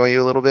that might annoy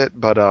you a little bit.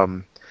 But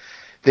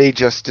they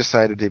just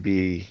decided to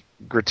be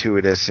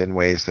gratuitous in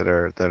ways that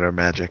are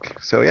magic.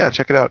 So yeah,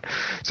 check it out.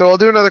 So I'll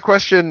do another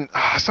question.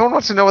 Someone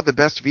wants to know what the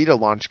best Vita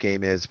launch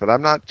game is, but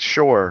I'm not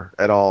sure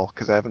at all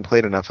because I haven't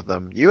played enough of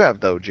them. You have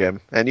though,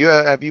 Jim, and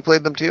have you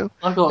played them too,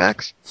 I've got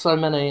Max? so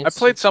many. I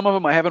played some of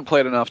them. I haven't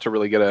played enough to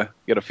really get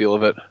a feel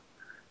of it.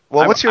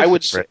 Well, what's your I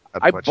would favorite?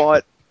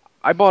 say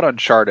I bought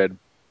Uncharted,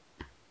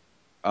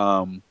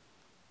 and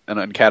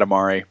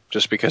Katamari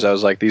just because I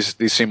was like these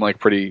seem like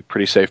pretty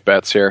safe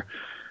bets here.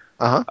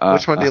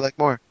 Which one do you like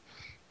more?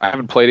 I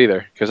haven't played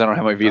either because I don't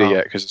have my Vita Oh.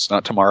 yet because it's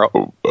not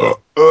tomorrow.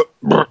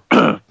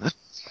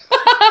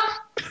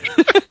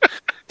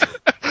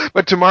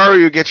 But tomorrow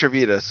you get your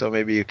Vita, so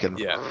maybe you can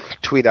Yeah.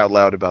 tweet out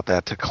loud about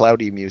that to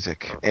Cloudy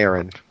Music.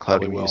 Aaron,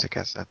 Cloudy Probably will. Music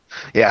has that.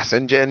 Yes,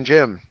 and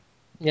Jim,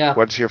 Yeah.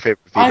 what's your favorite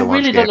Vita I launch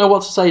really game? don't know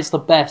what to say is the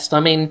best.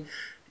 I mean,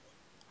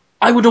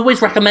 I would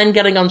always recommend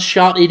getting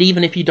Uncharted,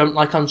 even if you don't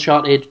like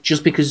Uncharted,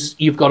 just because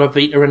you've got a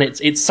Vita and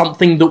it's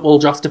something that will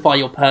justify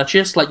your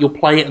purchase. Like, you'll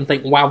play it and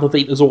think, wow, the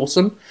Vita's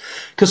awesome.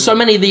 Because so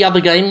many of the other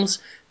games,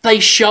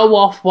 they show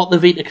off what the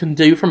Vita can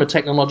do from a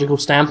technological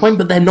standpoint,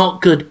 but they're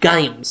not good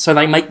games, so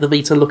they make the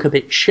Vita look a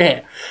bit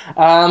shit.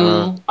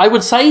 I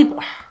would say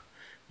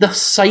the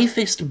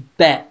safest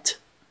bet,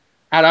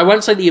 and I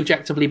won't say the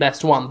objectively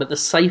best one, but the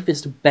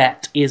safest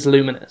bet is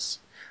Luminous.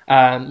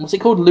 What's it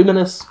called?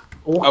 Luminous?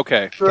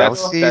 Okay,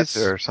 Galaxies that's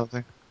or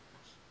something?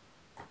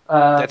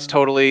 that's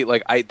totally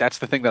like that's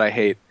the thing that I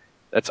hate.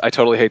 I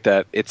totally hate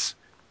that.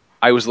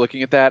 I was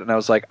looking at that and I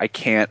was like, I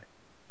can't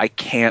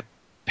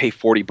pay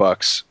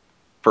 $40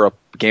 for a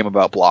game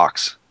about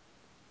blocks.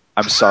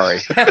 I'm sorry.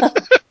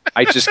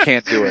 I just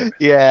can't do it.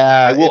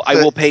 Yeah, I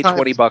will pay it's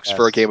 $20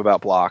 for a best. game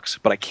about blocks,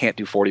 but I can't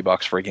do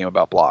 $40 for a game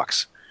about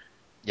blocks.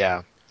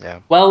 Yeah.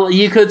 Well,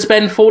 you could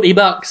spend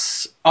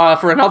 $40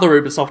 for another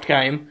Ubisoft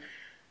game,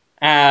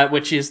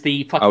 which is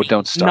the fucking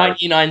don't start.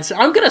 99.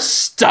 I'm gonna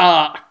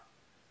start.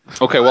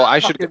 Okay, well I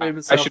should Fucking I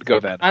Ubisoft. should go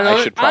then. I I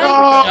know- should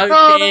I'm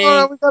probably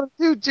go.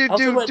 No, joking.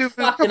 we gotta do a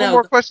Fucking couple hell.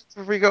 more questions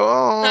before we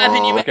go.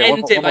 Having you Okay, one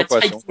end more- it one by more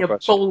question, taking one more a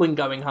question. ball and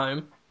going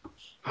home.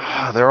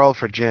 They're all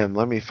for Jim.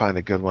 Let me find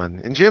a good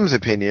one. In Jim's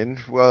opinion,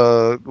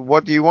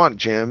 what do you want,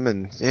 Jim?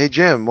 And hey,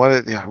 Jim,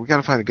 yeah, we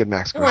gotta find a good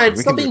Max question. Alright,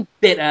 We stop can do being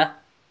bitter.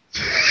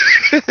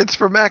 It's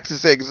for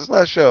Max's sake. It's his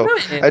last show. No,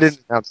 it is. I didn't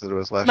announce that it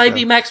was last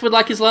Maybe show. Max would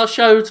like his last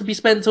show to be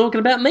spent talking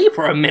about me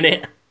for a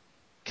minute.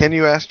 Can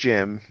you ask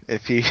Jim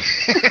if he?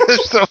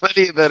 There's so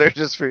many that are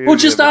just for you. Well,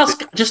 just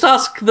Jim.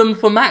 ask them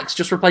for Max.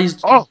 Just replace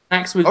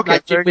Max with Okay,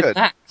 very with good.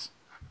 Max.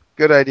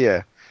 Good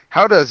idea.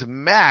 How does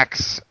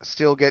Max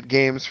still get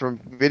games from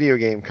video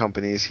game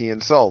companies he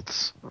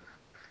insults?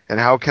 And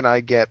how can I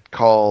get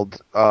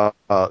called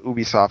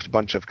Ubisoft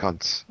bunch of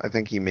cunts? I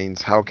think he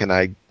means how can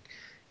I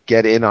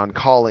get in on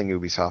calling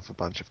Ubisoft a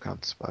bunch of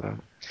cunts? But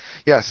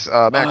yes,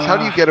 Max, how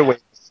do you get away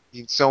with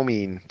being so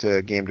mean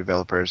to game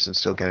developers and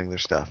still getting their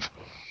stuff?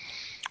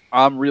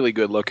 I'm really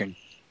good looking.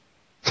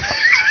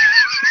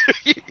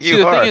 You See,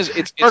 the are. thing is,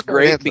 it's Mark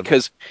great Hanson.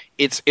 because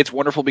it's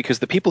wonderful because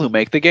the people who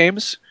make the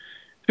games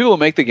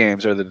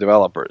are the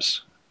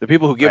developers. The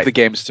people who give Right. the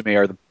games to me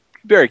are the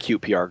very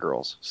cute PR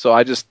girls. So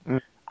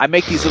I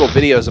make these little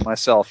videos of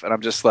myself, and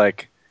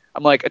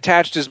I'm like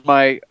attached is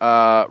my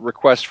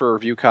request for a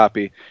review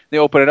copy. They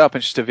open it up,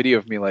 and it's just a video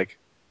of me like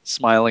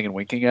smiling and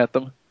winking at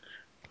them.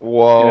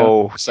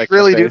 Whoa. Just like You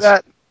really my do face.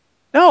 that?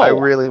 No, I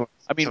really want to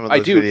I see mean some of I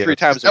those do videos. 3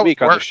 times That a would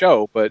week on the work.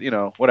 show, but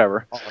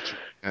whatever.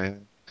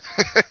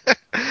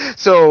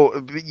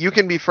 So you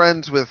can be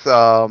friends with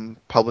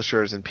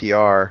publishers and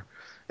PR,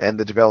 and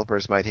the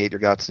developers might hate your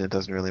guts, and it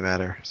doesn't really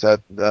matter. Is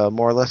that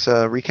more or less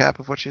a recap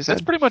of what you said?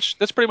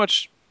 That's pretty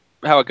much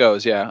how it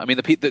goes. Yeah, I mean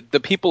the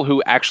people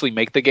who actually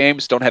make the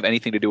games don't have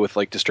anything to do with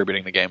like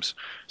distributing the games.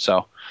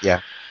 So Yeah,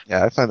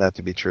 I find that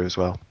to be true as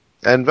well,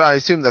 and I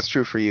assume that's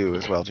true for you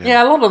as well, Jim.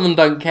 Yeah, a lot of them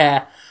don't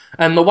care,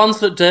 and the ones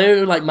that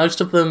do, like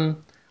most of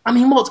them. I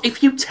mean, what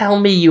if you tell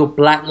me you're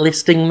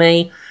blacklisting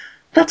me?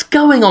 That's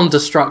going on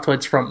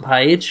Destructoid's front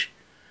page.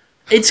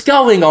 It's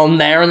going on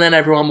there, and then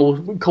everyone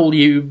will call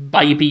you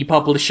baby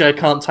publisher,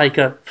 can't take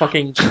a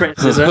fucking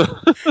criticism.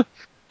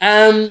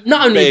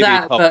 Not only Baby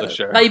that,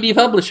 publisher. but baby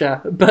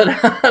publisher. But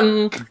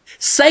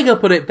Sega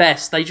put it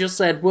best. They just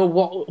said, "Well,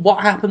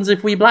 what happens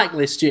if we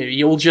blacklist you?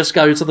 You'll just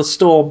go to the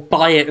store,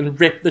 buy it, and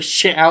rip the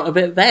shit out of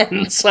it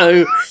then.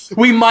 So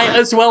we might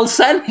as well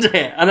send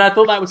it." And I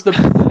thought that was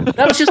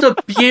just a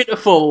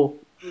beautiful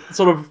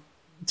sort of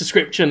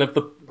description of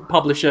the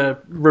publisher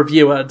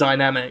reviewer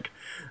dynamic.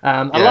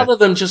 A lot of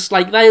them just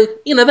like they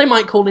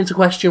might call into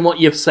question what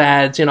you've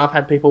said. I've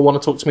had people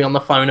want to talk to me on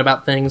the phone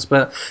about things,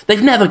 but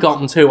they've never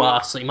gotten too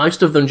arsey.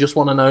 Most of them just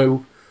want to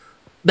know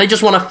they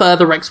just want a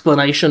further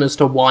explanation as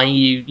to why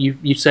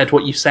you said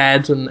what you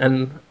said,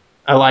 and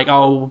are like,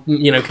 oh,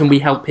 can we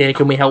help here?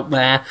 Can we help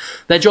there?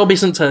 Their job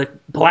isn't to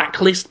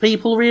blacklist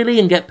people really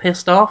and get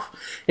pissed off.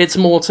 It's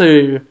more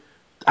to,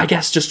 I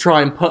guess, just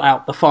try and put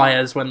out the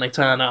fires when they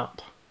turn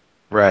up.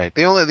 Right.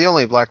 The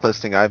only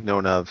blacklisting I've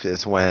known of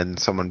is when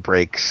someone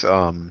breaks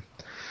do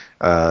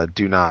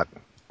not.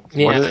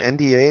 Yeah. What are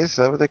NDAs? Is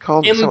that what they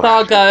call them?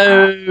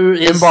 Embargo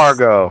is...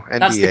 Embargo. NDA.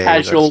 That's the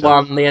casual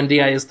one. The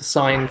NDA is the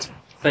signed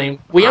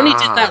thing. We only did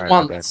that right,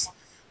 once. Okay.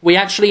 We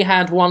actually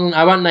had one...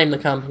 I won't name the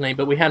company,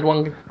 but we had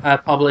one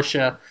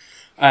publisher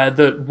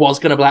that was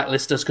going to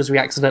blacklist us because we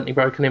accidentally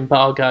broke an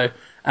embargo.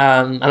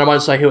 And I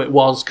won't say who it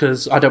was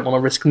because I don't want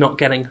to risk not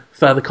getting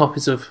further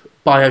copies of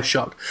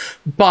BioShock.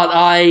 But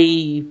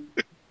I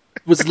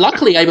was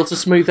luckily able to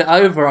smooth it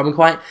over. I'm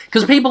quite...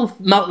 Because people...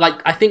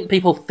 I think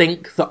people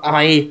think that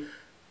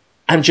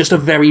I'm just a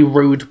very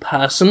rude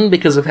person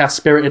because of how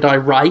spirited I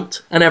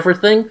write and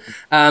everything.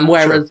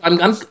 Whereas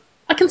sure.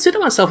 I consider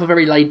myself a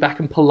very laid back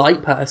and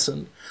polite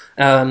person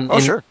in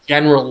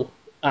general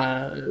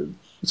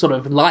sort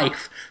of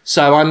life.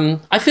 So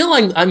I feel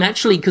like I'm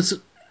actually, because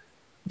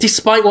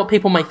despite what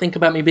people might think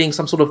about me being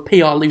some sort of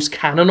PR loose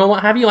cannon or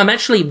what have you, I'm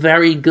actually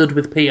very good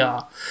with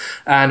PR.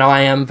 And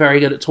I am very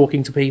good at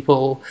talking to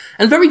people,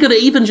 and very good at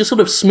even just sort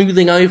of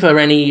smoothing over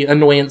any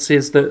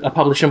annoyances that a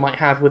publisher might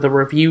have with a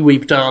review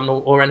we've done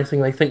or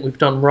anything they think we've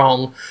done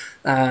wrong.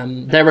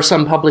 There are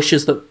some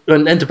publishers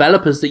and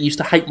developers that used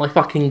to hate my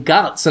fucking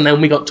guts, and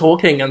then we got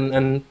talking,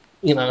 and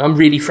I'm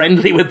really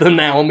friendly with them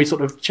now, and we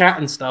sort of chat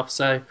and stuff,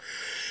 so...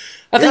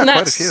 I think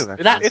that's it.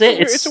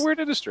 It's a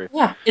weird industry.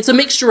 Yeah, it's a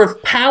mixture of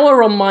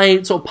power on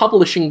my sort of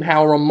publishing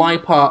power on my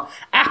part,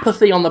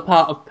 apathy on the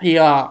part of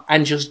PR,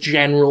 and just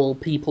general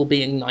people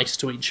being nice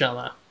to each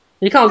other.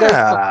 You can't go.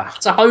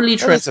 It's a holy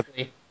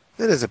trinity.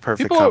 That is a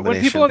perfect combination.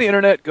 When people on the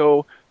internet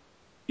go,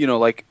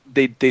 like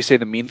they say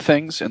the mean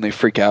things and they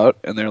freak out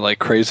and they're like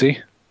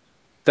crazy.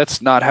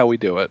 That's not how we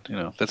do it.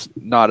 That's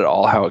not at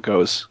all how it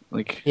goes.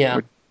 Like, yeah,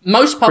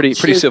 most pretty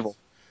civil.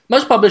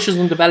 Most publishers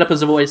and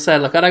developers have always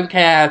said, look, I don't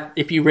care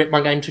if you rip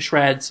my game to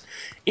shreds.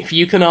 If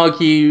you can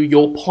argue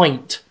your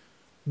point,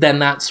 then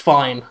that's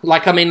fine.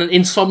 Like, I mean,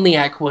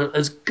 Insomniac were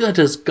as good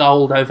as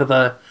gold over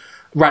the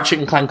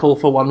Ratchet & Clank All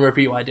for One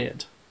review I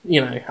did.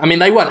 I mean,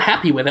 they weren't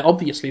happy with it,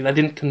 obviously. They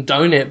didn't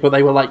condone it, but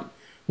they were like,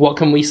 what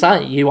can we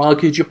say? You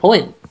argued your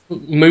point.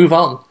 Move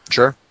on.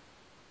 Sure.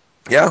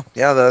 Yeah,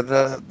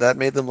 that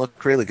made them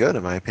look really good,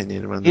 in my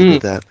opinion, when they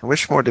did that. I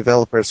wish more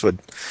developers would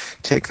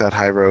take that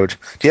high road.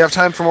 Do you have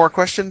time for more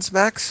questions,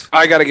 Max?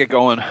 I gotta get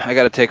going. I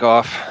gotta take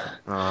off.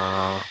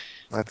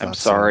 I'm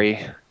sorry.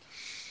 So.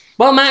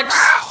 Well, Max,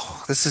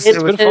 wow,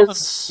 it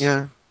was fun.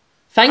 Yeah,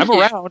 thank you.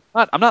 Around.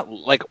 I'm not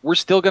like we're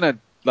still gonna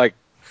like.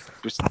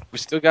 We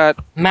still got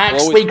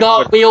Max.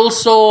 We all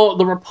saw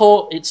the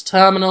report. It's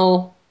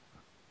terminal.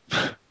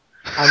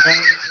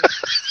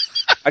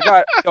 I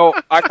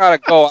gotta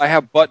go. I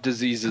have butt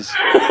diseases.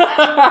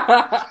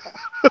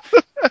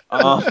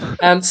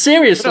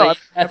 Seriously,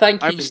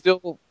 thank you.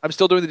 I'm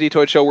still doing the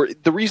Podtoid show.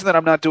 The reason that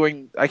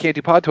I can't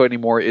do Podtoid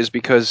anymore is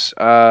because,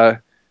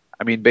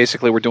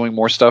 basically we're doing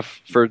more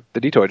stuff for the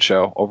Podtoid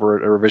show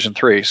over at Revision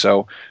 3.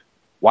 So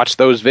watch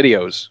those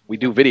videos. We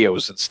do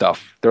videos and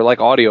stuff. They're like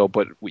audio,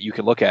 but you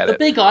can look at it. The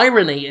big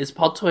irony is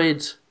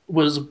Podtoid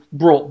was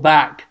brought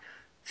back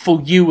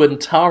for you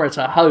and Tara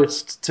to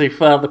host to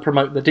further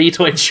promote the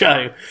Podtoid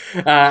show,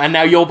 and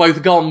now you're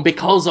both gone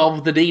because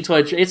of the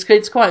Podtoid show.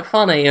 It's quite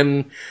funny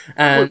and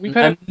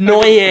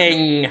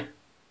annoying.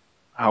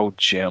 Oh,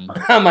 Jim!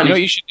 You know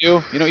what you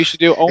should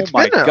do? Oh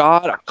my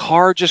God! A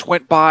car just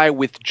went by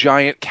with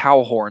giant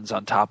cow horns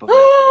on top of it.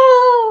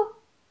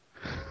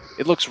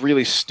 It looks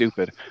really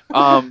stupid.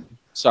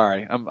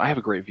 Sorry, I have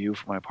a great view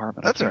from my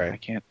apartment. That's all right. I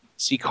can't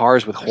see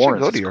cars with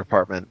horns. Go to your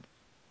apartment.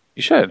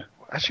 You should.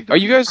 Are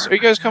you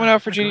guys coming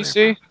out for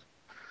GDC?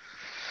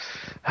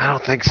 I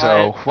don't think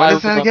so. When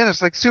is that again?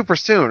 It's like super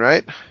soon,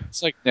 right?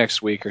 It's like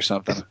next week or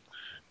something.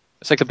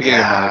 It's like the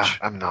beginning of March.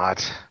 I'm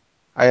not.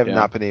 I have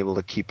not been able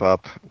to keep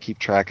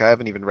track. I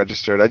haven't even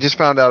registered. I just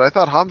found out. I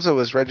thought Hamza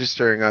was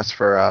registering us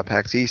for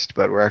PAX East,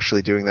 but we're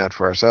actually doing that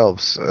for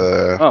ourselves.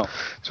 So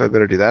I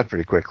better do that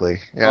pretty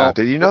quickly. Yeah. Well,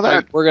 did you know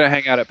that? We're gonna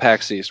hang out at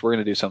PAX East. We're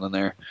gonna do something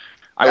there.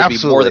 I would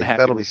be more than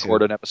happy to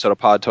record an episode of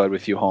Podtoid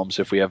with you, Holmes,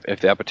 if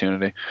the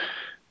opportunity.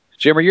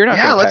 Jimmer, you're not.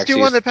 Yeah, let's do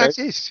one at PAX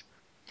East.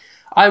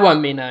 I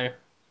won't be, no.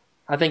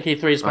 I think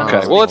E3's been...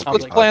 Okay, well,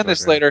 let's plan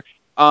this later.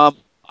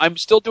 I'm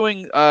still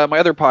doing my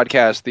other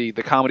podcast, the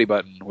Comedy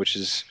Button, which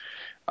is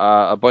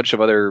a bunch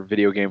of other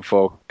video game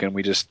folk, and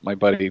my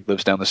buddy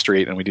lives down the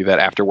street, and we do that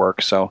after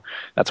work, so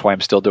that's why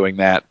I'm still doing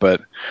that,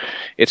 but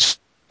it's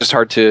just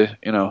hard to,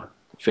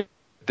 fit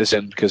this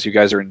in, because you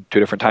guys are in 2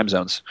 different time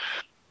zones,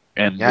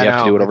 and we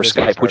have to do it over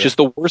Skype, which is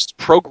the worst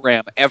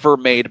program ever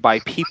made by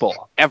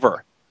people,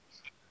 ever.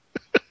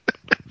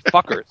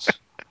 Fuckers.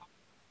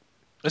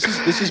 This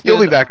is.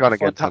 You'll be back on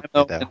again time,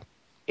 though.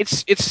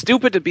 It's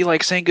stupid to be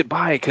like saying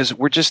goodbye, because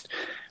we're just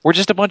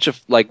a bunch of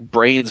like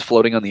brains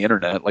floating on the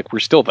internet. Like, we're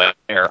still there.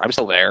 I'm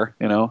still there.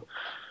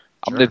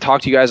 I'm going to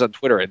talk to you guys on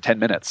Twitter in 10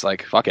 minutes.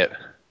 Like, fuck it.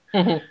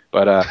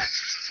 But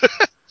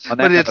on that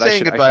But it's note,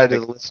 saying goodbye to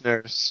the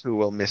listeners who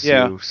will miss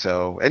you.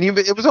 So, and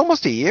it was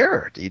almost a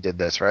year you did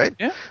this, right?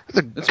 Yeah, it's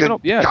a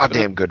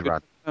goddamn good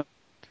run.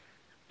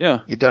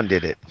 Yeah, you done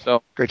did it.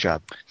 So great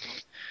job.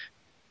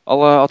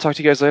 I'll talk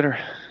to you guys later.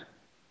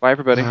 Bye,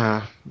 everybody.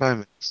 Bye,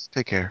 Max.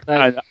 Take care.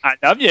 I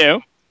love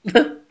you.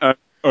 I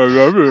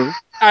love you.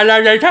 I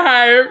love you,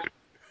 tired.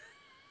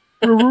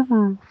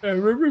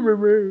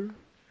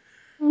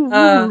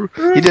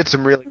 He did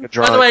some really good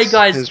drawings. By the way,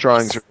 guys, his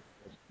drawings are.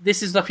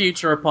 This is the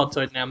future of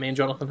Podtoid now. Me and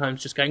Jonathan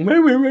Holmes just going.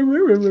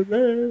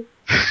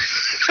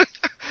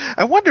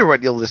 I wonder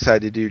what you'll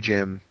decide to do,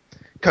 Jim.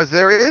 Because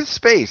there is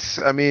space.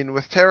 I mean,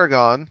 with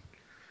Tarragon,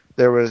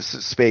 there was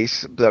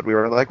space that we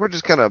were like, we're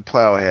just going to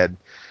plow ahead.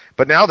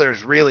 But now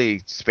there's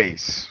really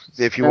space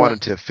if you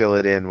wanted to fill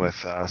it in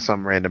with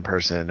some random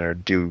person or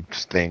do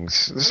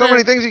things. There's so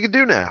many things you can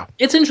do now.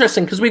 It's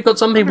interesting because we've got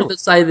some people that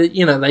say that,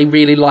 they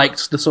really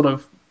liked the sort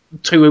of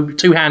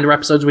two-hander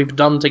episodes we've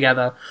done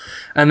together.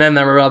 And then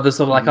there are others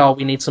that are like,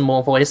 we need some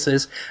more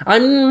voices.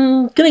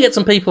 I'm going to get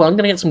some people. I'm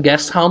going to get some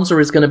guests. Hamza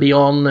is going to be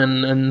on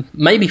and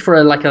maybe for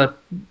a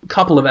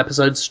couple of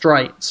episodes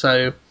straight.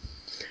 So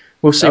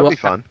we'll see what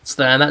happens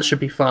there. That should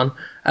be fun.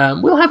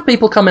 We'll have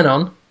people coming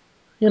on.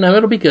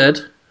 It'll be good.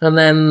 And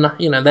then,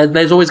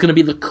 there's always going to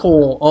be the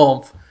core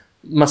of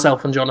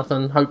myself and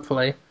Jonathan,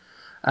 hopefully,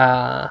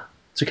 to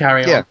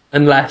carry on.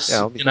 Unless,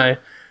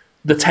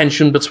 the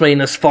tension between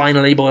us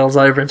finally boils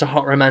over into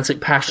hot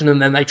romantic passion,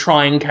 and then they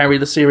try and carry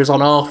the series on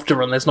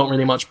after, and there's not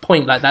really much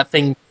point. Like that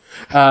thing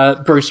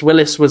Bruce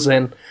Willis was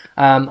in.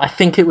 I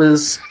think it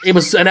was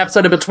an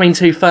episode of Between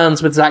Two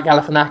Ferns with Zach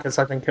Galifianakis,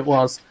 I think it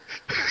was.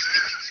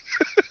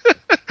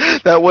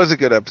 That was a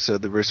good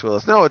episode, the Bruce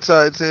Willis. No, it's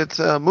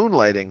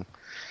Moonlighting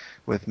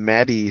with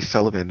Maddie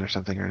Sullivan or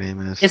something her name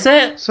is. Is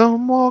it?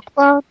 Some walk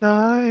by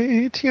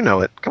night. You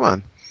know it. Come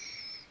on.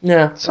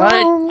 Yeah,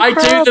 I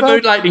do the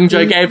Moonlighting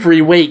joke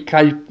every week.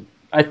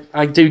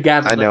 I do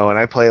gather. I know, and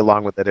I play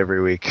along with it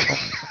every week.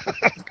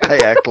 I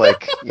act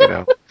like,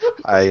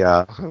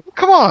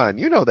 come on,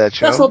 you know that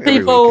show. That's what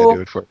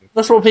people.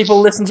 That's what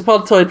people listen to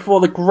Podtoid for: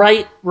 the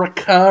great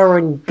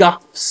recurring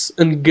guffs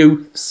and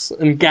goofs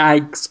and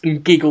gags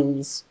and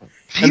giggles.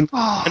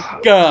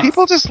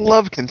 People just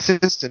love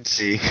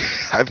consistency.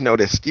 I've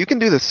noticed you can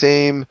do the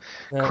same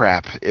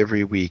crap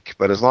every week,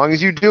 but as long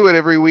as you do it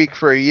every week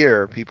for a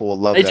year, people will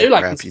love that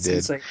crap you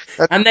did.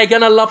 And they're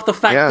gonna love the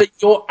fact that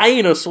your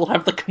anus will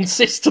have the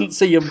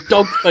consistency of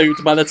dog food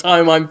by the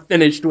time I'm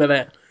finished with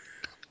it.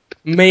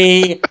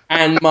 Me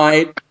and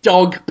my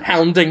dog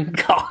pounding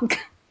cock.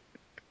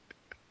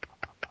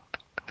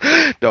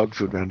 Dog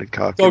food pounding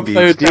cock. Do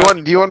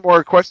you want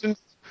more questions,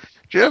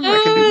 Jim?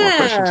 I can do more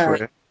questions for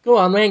you. Go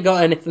on, we ain't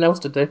got anything else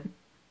to do.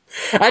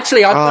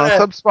 Actually, I've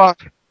got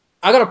Subspot.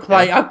 I gotta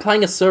play. Yeah. I'm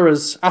playing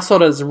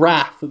Asura's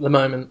Wrath at the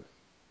moment.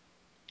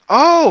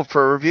 Oh,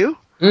 for a review?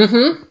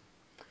 Mm-hmm.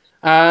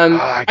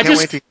 I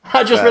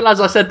just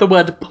realised I said the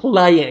word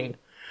playing.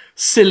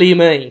 Silly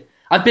me.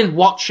 I've been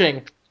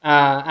watching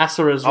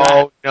Asura's Wrath.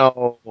 Oh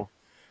no!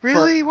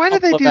 Really? Why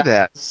did they do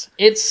that?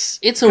 It's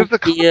a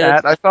weird.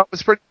 Combat, I thought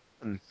was pretty.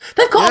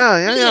 They've got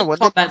a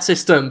combat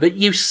system that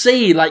you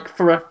see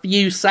for a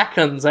few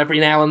seconds every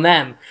now and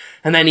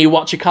then you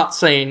watch a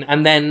cutscene,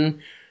 and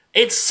then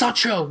it's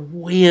such a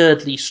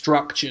weirdly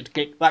structured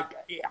game.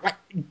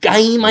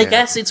 I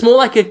guess it's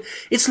more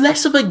it's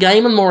less of a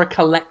game and more a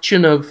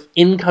collection of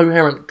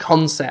incoherent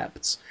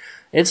concepts.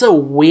 It's a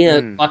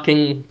weird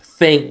fucking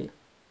thing.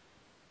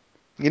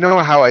 You know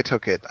how I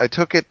took it? I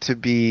took it to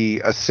be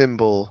a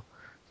symbol.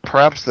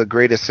 Perhaps the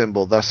greatest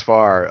symbol thus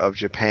far of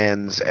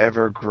Japan's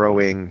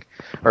ever-growing,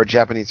 or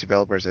Japanese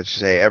developers, I should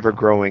say,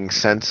 ever-growing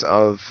sense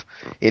of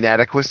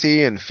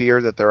inadequacy and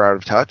fear that they're out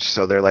of touch.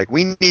 So they're like,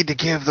 we need to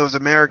give those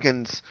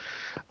Americans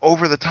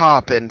over the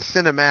top and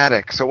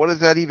cinematic. So what does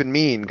that even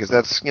mean? Because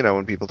that's,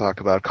 when people talk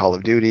about Call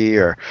of Duty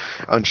or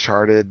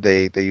Uncharted,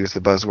 they use the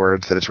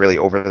buzzwords that it's really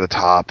over the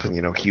top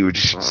and,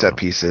 huge set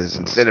pieces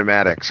and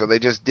cinematic. So they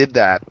just did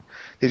that.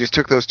 They just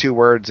took those two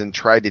words and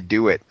tried to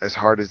do it as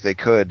hard as they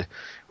could,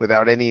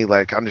 without any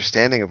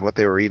understanding of what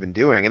they were even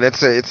doing, and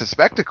it's a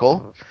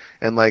spectacle.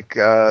 And like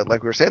we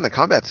were saying, the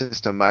combat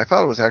system, I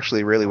thought it was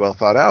actually really well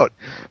thought out,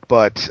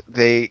 but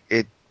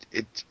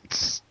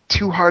it's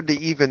too hard to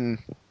even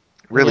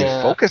really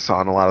focus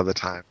on a lot of the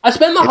time. I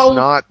spent the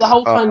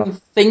whole time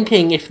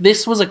thinking if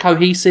this was a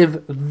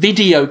cohesive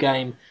video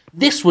game,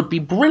 this would be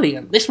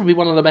brilliant. This would be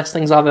one of the best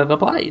things I've ever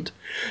played.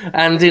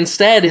 And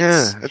instead,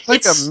 it's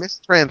like a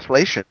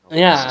mistranslation.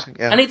 Yeah,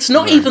 and it's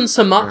not even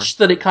so much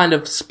that it kind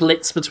of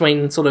splits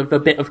between sort of a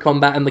bit of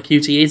combat and the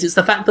QTEs. It's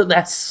the fact that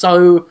they're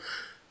so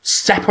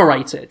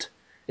separated.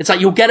 It's like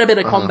you'll get a bit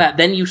of combat,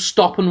 then you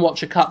stop and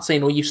watch a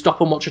cutscene, or you stop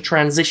and watch a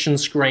transition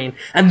screen,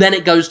 and then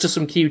it goes to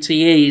some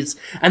QTEs,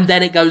 and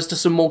then it goes to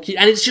some more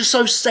and it's just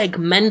so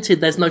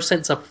segmented, there's no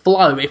sense of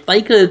flow. If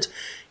they could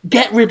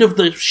get rid of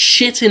the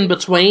shit in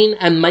between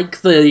and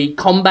make the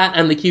combat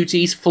and the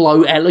QTs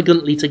flow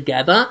elegantly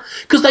together.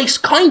 Because they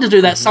kind of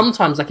do that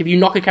sometimes. Like, if you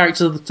knock a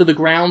character to the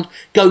ground,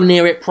 go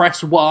near it,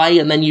 press Y,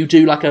 and then you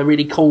do, like, a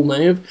really cool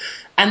move.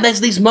 And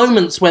there's these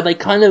moments where they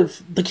kind of,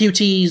 the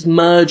QTs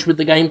merge with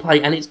the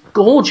gameplay, and it's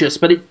gorgeous,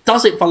 but it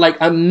does it for, like,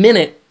 a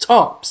minute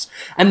tops.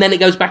 And then it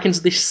goes back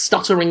into this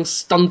stuttering,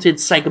 stunted,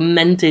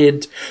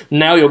 segmented,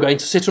 now you're going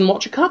to sit and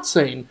watch a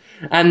cutscene.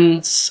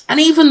 And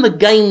even the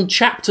game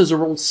chapters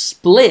are all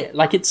split.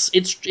 Like, it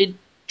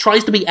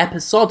tries to be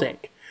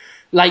episodic.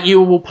 Like,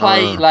 you will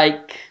play,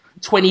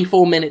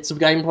 24 minutes of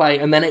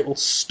gameplay, and then it will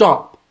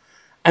stop.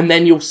 And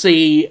then you'll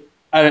see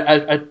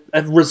a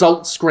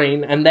results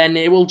screen, and then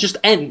it will just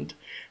end.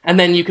 And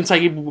then you can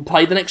say, we'll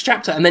play the next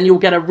chapter, and then you'll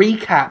get a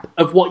recap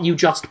of what you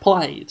just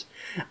played.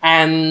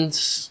 And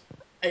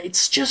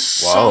it's just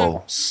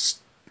so...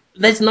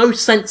 There's no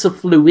sense of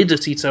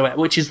fluidity to it,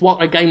 which is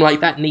what a game like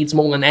that needs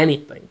more than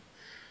anything.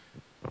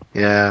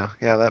 Yeah,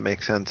 that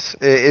makes sense.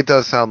 It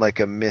does sound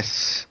like a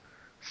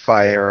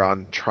misfire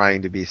on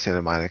trying to be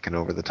cinematic and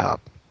over the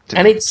top.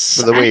 And it's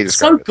so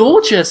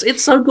gorgeous.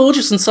 It's so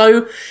gorgeous and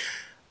so,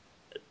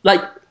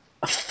 like,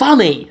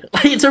 funny.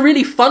 Like, it's a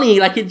really funny,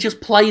 like, it just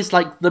plays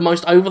like the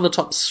most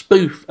over-the-top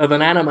spoof of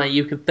an anime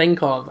you could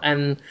think of.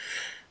 And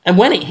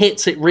when it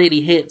hits, it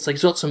really hits. Like,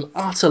 it's got some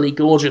utterly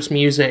gorgeous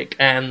music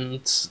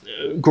and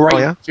great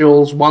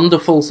visuals,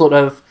 wonderful sort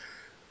of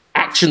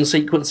action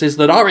sequences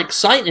that are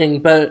exciting,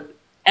 but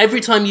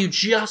every time you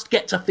just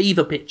get to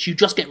fever pitch, you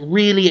just get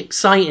really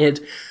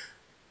excited,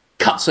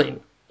 cutscene.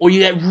 Or you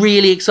get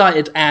really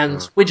excited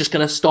and we're just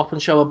going to stop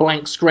and show a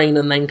blank screen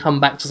and then come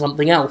back to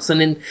something else.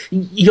 And then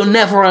you're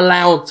never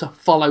allowed to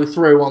follow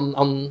through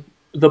on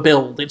the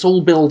build. It's all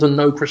build and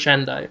no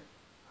crescendo.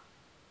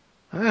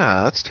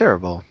 Yeah, that's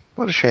terrible.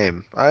 What a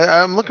shame.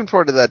 I'm looking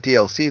forward to that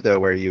DLC, though,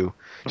 where you...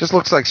 just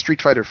looks like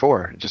Street Fighter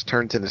 4. It just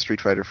turns into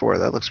Street Fighter 4.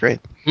 That looks great.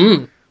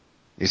 You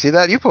see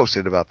that? You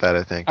posted about that,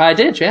 I think. I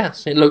did,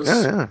 yes. It looks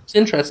It's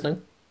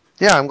interesting.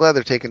 Yeah, I'm glad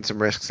they're taking some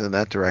risks in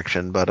that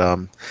direction, but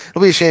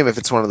it'll be a shame if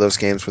it's one of those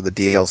games where the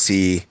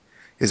DLC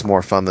is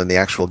more fun than the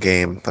actual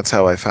game. That's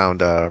how I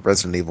found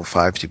Resident Evil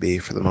 5 to be,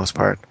 for the most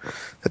part.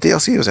 The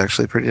DLC was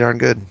actually pretty darn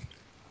good.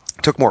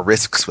 Took more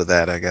risks with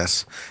that, I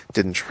guess.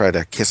 Didn't try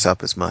to kiss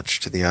up as much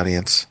to the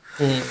audience.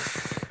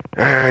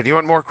 Do you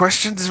want more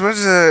questions?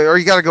 Or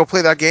you got to go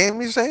play that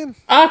game, you saying?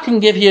 I can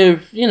give you,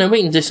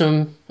 we can do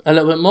some a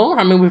little bit more.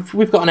 I mean,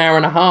 we've got an hour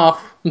and a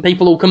half, and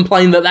people all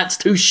complain that that's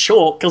too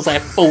short because they're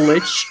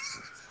foolish.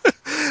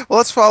 Well,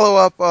 let's follow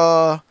up.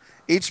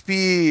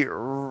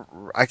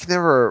 HB, I can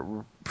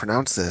never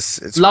pronounce this.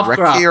 It's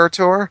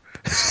Recreator.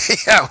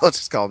 Yeah, we'll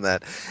just call him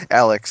that.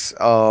 Alex.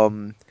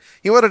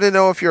 He wanted to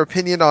know if your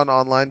opinion on the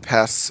online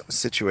passes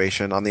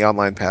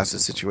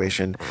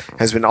situation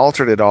has been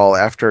altered at all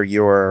after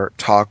your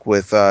talk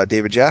with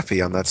David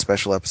Jaffe on that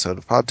special episode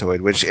of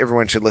Podtoid, which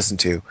everyone should listen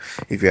to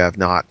if you have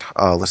not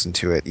listened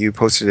to it. You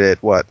posted it,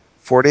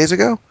 4 days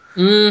ago?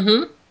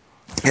 Mm-hmm.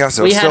 Yeah,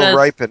 so it's still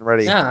ripe and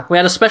ready. Yeah, we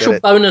had a special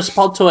bonus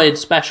Podtoid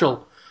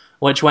special,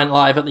 which went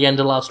live at the end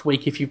of last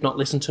week. If you've not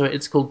listened to it,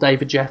 it's called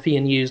David Jaffe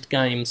and Used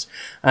Games,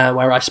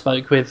 where I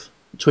spoke with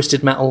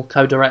Twisted Metal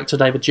co-director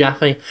David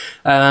Jaffe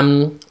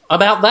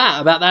about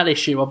that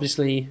issue.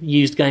 Obviously,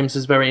 used games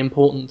is very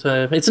important.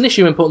 It's an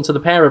issue important to the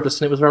pair of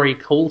us, and it was very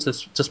cool to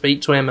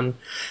speak to him. And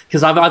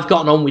because I've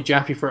gotten on with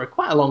Jaffe for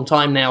quite a long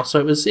time now, so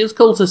it was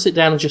cool to sit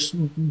down and just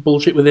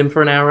bullshit with him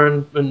for an hour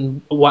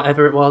and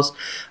whatever it was,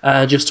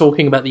 just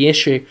talking about the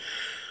issue.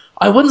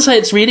 I wouldn't say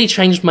it's really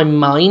changed my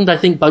mind. I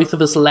think both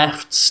of us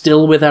left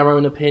still with our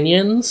own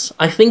opinions.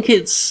 I think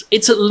it's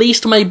at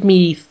least made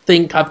me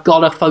think I've got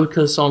to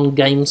focus on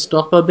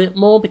GameStop a bit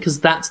more, because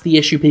that's the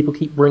issue people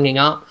keep bringing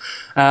up.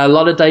 A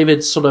lot of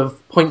David's sort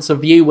of points of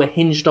view were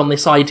hinged on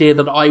this idea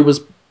that I was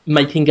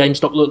making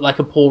GameStop look like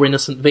a poor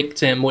innocent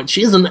victim, which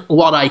isn't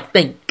what I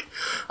think.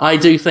 I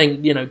do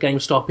think,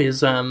 GameStop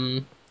is...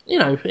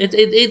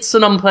 it's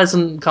an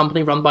unpleasant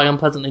company run by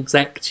unpleasant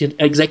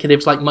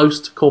executives, like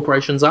most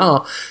corporations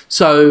are.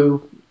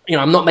 So,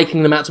 I'm not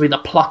making them out to be the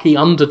plucky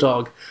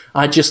underdog.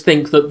 I just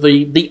think that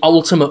the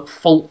ultimate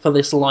fault for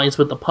this lies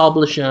with the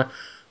publisher,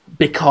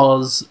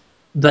 because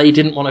they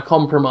didn't want to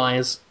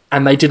compromise,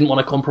 and they didn't want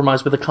to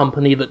compromise with a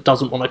company that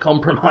doesn't want to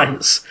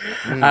compromise.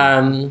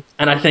 And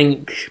I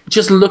think,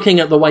 just looking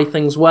at the way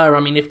things were, I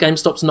mean, if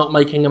GameStop's not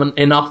making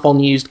enough on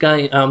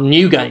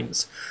new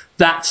games,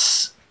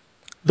 that's...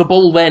 the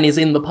ball then is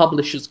in the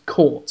publisher's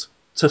court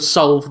to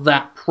solve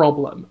that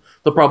problem.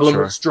 The problem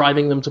that's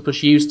driving them to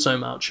push used so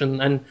much. And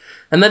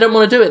they don't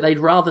want to do it. They'd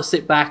rather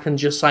sit back and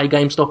just say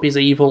GameStop is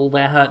evil,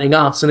 they're hurting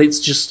us. And it's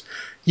just,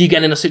 you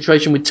get in a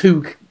situation with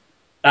two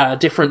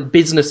different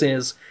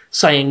businesses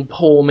saying,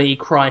 poor me,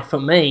 cry for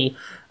me,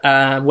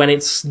 when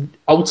it's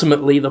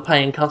ultimately the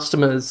paying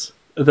customers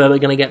that are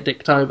going to get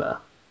dicked over.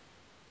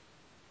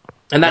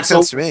 And that's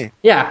makes sense to me.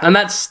 Yeah, and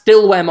that's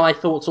still where my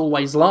thoughts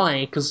always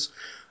lie, because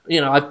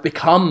I've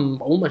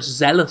become almost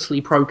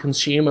zealously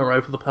pro-consumer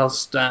over the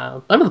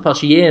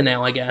past year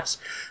now, I guess.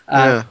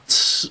 Yeah.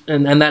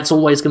 And that's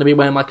always going to be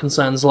where my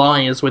concerns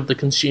lie, is with the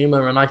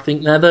consumer, and I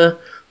think they're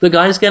the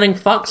guys getting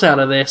fucked out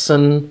of this,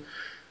 and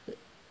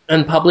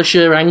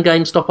publisher and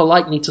GameStop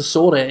alike need to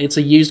sort it. It's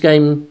a used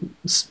game.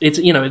 It's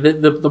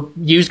the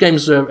used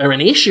games are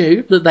an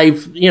issue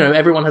that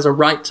everyone has a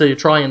right to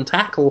try and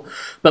tackle,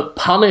 but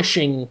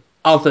punishing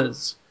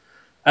others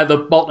at the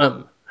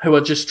bottom who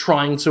are just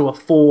trying to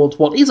afford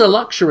what is a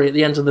luxury at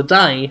the end of the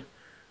day,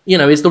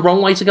 is the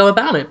wrong way to go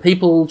about it.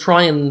 People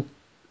try and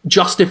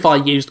justify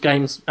used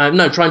games. Try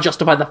and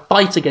justify the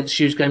fight against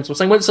used games by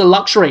saying, well, it's a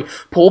luxury.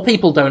 Poor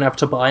people don't have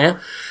to buy it.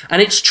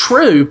 And it's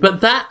true, but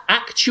that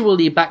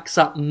actually backs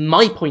up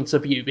my point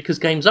of view, because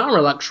games are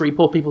a luxury.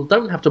 Poor people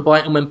don't have to buy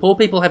it. And when poor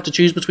people have to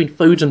choose between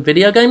food and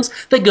video games,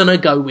 they're going to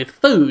go with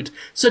food.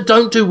 So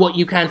don't do what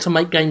you can to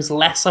make games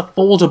less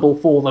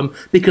affordable for them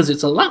because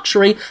it's a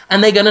luxury,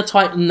 and they're going to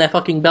tighten their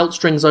fucking belt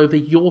strings over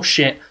your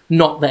shit,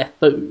 not their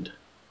food.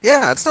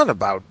 Yeah, it's not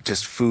about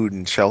just food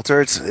and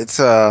shelter.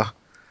 It's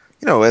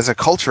as a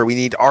culture, we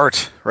need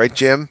art, right,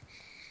 Jim?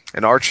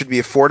 And art should be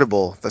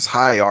affordable. This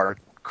high art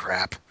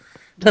crap.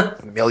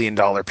 $1 million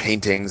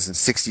paintings and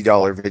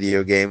 $60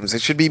 video games.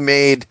 It should be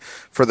made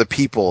for the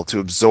people to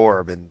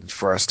absorb and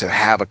for us to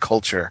have a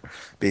culture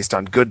based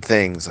on good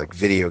things like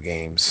video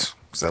games,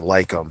 because I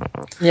like them.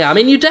 Yeah, I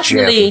mean, you Jim.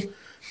 definitely...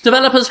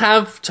 Developers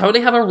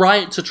totally have a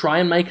right to try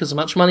and make as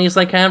much money as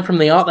they can from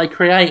the art they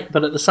create,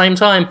 but at the same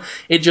time,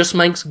 it just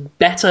makes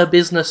better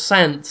business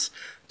sense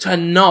to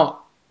not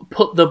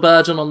put the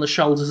burden on the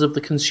shoulders of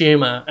the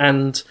consumer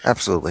and,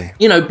 Absolutely.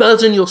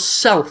 burden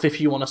yourself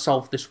if you want to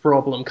solve this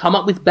problem. Come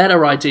up with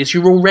better ideas.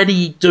 You're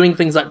already doing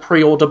things like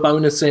pre-order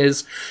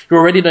bonuses. You're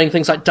already doing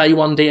things like day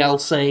one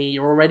DLC.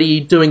 You're already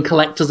doing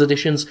collector's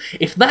editions.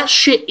 If that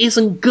shit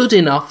isn't good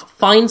enough,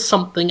 find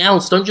something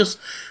else. Don't just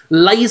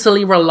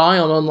lazily rely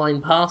on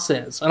online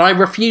passes. And I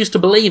refuse to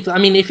believe,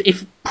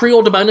 if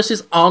pre-order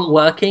bonuses aren't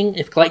working,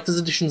 if collector's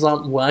editions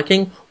aren't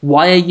working,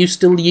 why are you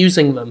still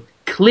using them?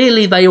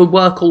 Clearly they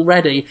work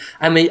already,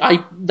 and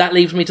that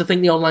leaves me to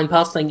think the online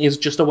pass thing is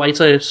just a way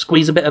to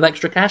squeeze a bit of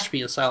extra cash for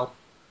yourself.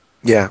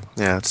 Yeah,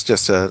 it's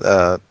just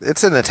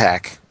it's an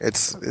attack.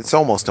 It's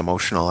almost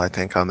emotional, I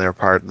think, on their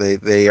part.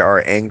 They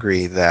are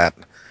angry that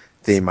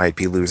they might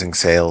be losing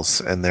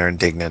sales, and they're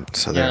indignant,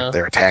 so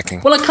they're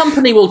attacking. Well, a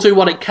company will do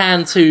what it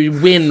can to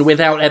win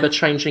without ever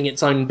changing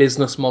its own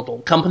business model.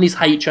 Companies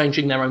hate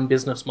changing their own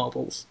business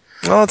models.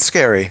 Well, it's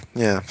scary.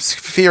 Yeah,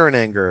 fear and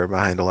anger are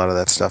behind a lot of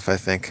that stuff, I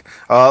think.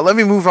 Let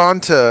me move on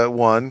to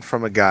one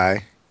from a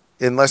guy,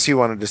 unless you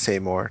wanted to say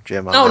more,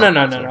 Jim, on No, no,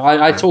 that. no, no, no.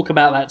 I talk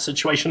about that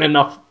situation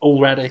enough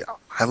already.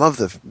 I love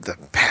the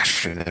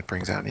passion it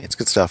brings out. It's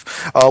good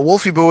stuff.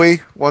 Wolfie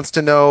Bowie wants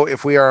to know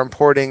if we are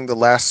importing The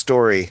Last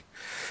Story.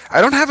 I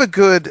don't have a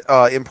good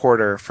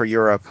importer for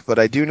Europe, but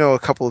I do know a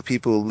couple of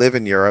people who live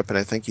in Europe, and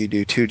I think you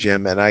do too,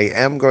 Jim. And I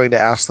am going to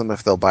ask them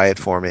if they'll buy it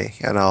for me,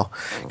 and I'll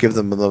give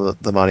them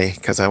the money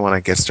because I want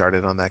to get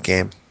started on that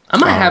game. I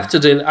might have to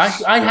do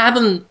that. I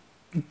haven't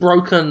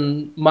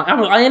broken my...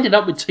 I ended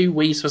up with 2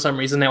 Wiis for some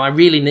reason now. I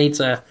really need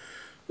to,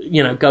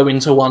 go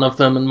into one of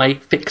them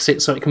and fix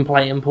it so it can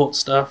play import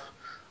stuff.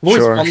 I've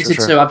always wanted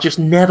to. I've just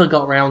never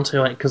got around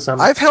to it because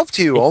I've helped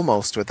you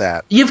almost with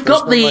that. You've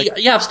got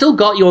I've still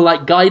got your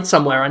guide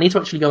somewhere. I need to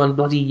actually go and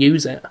bloody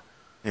use it.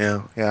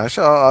 Yeah.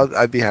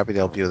 I'd be happy to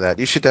help you with that.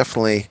 You should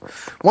definitely.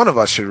 One of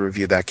us should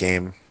review that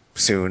game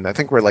soon. I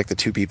think we're like the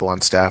 2 people on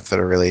staff that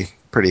are really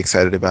pretty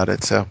excited about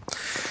it. So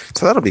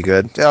that'll be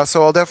good. Yeah.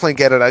 So I'll definitely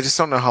get it. I just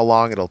don't know how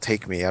long it'll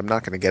take me. I'm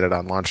not going to get it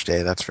on launch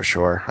day. That's for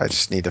sure. I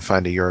just need to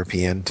find a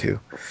European to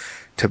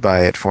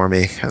buy it for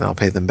me, and I'll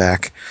pay them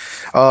back.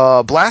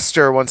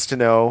 Blaster wants to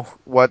know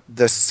what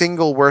the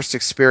single worst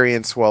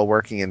experience while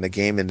working in the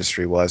game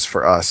industry was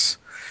for us.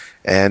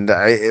 And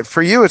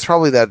for you, it's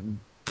probably that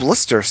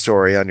blister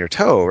story on your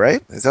toe,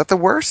 right? Is that the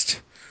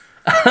worst?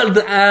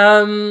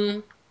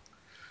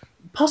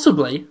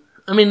 Possibly.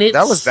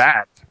 That was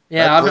bad.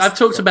 Yeah, I've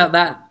talked about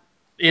that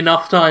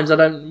enough times. I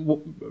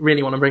don't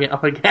really want to bring it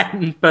up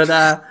again, but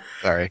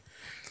Sorry.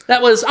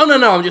 that was... Oh,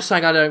 no, I'm just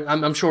saying I don't...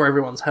 I'm sure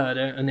everyone's heard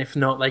it, and if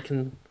not, they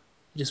can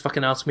just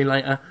fucking ask me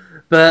later.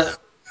 But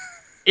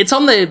it's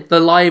on the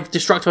live,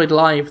 Destructoid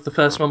Live, the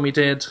first one we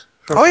did.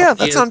 Oh, yeah,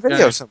 that's on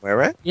video somewhere,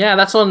 right? Yeah,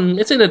 that's on...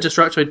 It's in a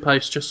Destructoid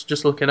post,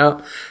 just look it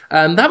up.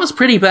 That was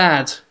pretty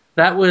bad.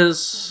 That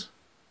was...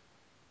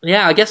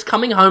 Yeah, I guess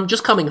coming home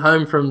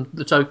from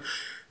the Tokyo...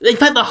 In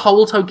fact, the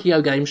whole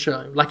Tokyo Game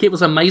Show. It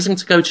was amazing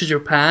to go to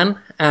Japan,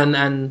 and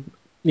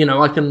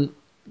I can...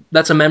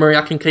 That's a memory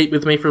I can keep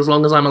with me for as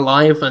long as I'm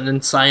alive,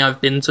 and say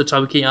I've been to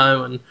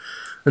Tokyo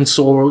and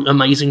saw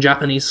amazing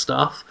Japanese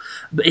stuff.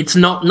 But it's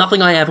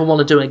nothing I ever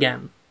want to do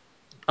again.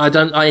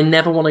 I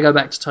never want to go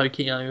back to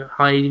Tokyo.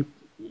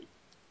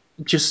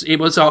 It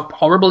was a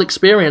horrible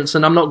experience,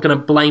 and I'm not going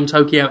to blame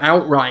Tokyo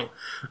outright,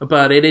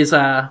 but it's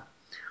a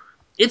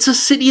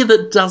city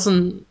that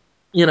doesn't,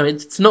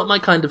 it's not my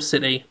kind of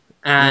city,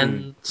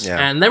 and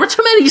there are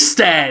too many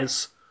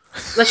stairs.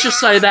 Let's just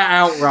say that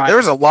outright. There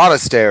was a lot of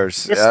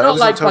stairs. It's I not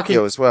was in like Tokyo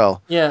fucking as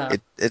well. yeah.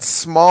 It's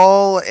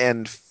small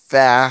and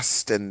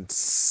fast and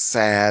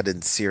sad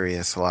and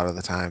serious a lot of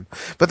the time.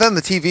 But then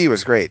the TV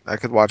was great. I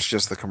could watch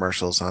just the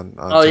commercials on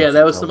Oh yeah, Tokyo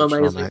there was some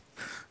Television all amazing night.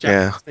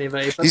 Yeah. Japanese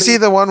TV. You But see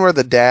the one where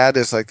the dad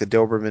is like the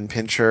Doberman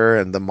Pinscher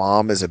and the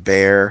mom is a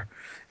bear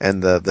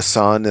and the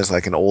son is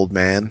like an old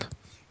man?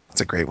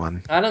 It's a great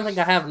one. I don't think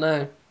I have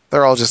no.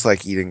 They're all just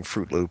like eating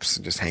Fruit Loops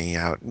and just hanging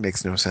out. It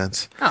makes no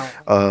sense.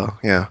 Oh.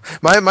 Yeah.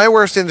 My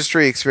worst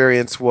industry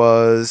experience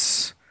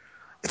was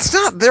it's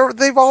not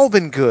they've all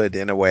been good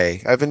in a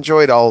way. I've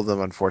enjoyed all of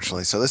them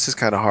unfortunately. So this is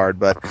kind of hard,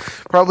 but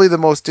probably the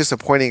most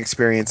disappointing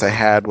experience I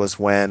had was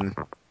when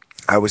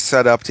I was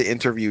set up to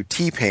interview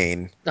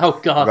T-Pain Oh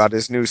god. about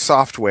his new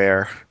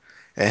software,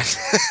 and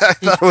I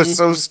thought it was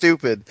so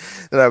stupid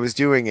that I was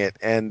doing it.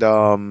 And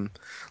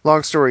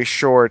long story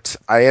short,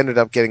 I ended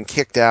up getting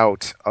kicked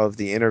out of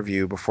the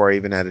interview before I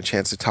even had a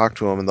chance to talk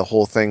to him, and the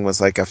whole thing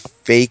was like a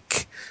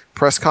fake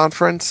press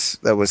conference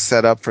that was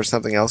set up for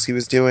something else he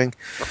was doing.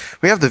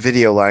 We have the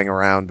video lying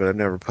around, but I've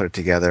never put it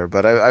together.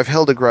 But I've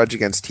held a grudge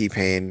against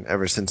T-Pain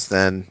ever since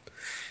then.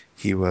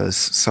 He was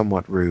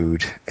somewhat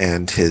rude,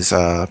 and his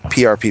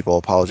PR people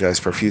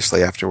apologized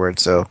profusely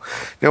afterwards. So,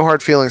 no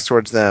hard feelings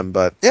towards them.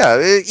 But yeah,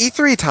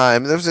 E3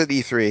 time. That was at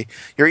E3.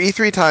 Your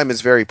E3 time is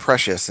very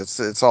precious.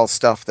 It's all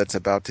stuff that's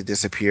about to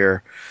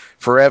disappear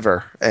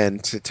forever,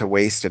 and to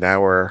waste an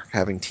hour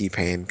having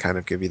T-Pain kind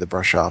of give you the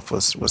brush off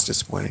was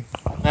disappointing.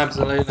 That's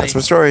Absolutely. my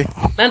story.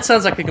 Man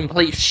sounds like a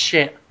complete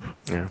shit.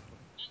 Yeah.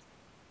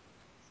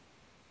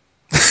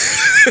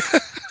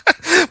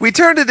 We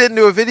turned it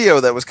into a video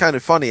that was kind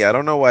of funny. I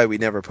don't know why we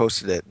never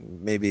posted it.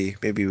 Maybe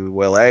we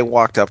will. I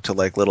walked up to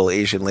like little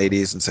Asian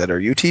ladies and said, "Are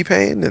you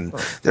T-Pain?" And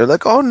they're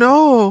like, "Oh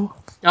no."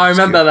 I That's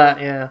remember cute.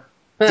 that, yeah.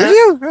 Did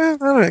you?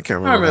 I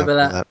can't I remember remember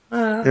that.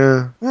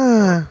 that.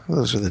 Yeah.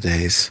 Those are the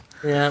days.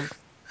 Yeah.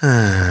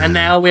 And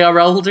now we are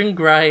old and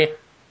grey.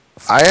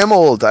 I am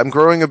old. I'm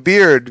growing a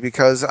beard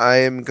because I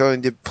am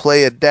going to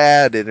play a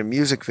dad in a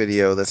music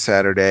video this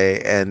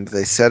Saturday, and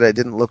they said I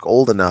didn't look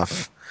old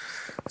enough.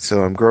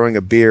 So I'm growing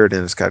a beard,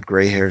 and it's got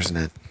gray hairs in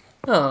it.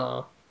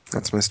 Oh.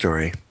 That's my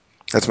story.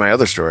 That's my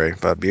other story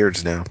about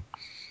beards now.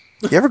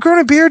 You ever grown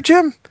a beard,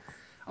 Jim?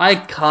 I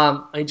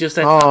can't. I just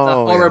have the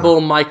Oh, yeah. horrible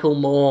Michael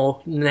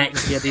Moore neck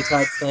beardy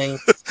type thing.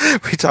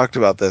 We talked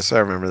about this. I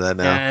remember that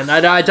now. And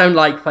I don't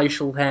like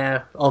facial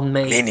hair on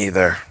Me me.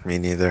 neither. Me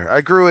neither.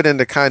 I grew it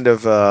into kind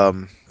of,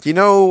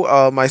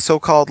 My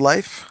So-Called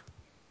Life?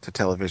 It's a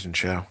television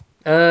show.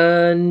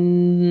 No.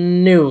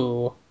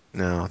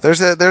 No.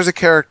 There's a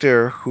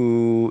character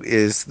who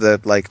is the,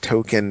 like,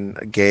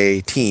 token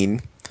gay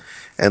teen.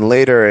 And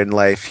later in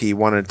life, he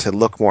wanted to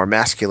look more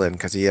masculine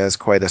because he has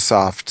quite a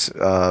soft,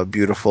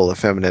 beautiful,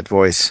 effeminate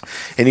voice.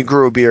 And he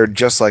grew a beard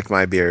just like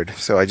my beard.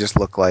 So I just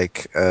look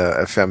like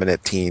a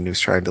effeminate teen who's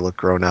trying to look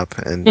grown up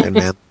and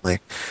manly.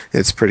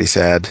 It's pretty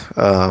sad.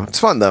 It's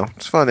fun, though.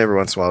 It's fun every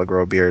once in a while to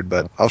grow a beard,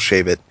 but I'll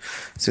shave it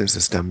as soon as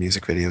this dumb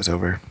music video is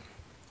over.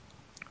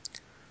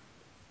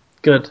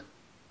 Good.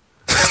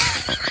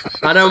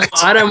 I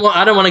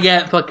don't want to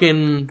get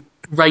fucking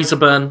razor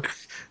burn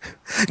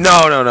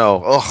No, no,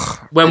 no. Ugh.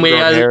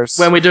 Ingrown hairs.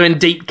 when we're doing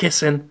deep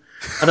kissing.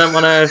 I don't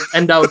want to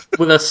end up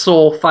with a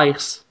sore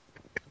face.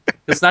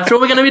 Because that's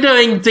what we're going to be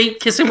doing, deep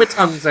kissing with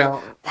tongues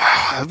out.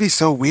 That'd be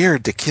so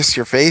weird to kiss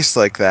your face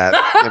like that,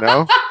 you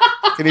know?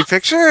 Can you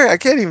picture? I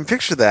can't even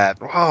picture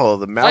that. Wow,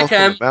 the I mouth and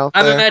can. the mouth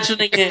I'm there.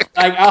 imagining it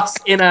like us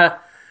in a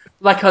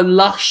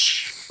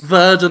lush,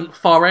 verdant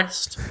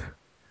forest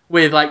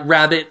with like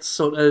rabbits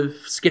sort of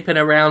skipping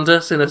around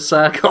us in a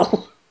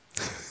circle.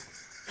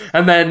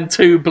 And then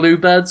two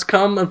bluebirds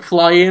come and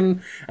fly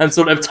in and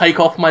sort of take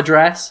off my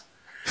dress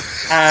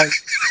and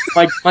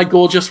my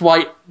gorgeous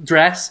white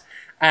dress,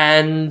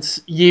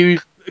 and you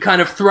kind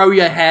of throw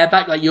your hair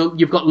back like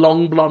you've got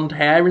long blonde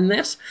hair in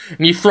this,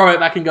 and you throw it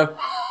back and go,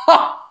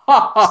 ha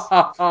ha ha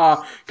ha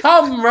ha!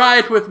 Come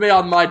ride with me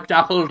on my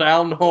dapple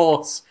down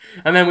horse.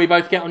 And then we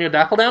both get on your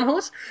dapple down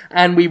horse,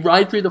 and we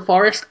ride through the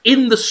forest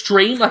in the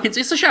stream, like it's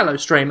a shallow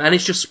stream, and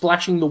it's just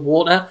splashing the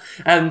water.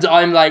 And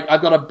I'm like,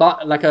 I've got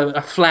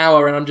a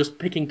flower, and I'm just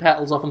picking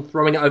petals off and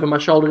throwing it over my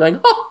shoulder, going,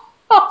 ha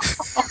ha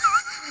ha,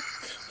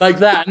 like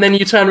that. And then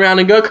you turn around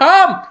and go,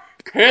 come,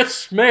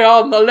 kiss me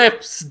on the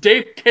lips,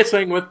 deep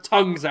kissing with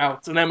tongues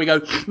out. And then we go,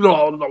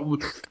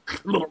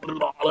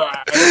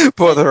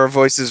 Both of our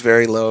voices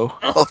very low.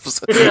 All of a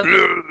yeah,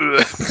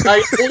 sudden.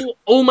 like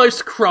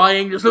almost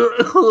crying, just.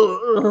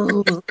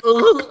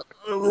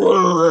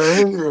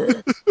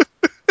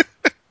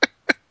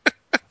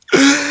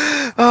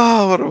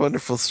 Oh, what a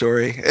wonderful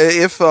story.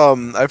 If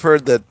I've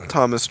heard that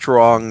Thomas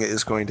Trong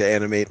is going to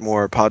animate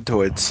more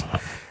Podtoids,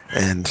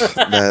 and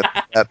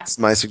that's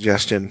my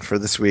suggestion for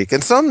this week.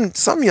 And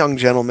some young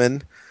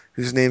gentleman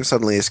whose name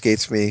suddenly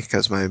escapes me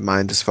because my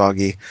mind is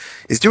foggy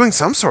is doing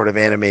some sort of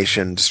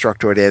animation,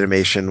 Destructoid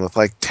animation with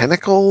like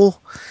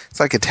tentacle. It's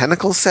like a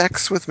tentacle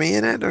sex with me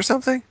in it or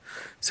something.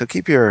 So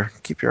keep your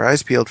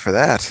eyes peeled for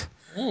that.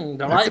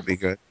 That could be Delightful.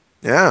 good.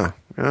 Yeah,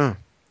 yeah,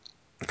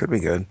 could be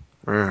good.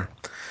 Yeah.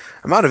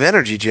 I'm out of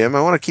energy, Jim.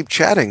 I want to keep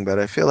chatting, but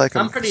I feel like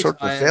I'm I'm pretty sort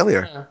of a tired.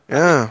 failure. Yeah. I think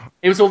Yeah.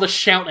 it was all the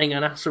shouting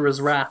and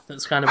Asura's wrath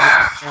that's kind of worn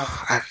me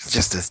out.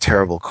 Just a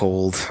terrible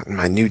cold.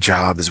 My new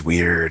job is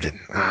weird. And,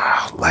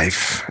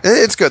 life.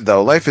 It's good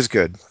though. Life is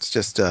good. It's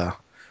just a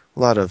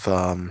lot of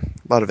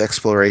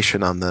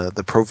exploration on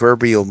the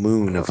proverbial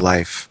moon of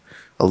life,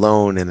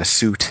 alone in a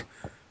suit,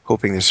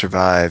 hoping to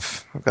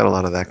survive. I've got a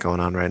lot of that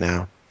going on right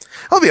now.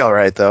 I'll be all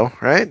right though,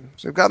 right?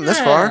 So we've gotten this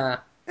far. Yeah.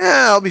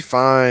 Yeah, I'll be You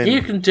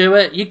fine. can do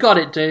it. You got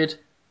it, dude.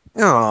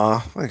 Aw,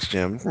 thanks,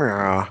 Jim.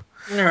 Aw.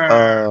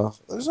 Yeah.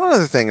 There's one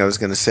other thing I was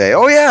gonna say.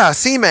 Oh yeah,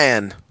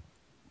 Seaman,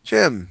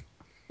 Jim.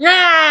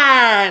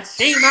 Yeah,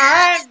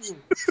 Seaman!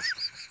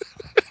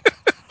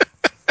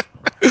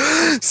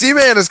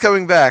 Seaman is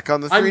coming back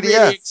on the I'm really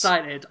 3DS.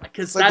 excited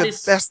because It's like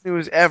the best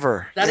news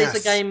ever. that is a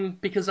Yes. game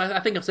because I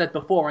think I've said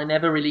before I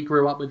never really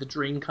grew up with the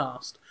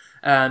Dreamcast.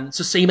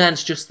 So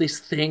Seaman's just this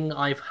thing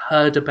I've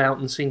heard about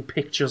and seen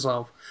pictures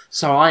of.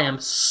 So I am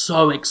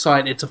so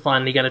excited to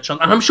finally get a chance.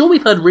 And I'm sure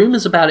we've heard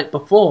rumors about it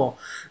before.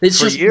 It's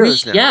For just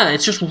years now. yeah,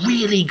 it's just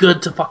really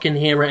good to fucking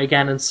hear it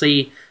again and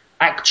see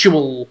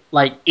actual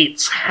like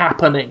it's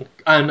happening.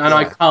 And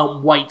I Yeah.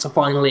 can't wait to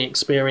finally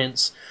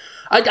experience.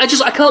 I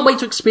can't wait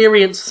to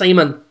experience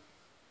Seaman.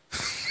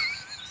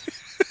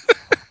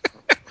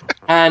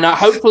 And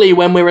hopefully,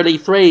 when we're at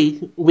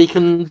E3, we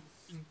can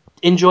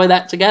enjoy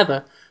that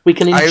together. We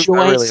can I enjoy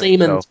really hope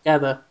Seaman so.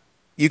 together.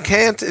 You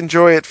can't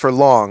enjoy it for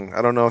long.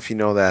 I don't know if you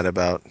know that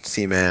about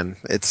Seaman.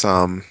 It's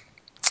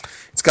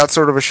got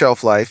sort of a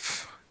shelf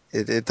life.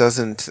 It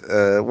doesn't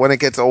when it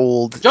gets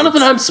old,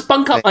 Jonathan it's Holmes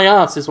spunk up my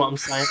ass, is what I'm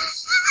saying.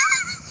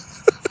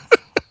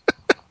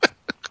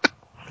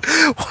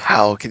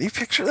 wow, can you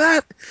picture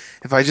that?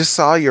 If I just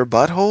saw your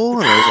butthole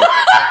and I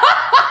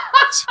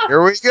was like,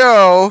 here we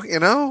go,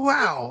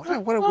 wow,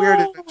 what a weird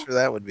adventure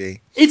that would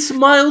be. It's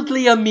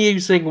mildly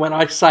amusing when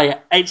I say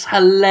it. It's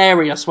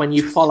hilarious when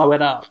you follow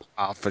it up.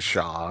 For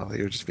sure.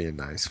 You're just being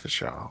nice, for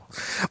sure.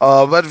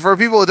 But for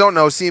people who don't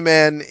know,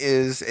 Seaman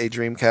is a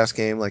Dreamcast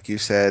game, like you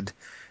said,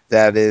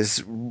 that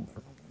is.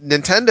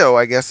 Nintendo,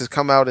 I guess, has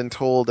come out and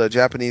told a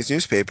Japanese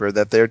newspaper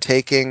that they're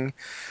taking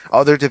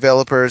other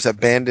developers'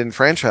 abandoned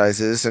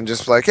franchises and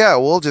just like, yeah,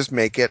 we'll just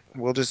make it.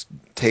 We'll just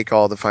take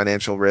all the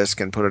financial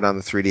risk and put it on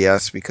the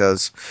 3DS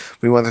because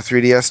we want the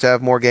 3DS to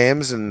have more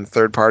games and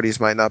third parties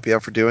might not be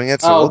up for doing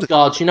it. So Oh we'll just.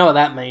 god, you know what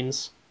that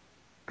means.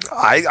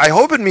 I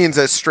hope it means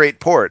a straight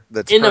port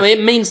that's You know, perfect.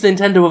 it means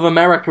Nintendo of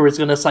America is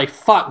going to say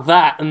fuck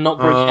that and not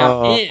bring it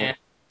out Oh, here.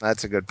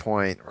 that's a good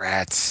point.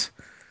 Rats.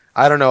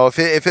 I don't know if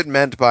it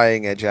meant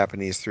buying a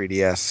Japanese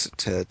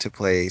 3DS to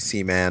play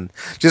Seaman.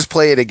 Just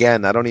play it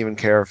again. I don't even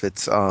care if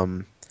it's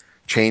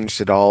changed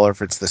at all or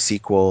if it's the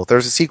sequel.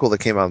 There's a sequel that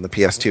came out on the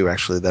PS2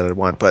 actually that I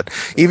want, but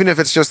even if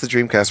it's just the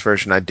Dreamcast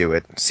version, I'd do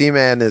it.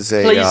 Seaman is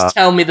a Please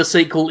tell me the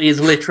sequel is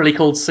literally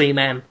called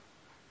Seaman.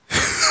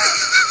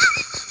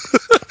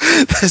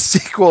 the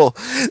sequel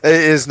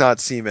is not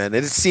Seaman.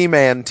 It is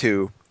Seaman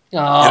 2.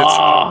 And it's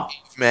Ah,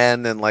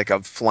 man and like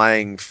a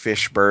flying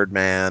fish bird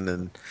man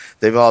and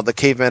the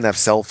cavemen have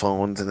cell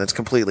phones and it's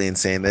completely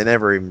insane. They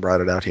never even brought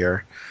it out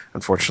here,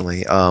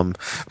 unfortunately.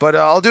 But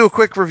I'll do a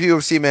quick review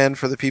of Seaman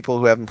for the people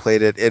who haven't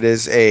played it. It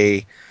is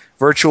a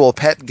virtual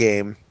pet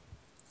game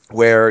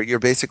where you're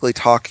basically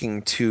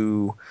talking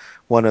to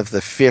one of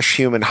the fish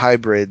human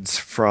hybrids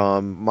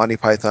from Monty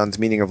Python's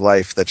Meaning of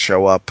Life that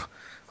show up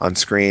on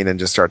screen and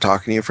just start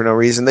talking to you for no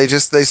reason. They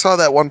saw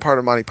that one part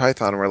of Monty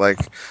Python and were like,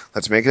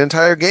 let's make an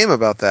entire game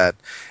about that.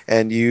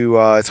 And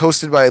it's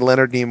hosted by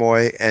Leonard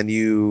Nimoy, and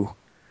you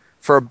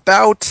for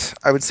about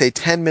I would say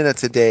 10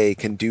 minutes a day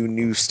can do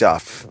new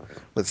stuff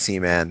with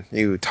Seaman.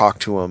 You talk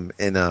to him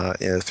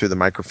through the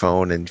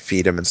microphone and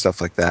feed him and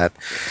stuff like that.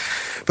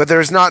 But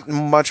there's not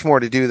much more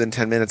to do than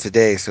 10 minutes a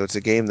day, so it's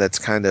a game that's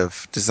kind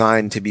of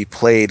designed to be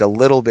played a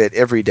little bit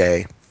every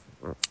day.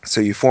 So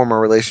you form a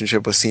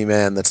relationship with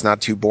Seaman that's not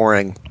too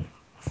boring.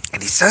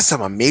 And he says some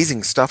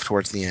amazing stuff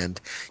towards the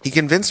end. He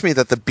convinced me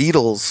that the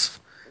Beatles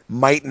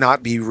might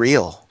not be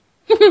real.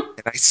 And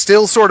I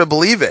still sort of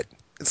believe it.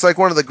 It's like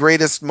one of the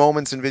greatest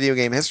moments in video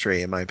game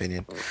history, in my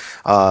opinion.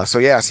 So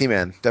yeah,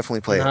 Seaman,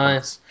 definitely play it.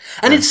 nice.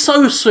 And Yeah. it's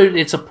so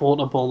suited to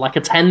portable, like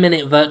a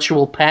 10-minute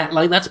virtual pet.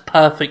 Like, that's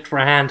perfect for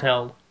a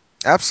handheld.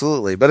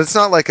 Absolutely, but it's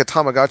not like a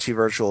Tamagotchi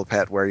virtual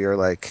pet where you're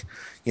like,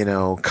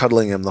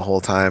 cuddling him the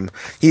whole time.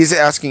 He's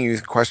asking you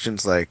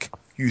questions like,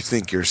 "You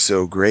think you're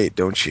so great,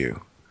 don't you?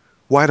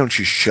 Why don't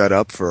you shut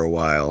up for a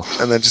while?"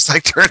 And then just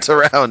like turns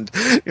around.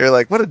 You're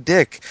like, "What a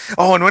dick!"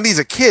 Oh, and when he's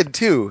a kid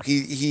too,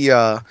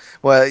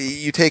 well,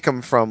 you take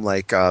him from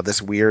like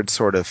this weird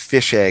sort of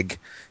fish egg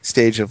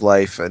stage of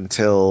life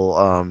until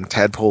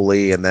tadpole,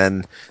 and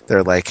then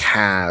they're like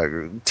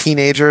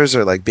teenagers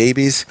or like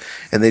babies,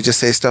 and they just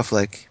say stuff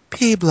like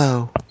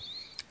Pablo,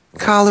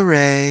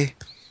 cholera.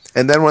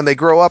 And then when they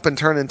grow up and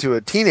turn into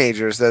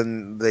teenagers,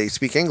 then they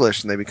speak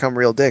English and they become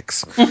real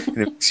dicks. And it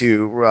makes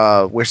you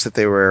wish that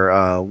they were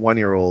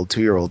 1-year-old,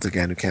 2-year-olds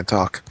again who can't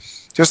talk.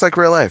 Just like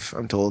real life,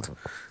 I'm told.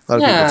 A lot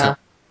of people tell Yeah. me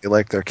they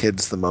like their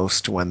kids the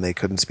most when they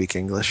couldn't speak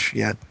English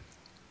yet.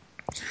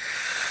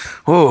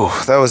 Ooh,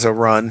 that was a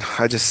run.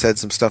 I just said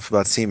some stuff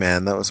about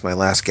Seaman. That was my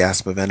last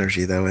gasp of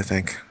energy, though, I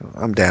think.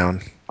 I'm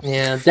down.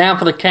 Yeah, down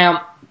for the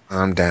count.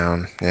 I'm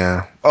down,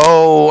 yeah.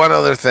 Oh, one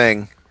other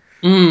thing.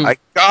 Mm. I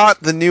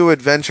got the new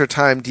Adventure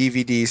Time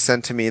DVD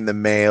sent to me in the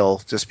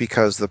mail just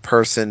because the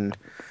person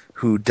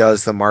who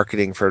does the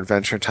marketing for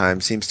Adventure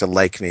Time seems to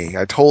like me.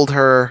 I told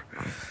her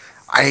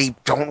I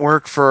don't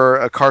work for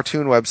a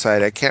cartoon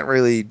website. I can't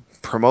really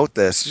promote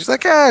this. She's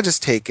like,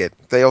 just take it.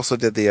 They also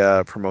did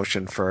the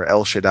promotion for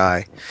El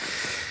Shaddai.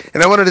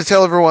 And I wanted to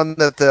tell everyone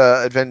that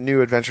the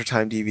new Adventure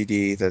Time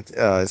DVD that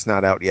is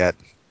not out yet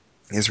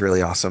is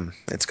really awesome.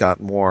 It's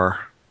got more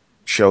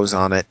shows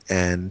on it,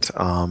 and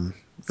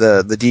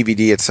the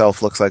DVD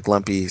itself looks like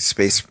Lumpy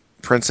Space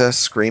Princess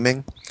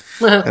screaming,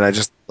 and I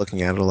just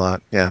looking at it a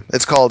lot. Yeah,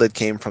 it's called "It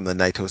Came from the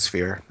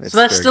Nightosphere." So It's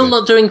they're very still good.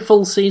 not doing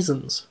full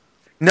seasons.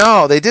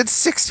 No, they did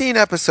 16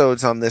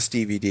 episodes on this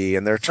DVD,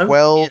 and they're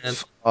Oh, yeah.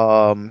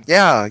 12.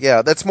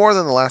 Yeah, that's more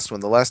than the last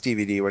one. The last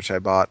DVD, which I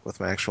bought with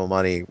my actual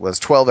money, was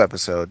 12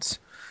 episodes.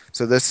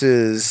 So this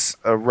is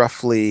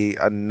roughly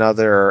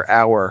another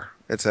hour.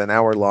 It's an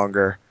hour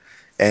longer,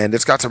 and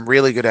it's got some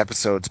really good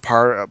episodes.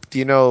 Do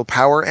you know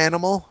Power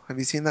Animal? Have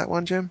you seen that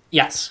one, Jim?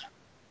 Yes.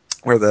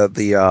 Where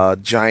the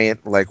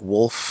giant like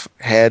wolf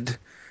head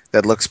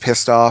that looks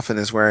pissed off and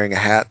is wearing a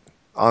hat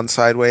on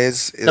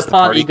sideways The is the party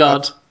party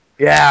god. god.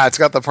 Yeah, it's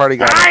got the party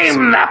god episode.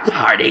 I'm the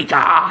party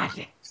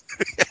god.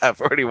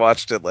 I've already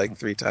watched it like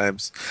 3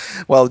 times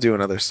while doing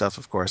other stuff,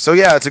 of course. So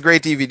yeah, it's a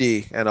great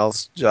DVD, and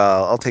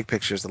I'll take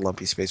pictures of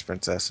Lumpy Space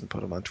Princess and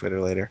put them on Twitter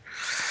later.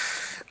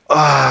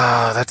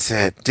 Ah, that's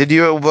it. Did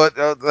you? But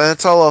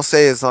that's all I'll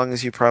say. As long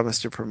as you promise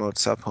to promote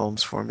Sup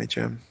Holmes for me,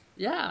 Jim.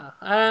 Yeah.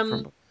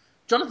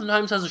 Jonathan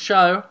Holmes has a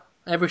show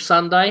every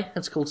Sunday.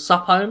 It's called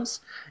Sup Holmes.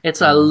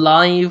 It's a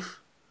live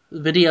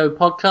video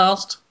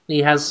podcast. He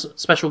has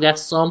special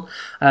guests on.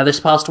 This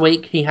past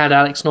week, he had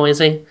Alex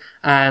Noisy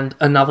and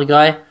another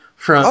guy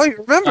from Oh, you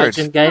remembered?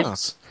 Gaijin Oh,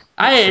 Games.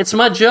 Hey, it's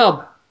my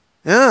job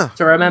yeah.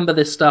 to remember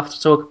this stuff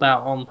to talk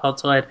about on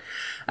Podtoid.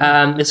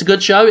 It's a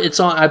good show. It's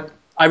on.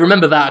 I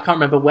remember that. I can't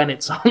remember when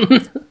it's on.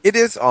 It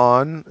is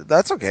on.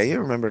 That's okay. You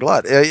remembered a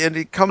lot. And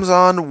it comes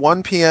on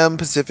 1 p.m.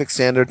 Pacific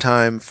Standard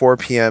Time, 4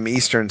 p.m.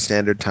 Eastern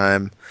Standard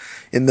Time.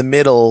 In the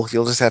middle,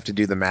 you'll just have to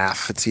do the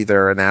math. It's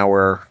either an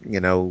hour,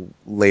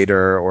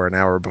 later or an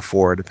hour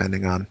before,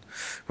 depending on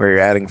where you're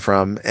adding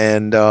from.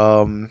 And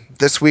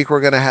this week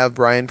we're going to have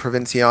Brian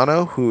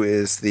Provinciano, who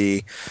is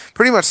the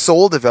pretty much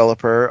sole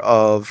developer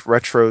of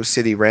Retro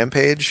City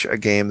Rampage, a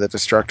game that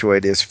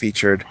Destructoid is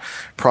featured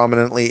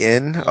prominently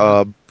in.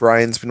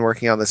 Brian's been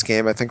working on this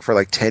game, I think, for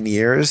like 10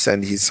 years,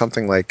 and he's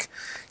something like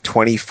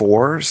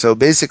 24. So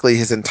basically,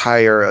 his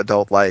entire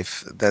adult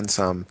life, then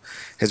some,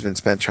 has been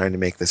spent trying to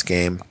make this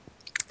game.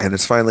 And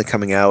it's finally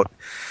coming out.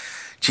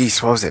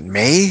 Geez, what was it?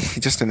 May? He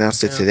just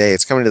announced it Yeah. today.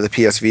 It's coming to the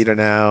PS Vita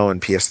now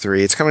and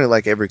PS3. It's coming to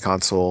like every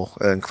console,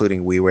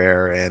 including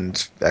WiiWare and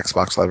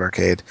Xbox Live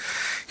Arcade.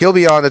 He'll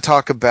be on to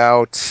talk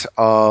about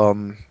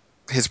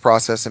his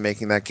process in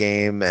making that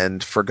game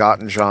and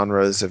forgotten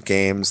genres of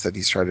games that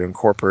he's tried to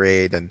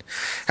incorporate, and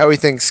how he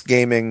thinks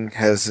gaming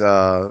has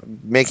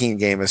making a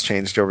game has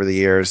changed over the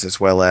years, as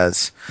well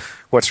as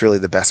what's really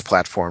the best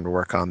platform to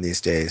work on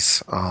these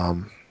days.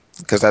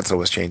 Because that's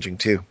always changing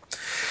too.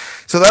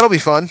 So that'll be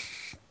fun.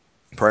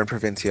 Brian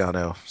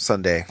Provinciano,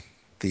 Sunday,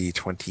 the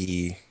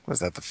 20. Was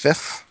that the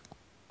 5th?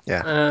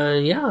 Yeah,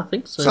 Yeah, I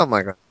think so. something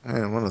like that.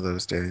 Yeah, one of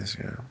those days.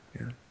 Yeah,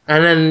 yeah.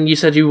 And then you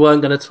said you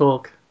weren't going to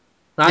talk.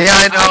 Yeah,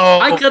 I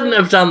I know. couldn't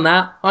have done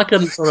that. I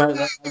couldn't promote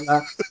that like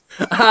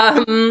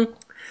that.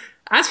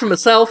 As for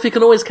myself, you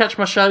can always catch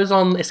my shows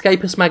on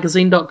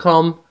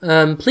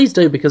escapistmagazine.com. Please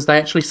do, because they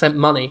actually sent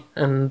money,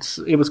 and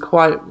it was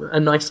quite a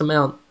nice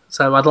amount.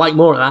 So I'd like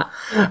more of that.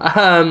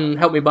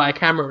 Help me buy a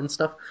camera and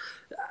stuff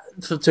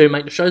to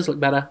make the shows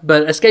look better.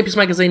 But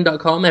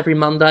escapistmagazine.com every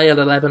Monday at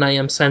 11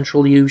 a.m.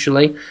 Central,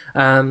 usually.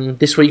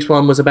 This week's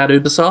one was about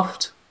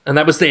Ubisoft, and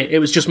that was it. It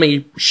was just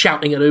me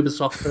shouting at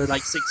Ubisoft for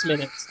like 6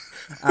 minutes.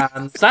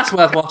 So that's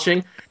worth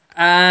watching.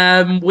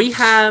 We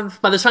have,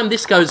 by the time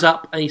this goes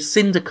up, a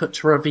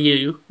Syndicate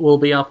review will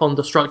be up on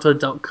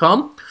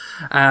Destructor.com.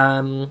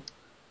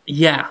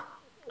 Yeah.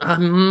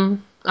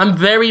 I'm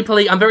very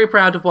I'm very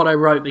proud of what I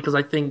wrote, because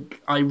I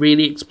think I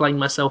really explained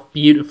myself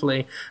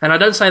beautifully. And I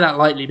don't say that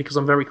lightly, because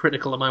I'm very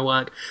critical of my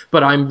work,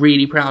 but I'm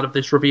really proud of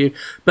this review.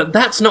 But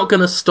that's not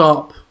going to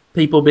stop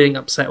people being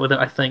upset with it,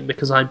 I think,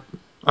 because I'm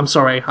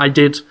sorry, I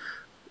did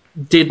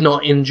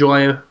not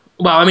enjoy.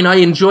 Well, I mean, I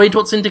enjoyed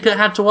what Syndicate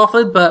had to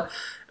offer, but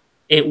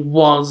it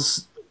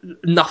was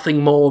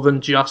nothing more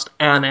than just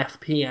an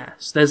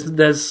FPS.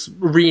 There's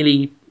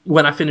really,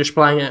 when I finished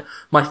playing it,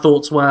 my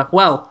thoughts were,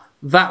 well,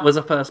 that was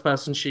a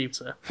first-person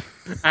shooter.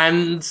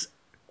 And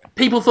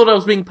people thought I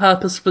was being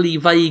purposefully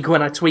vague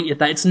when I tweeted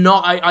that. It's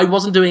not. I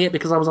wasn't doing it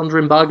because I was under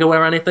embargo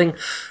or anything.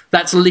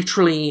 That's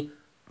literally.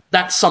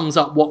 That sums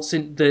up what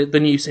the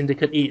new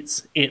Syndicate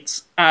is.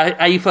 It's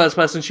a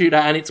first-person shooter,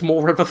 and it's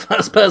more of a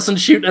first-person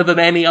shooter than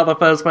any other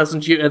first-person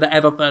shooter that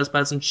ever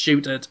first-person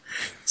shooted.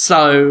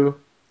 So,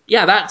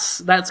 yeah,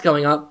 that's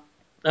going up.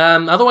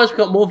 Otherwise, we've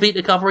got more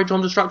Vita coverage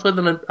on Destructoid,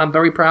 and I'm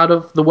very proud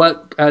of the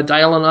work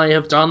Dale and I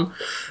have done.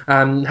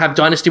 Have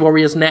Dynasty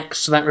Warriors next,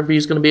 so that review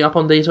is going to be up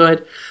on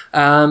Detoid.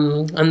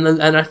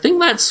 And I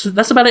think that's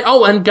about it.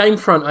 Oh, and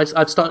Gamefront,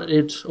 I've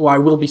started, or I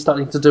will be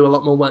starting to do a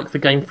lot more work for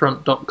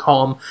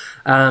Gamefront.com,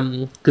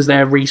 because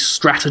they're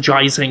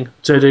re-strategizing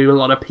to do a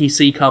lot of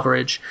PC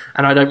coverage,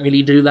 and I don't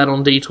really do that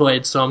on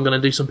Detoid, so I'm going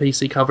to do some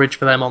PC coverage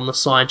for them on the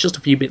side, just a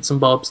few bits and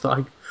bobs that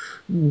I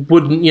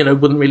wouldn't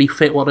really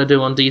fit what I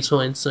do on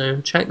Detoid, so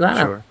check that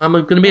out. I'm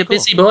going to be a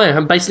busy boy.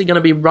 I'm basically going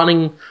to be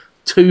running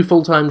 2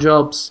 full-time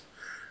jobs.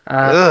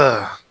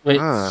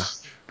 Which,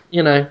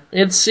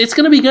 it's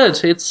going to be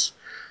good. It's,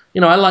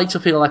 I like to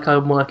feel like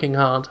I'm working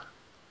hard.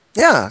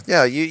 Yeah,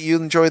 you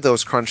enjoy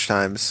those crunch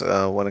times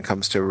when it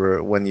comes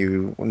to when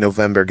you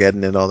November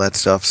getting and all that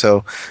stuff.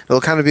 So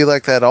it'll kind of be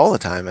like that all the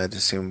time, I'd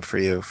assume, for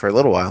you for a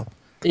little while.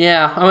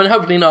 Yeah, I mean,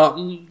 hopefully not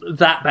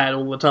that bad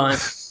all the time.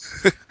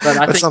 But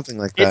I think something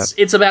like that.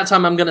 It's about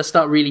time I'm going to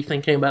start really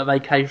thinking about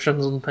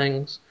vacations and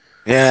things.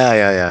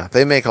 Yeah.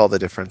 They make all the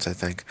difference, I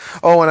think.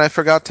 Oh, and I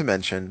forgot to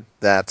mention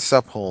that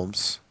Sup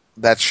Holmes,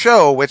 that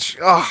show, which,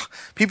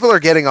 people are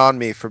getting on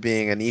me for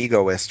being an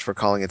egoist for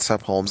calling it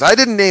Sup Holmes. I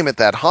didn't name it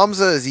that.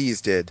 Hamza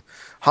Aziz did.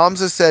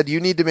 Hamza said, you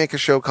need to make a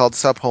show called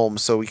Sup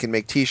Holmes so we can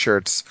make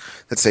t-shirts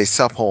that say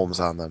Sup Holmes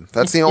on them.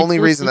 That's the only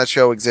reason that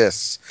show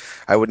exists.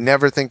 I would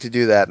never think to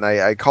do that. And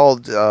I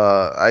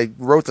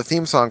wrote the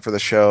theme song for the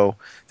show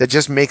that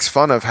just makes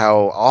fun of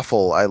how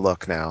awful I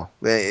look now.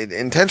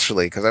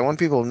 Intentionally, because I want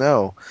people to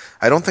know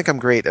I don't think I'm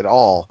great at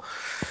all.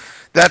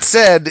 That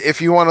said,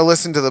 if you want to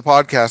listen to the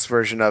podcast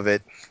version of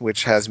it,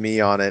 which has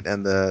me on it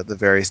and the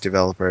various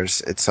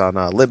developers, it's on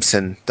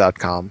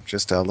Libsyn.com.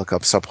 Just look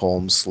up Sup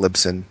Holmes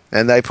Libsyn,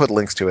 and I put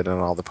links to it in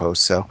all the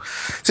posts. So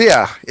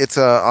yeah, it's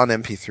on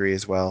MP3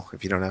 as well.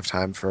 If you don't have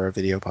time for a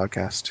video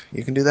podcast,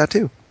 you can do that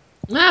too.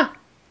 Yeah.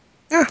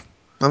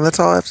 And that's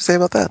all I have to say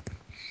about that.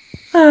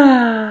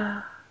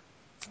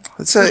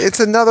 It's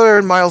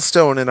another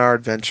milestone in our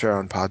adventure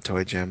on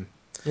Podtoid, Jim.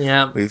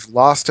 Yeah. We've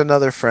lost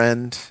another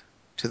friend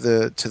to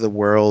the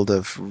world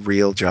of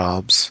real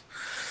jobs.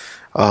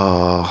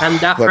 Oh,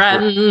 and our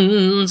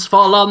friends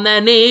fall on their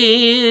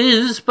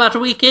knees, but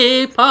we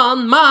keep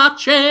on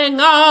marching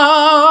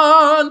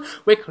on.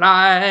 We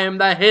climb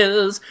the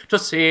hills to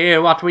see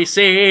what we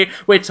see.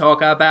 We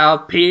talk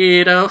about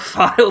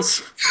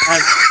pedophiles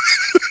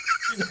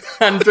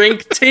and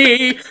drink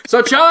tea.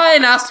 So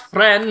join us,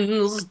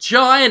 friends,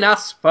 join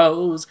us,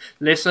 foes.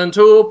 Listen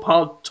to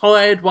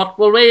Podtoid, what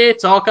will we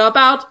talk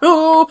about?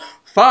 Who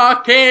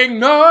fucking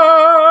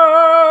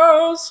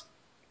knows?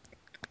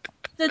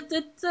 I'm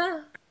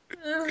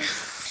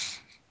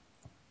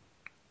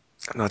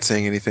not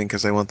saying anything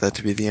because I want that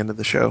to be the end of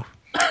the show.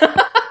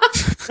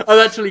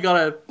 I've actually got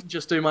to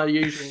just do my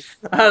usual.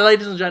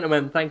 Ladies and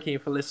gentlemen, thank you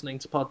for listening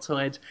to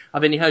Podtoid.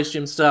 I've been your host,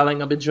 Jim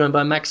Sterling. I've been joined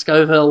by Max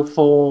Scoville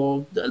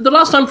for the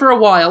last time for a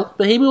while,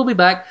 but he will be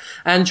back.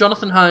 And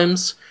Jonathan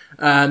Holmes.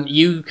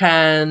 You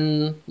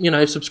can,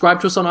 subscribe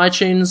to us on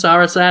iTunes,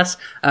 RSS.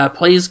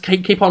 Please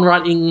keep on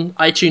writing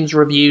iTunes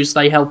reviews.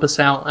 They help us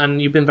out,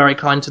 and you've been very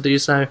kind to do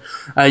so.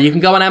 You can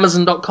go on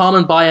Amazon.com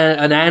and buy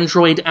an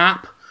Android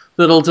app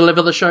that'll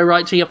deliver the show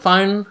right to your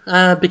phone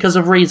because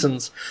of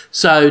reasons.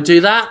 So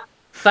do that.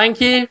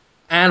 Thank you,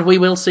 and we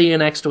will see you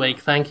next week.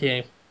 Thank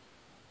you.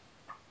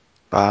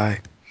 Bye.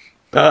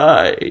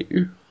 Bye.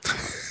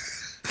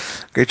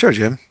 Great show,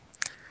 Jim.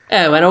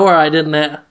 Yeah, it went all right, didn't it?